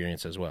learning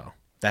experience as well.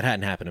 That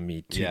hadn't happened to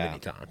me too many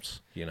times,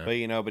 you know. But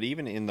you know, but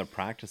even in the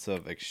practice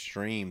of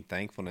extreme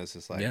thankfulness,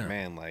 it's like,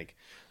 man, like,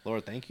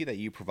 Lord, thank you that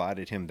you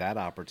provided him that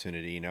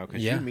opportunity, you know,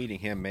 because you meeting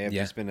him may have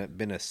just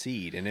been a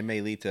seed, and it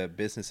may lead to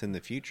business in the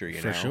future, you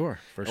know. For sure.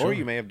 Or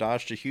you may have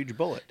dodged a huge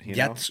bullet. You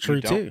know? That's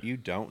true too. You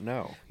don't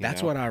know.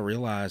 That's what I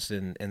realized,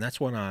 and that's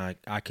when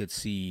I could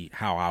see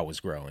how I was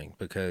growing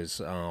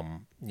because,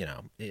 you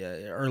know,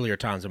 earlier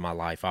times in my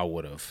life I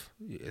would have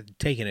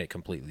taken it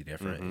completely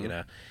different, you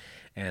know.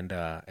 And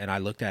I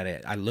looked at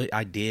it.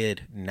 I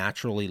did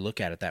naturally look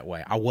at it that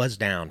way. I was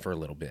down for a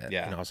little bit.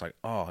 Yeah. And I was like,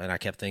 oh, and I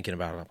kept thinking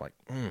about it. I'm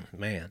like,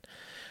 man.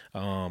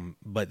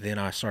 But then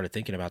I started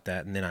thinking about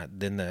that, and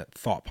then the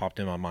thought popped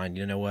in my mind.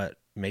 You know what?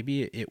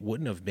 Maybe it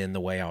wouldn't have been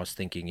the way I was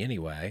thinking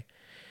anyway.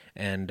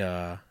 And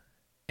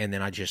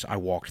then I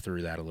walked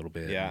through that a little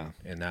bit. Yeah.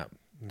 And that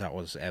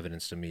was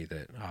evidence to me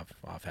that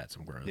I've had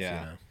some growth, you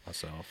know,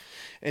 myself.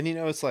 And you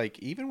know, it's like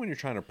even when you're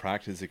trying to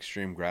practice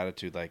extreme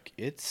gratitude, like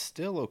it's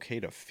still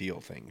okay to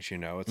feel things, you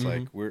know. It's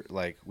like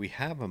we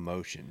have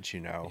emotions,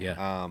 you know.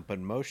 But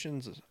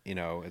emotions, you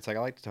know, it's like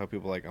I like to tell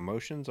people like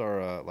emotions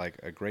are like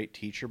a great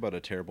teacher but a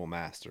terrible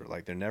master.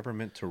 Like they're never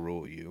meant to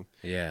rule you.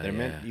 They're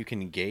meant you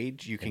can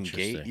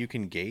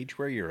gauge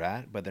where you're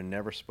at, but they're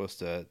never supposed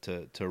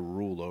to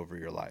rule over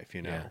your life,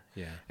 you know.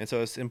 And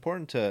so it's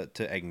important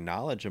to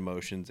acknowledge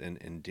emotions and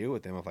deal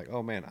with them of like,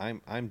 oh man,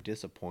 I'm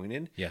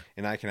disappointed,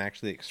 and I can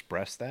actually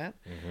express that,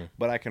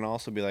 but I can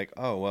also be like,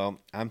 oh well,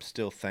 I'm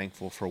still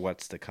thankful for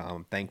what's to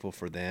come, thankful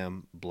for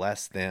them,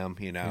 bless them,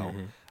 you know.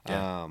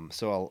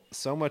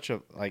 So much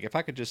of like, if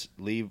I could just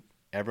leave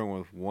everyone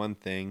with one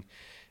thing,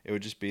 it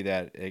would just be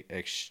that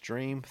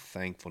extreme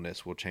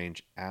thankfulness will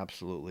change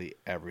absolutely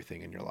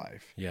everything in your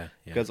life.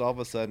 Because all of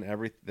a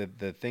sudden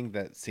the thing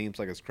that seems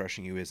like it's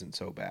crushing you isn't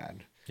so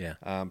bad.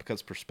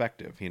 Because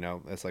perspective, you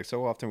know, it's like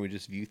so often we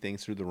just view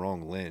things through the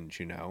wrong lens,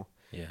 you know.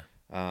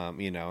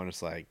 You know, and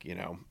it's like, you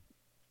know,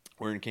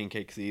 we're in king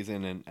cake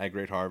season and egg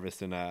rate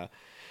harvest, and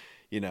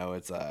you know,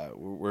 it's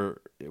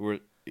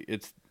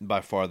it's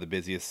by far the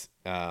busiest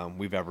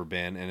we've ever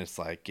been, and it's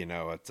like, you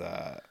know, it's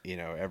you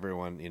know,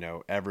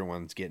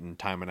 everyone's getting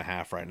time and a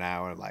half right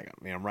now, and like,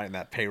 you know, I'm writing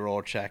that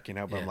payroll check, you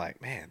know, but I'm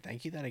like, man,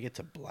 thank you that I get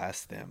to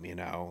bless them, you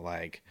know,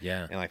 like,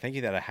 and like, thank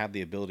you that I have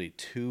the ability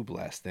to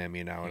bless them,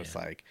 you know, and it's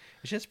like,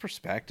 it's just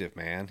perspective,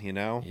 man, you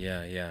know.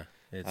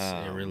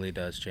 It really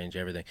does change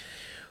everything.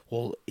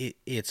 Well,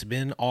 it's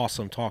been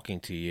awesome talking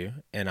to you,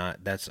 and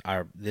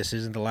this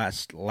isn't the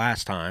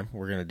last time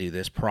we're going to do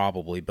this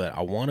probably, but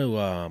I want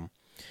to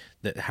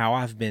how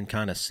I've been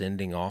kind of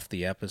sending off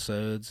the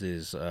episodes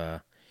is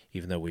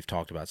even though we've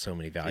talked about so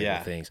many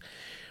valuable things,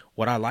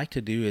 what I like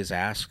to do is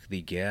ask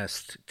the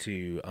guest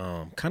to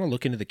kind of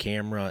look into the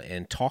camera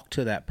and talk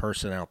to that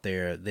person out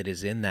there that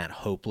is in that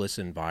hopeless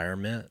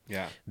environment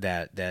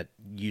that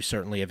you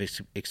certainly have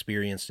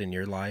experienced in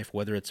your life,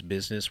 whether it's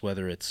business,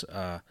 whether it's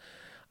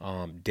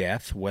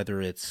death,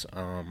 whether it's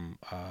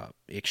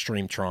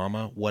extreme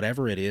trauma,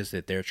 whatever it is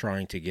that they're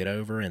trying to get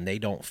over, and they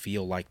don't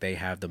feel like they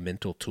have the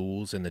mental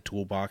tools in the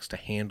toolbox to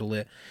handle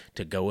it,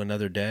 to go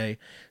another day,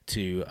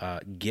 to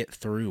get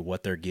through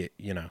what they're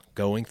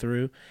going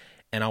through.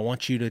 And I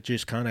want you to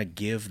just kind of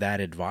give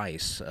that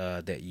advice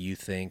that you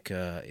think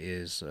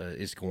is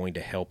going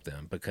to help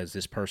them, because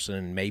this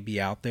person may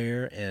be out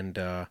there, and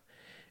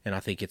I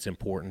think it's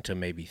important to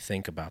maybe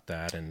think about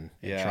that and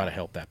try to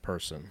help that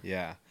person.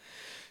 Yeah.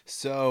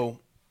 So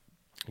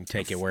you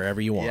take it wherever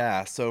you want.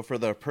 Yeah. So for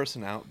the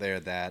person out there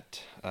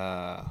that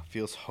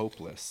feels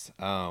hopeless,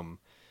 the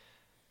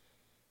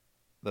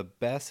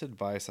best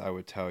advice I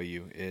would tell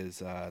you is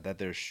that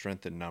there's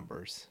strength in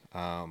numbers.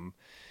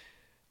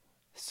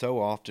 So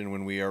often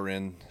when we are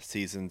in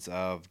seasons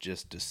of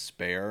just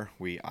despair,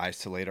 we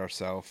isolate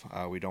ourselves.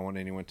 We don't want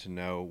anyone to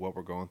know what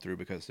we're going through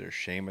because there's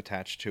shame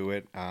attached to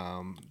it.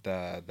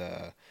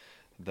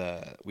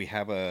 We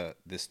have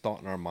this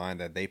thought in our mind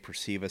that they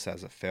perceive us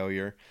as a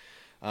failure.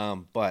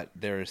 But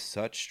there is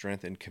such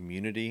strength in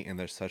community, and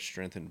there's such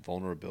strength in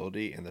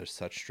vulnerability, and there's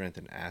such strength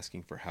in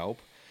asking for help.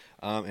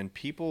 And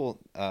people,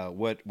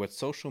 what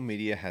social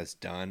media has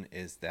done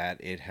is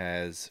that it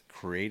has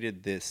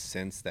created this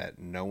sense that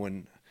no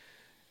one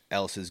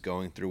else is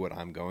going through what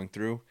I'm going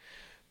through,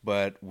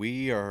 but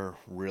we are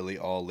really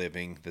all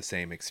living the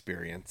same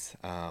experience.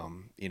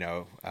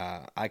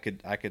 I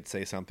could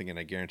say something, and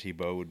I guarantee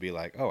Bo would be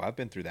like, "Oh, I've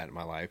been through that in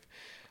my life."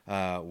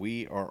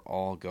 We are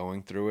all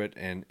going through it,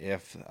 and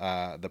if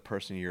the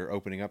person you're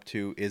opening up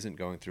to isn't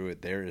going through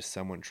it, there is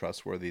someone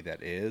trustworthy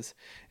that is.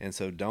 And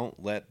so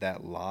don't let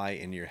that lie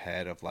in your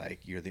head of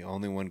like, you're the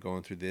only one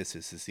going through this.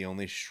 This is the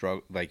only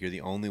struggle, like you're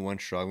the only one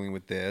struggling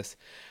with this.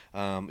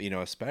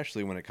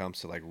 Especially when it comes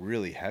to like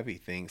really heavy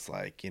things,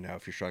 like,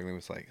 if you're struggling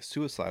with like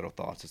suicidal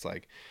thoughts, it's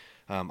like,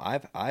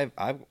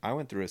 I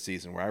went through a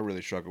season where I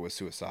really struggled with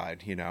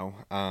suicide,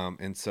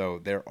 and so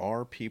there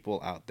are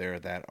people out there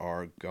that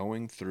are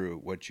going through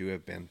what you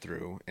have been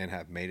through and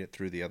have made it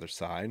through the other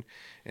side.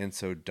 And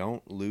so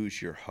don't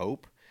lose your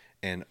hope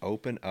and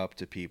open up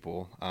to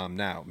people.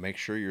 Now, make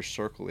sure your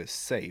circle is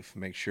safe.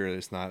 Make sure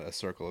it's not a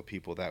circle of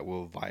people that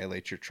will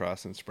violate your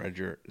trust and spread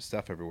your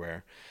stuff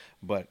everywhere.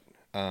 But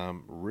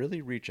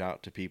really reach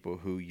out to people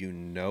who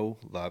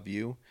love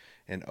you,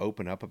 and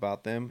open up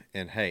about them.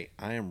 And hey,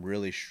 I am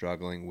really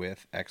struggling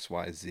with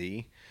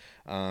XYZ.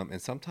 And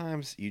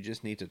sometimes you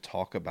just need to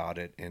talk about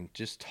it, and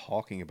just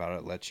talking about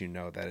it lets you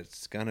know that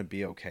it's going to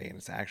be okay, and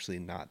it's actually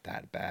not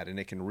that bad, and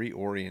it can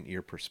reorient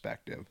your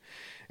perspective.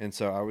 And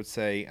so I would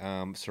say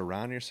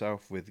surround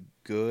yourself with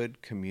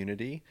good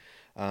community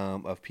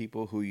of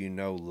people who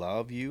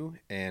love you,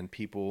 and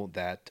people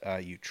that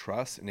you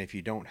trust. And if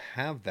you don't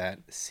have that,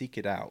 seek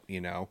it out.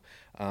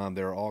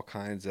 There are all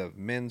kinds of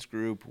men's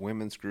group,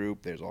 women's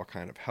group. There's all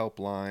kinds of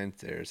helplines.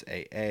 There's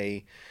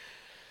AA.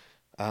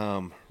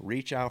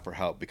 Reach out for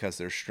help, because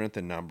there's strength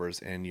in numbers,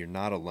 and you're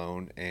not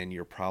alone, and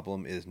your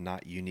problem is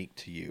not unique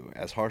to you.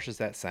 As harsh as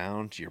that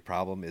sounds, your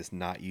problem is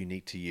not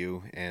unique to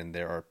you, and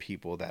there are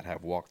people that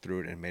have walked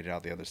through it and made it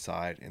out the other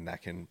side, and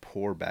that can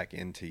pour back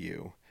into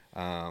you.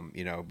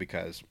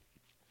 Because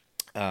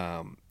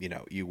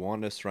you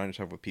want to surround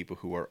yourself with people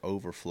who are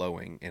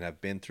overflowing and have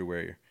been through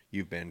where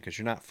you've been, because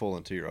you're not full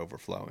until you're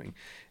overflowing.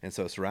 And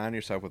so surround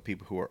yourself with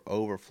people who are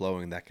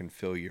overflowing that can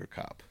fill your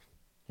cup.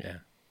 Yeah.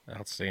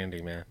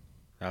 Outstanding, man.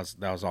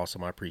 That was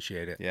awesome. I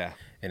appreciate it. Yeah.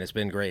 And it's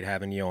been great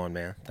having you on,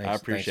 man. I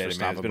appreciate it,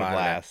 man. It's been a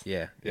blast.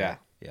 Yeah.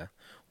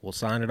 We'll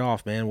sign it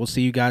off, man. We'll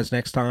see you guys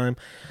next time.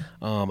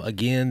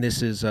 Again,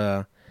 this is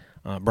Brian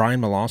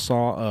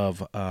Melancon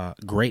of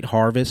Great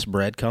Harvest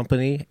Bread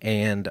Company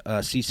and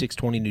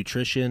C620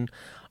 Nutrition.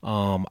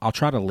 I'll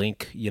try to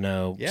link,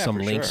 some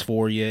links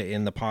for you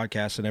in the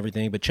podcast and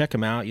everything, but check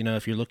them out.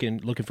 If you're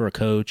looking for a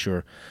coach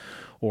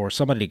or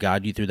somebody to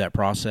guide you through that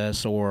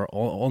process, or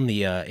on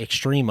the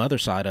extreme other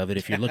side of it,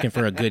 if you're looking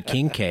for a good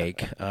king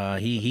cake,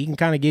 he can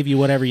kind of give you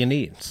whatever you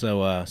need.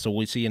 So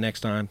we'll see you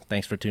next time.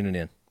 Thanks for tuning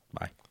in.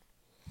 Bye.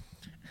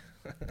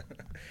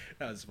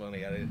 That was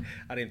funny.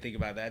 I didn't think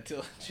about that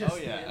till just. Oh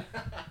yeah.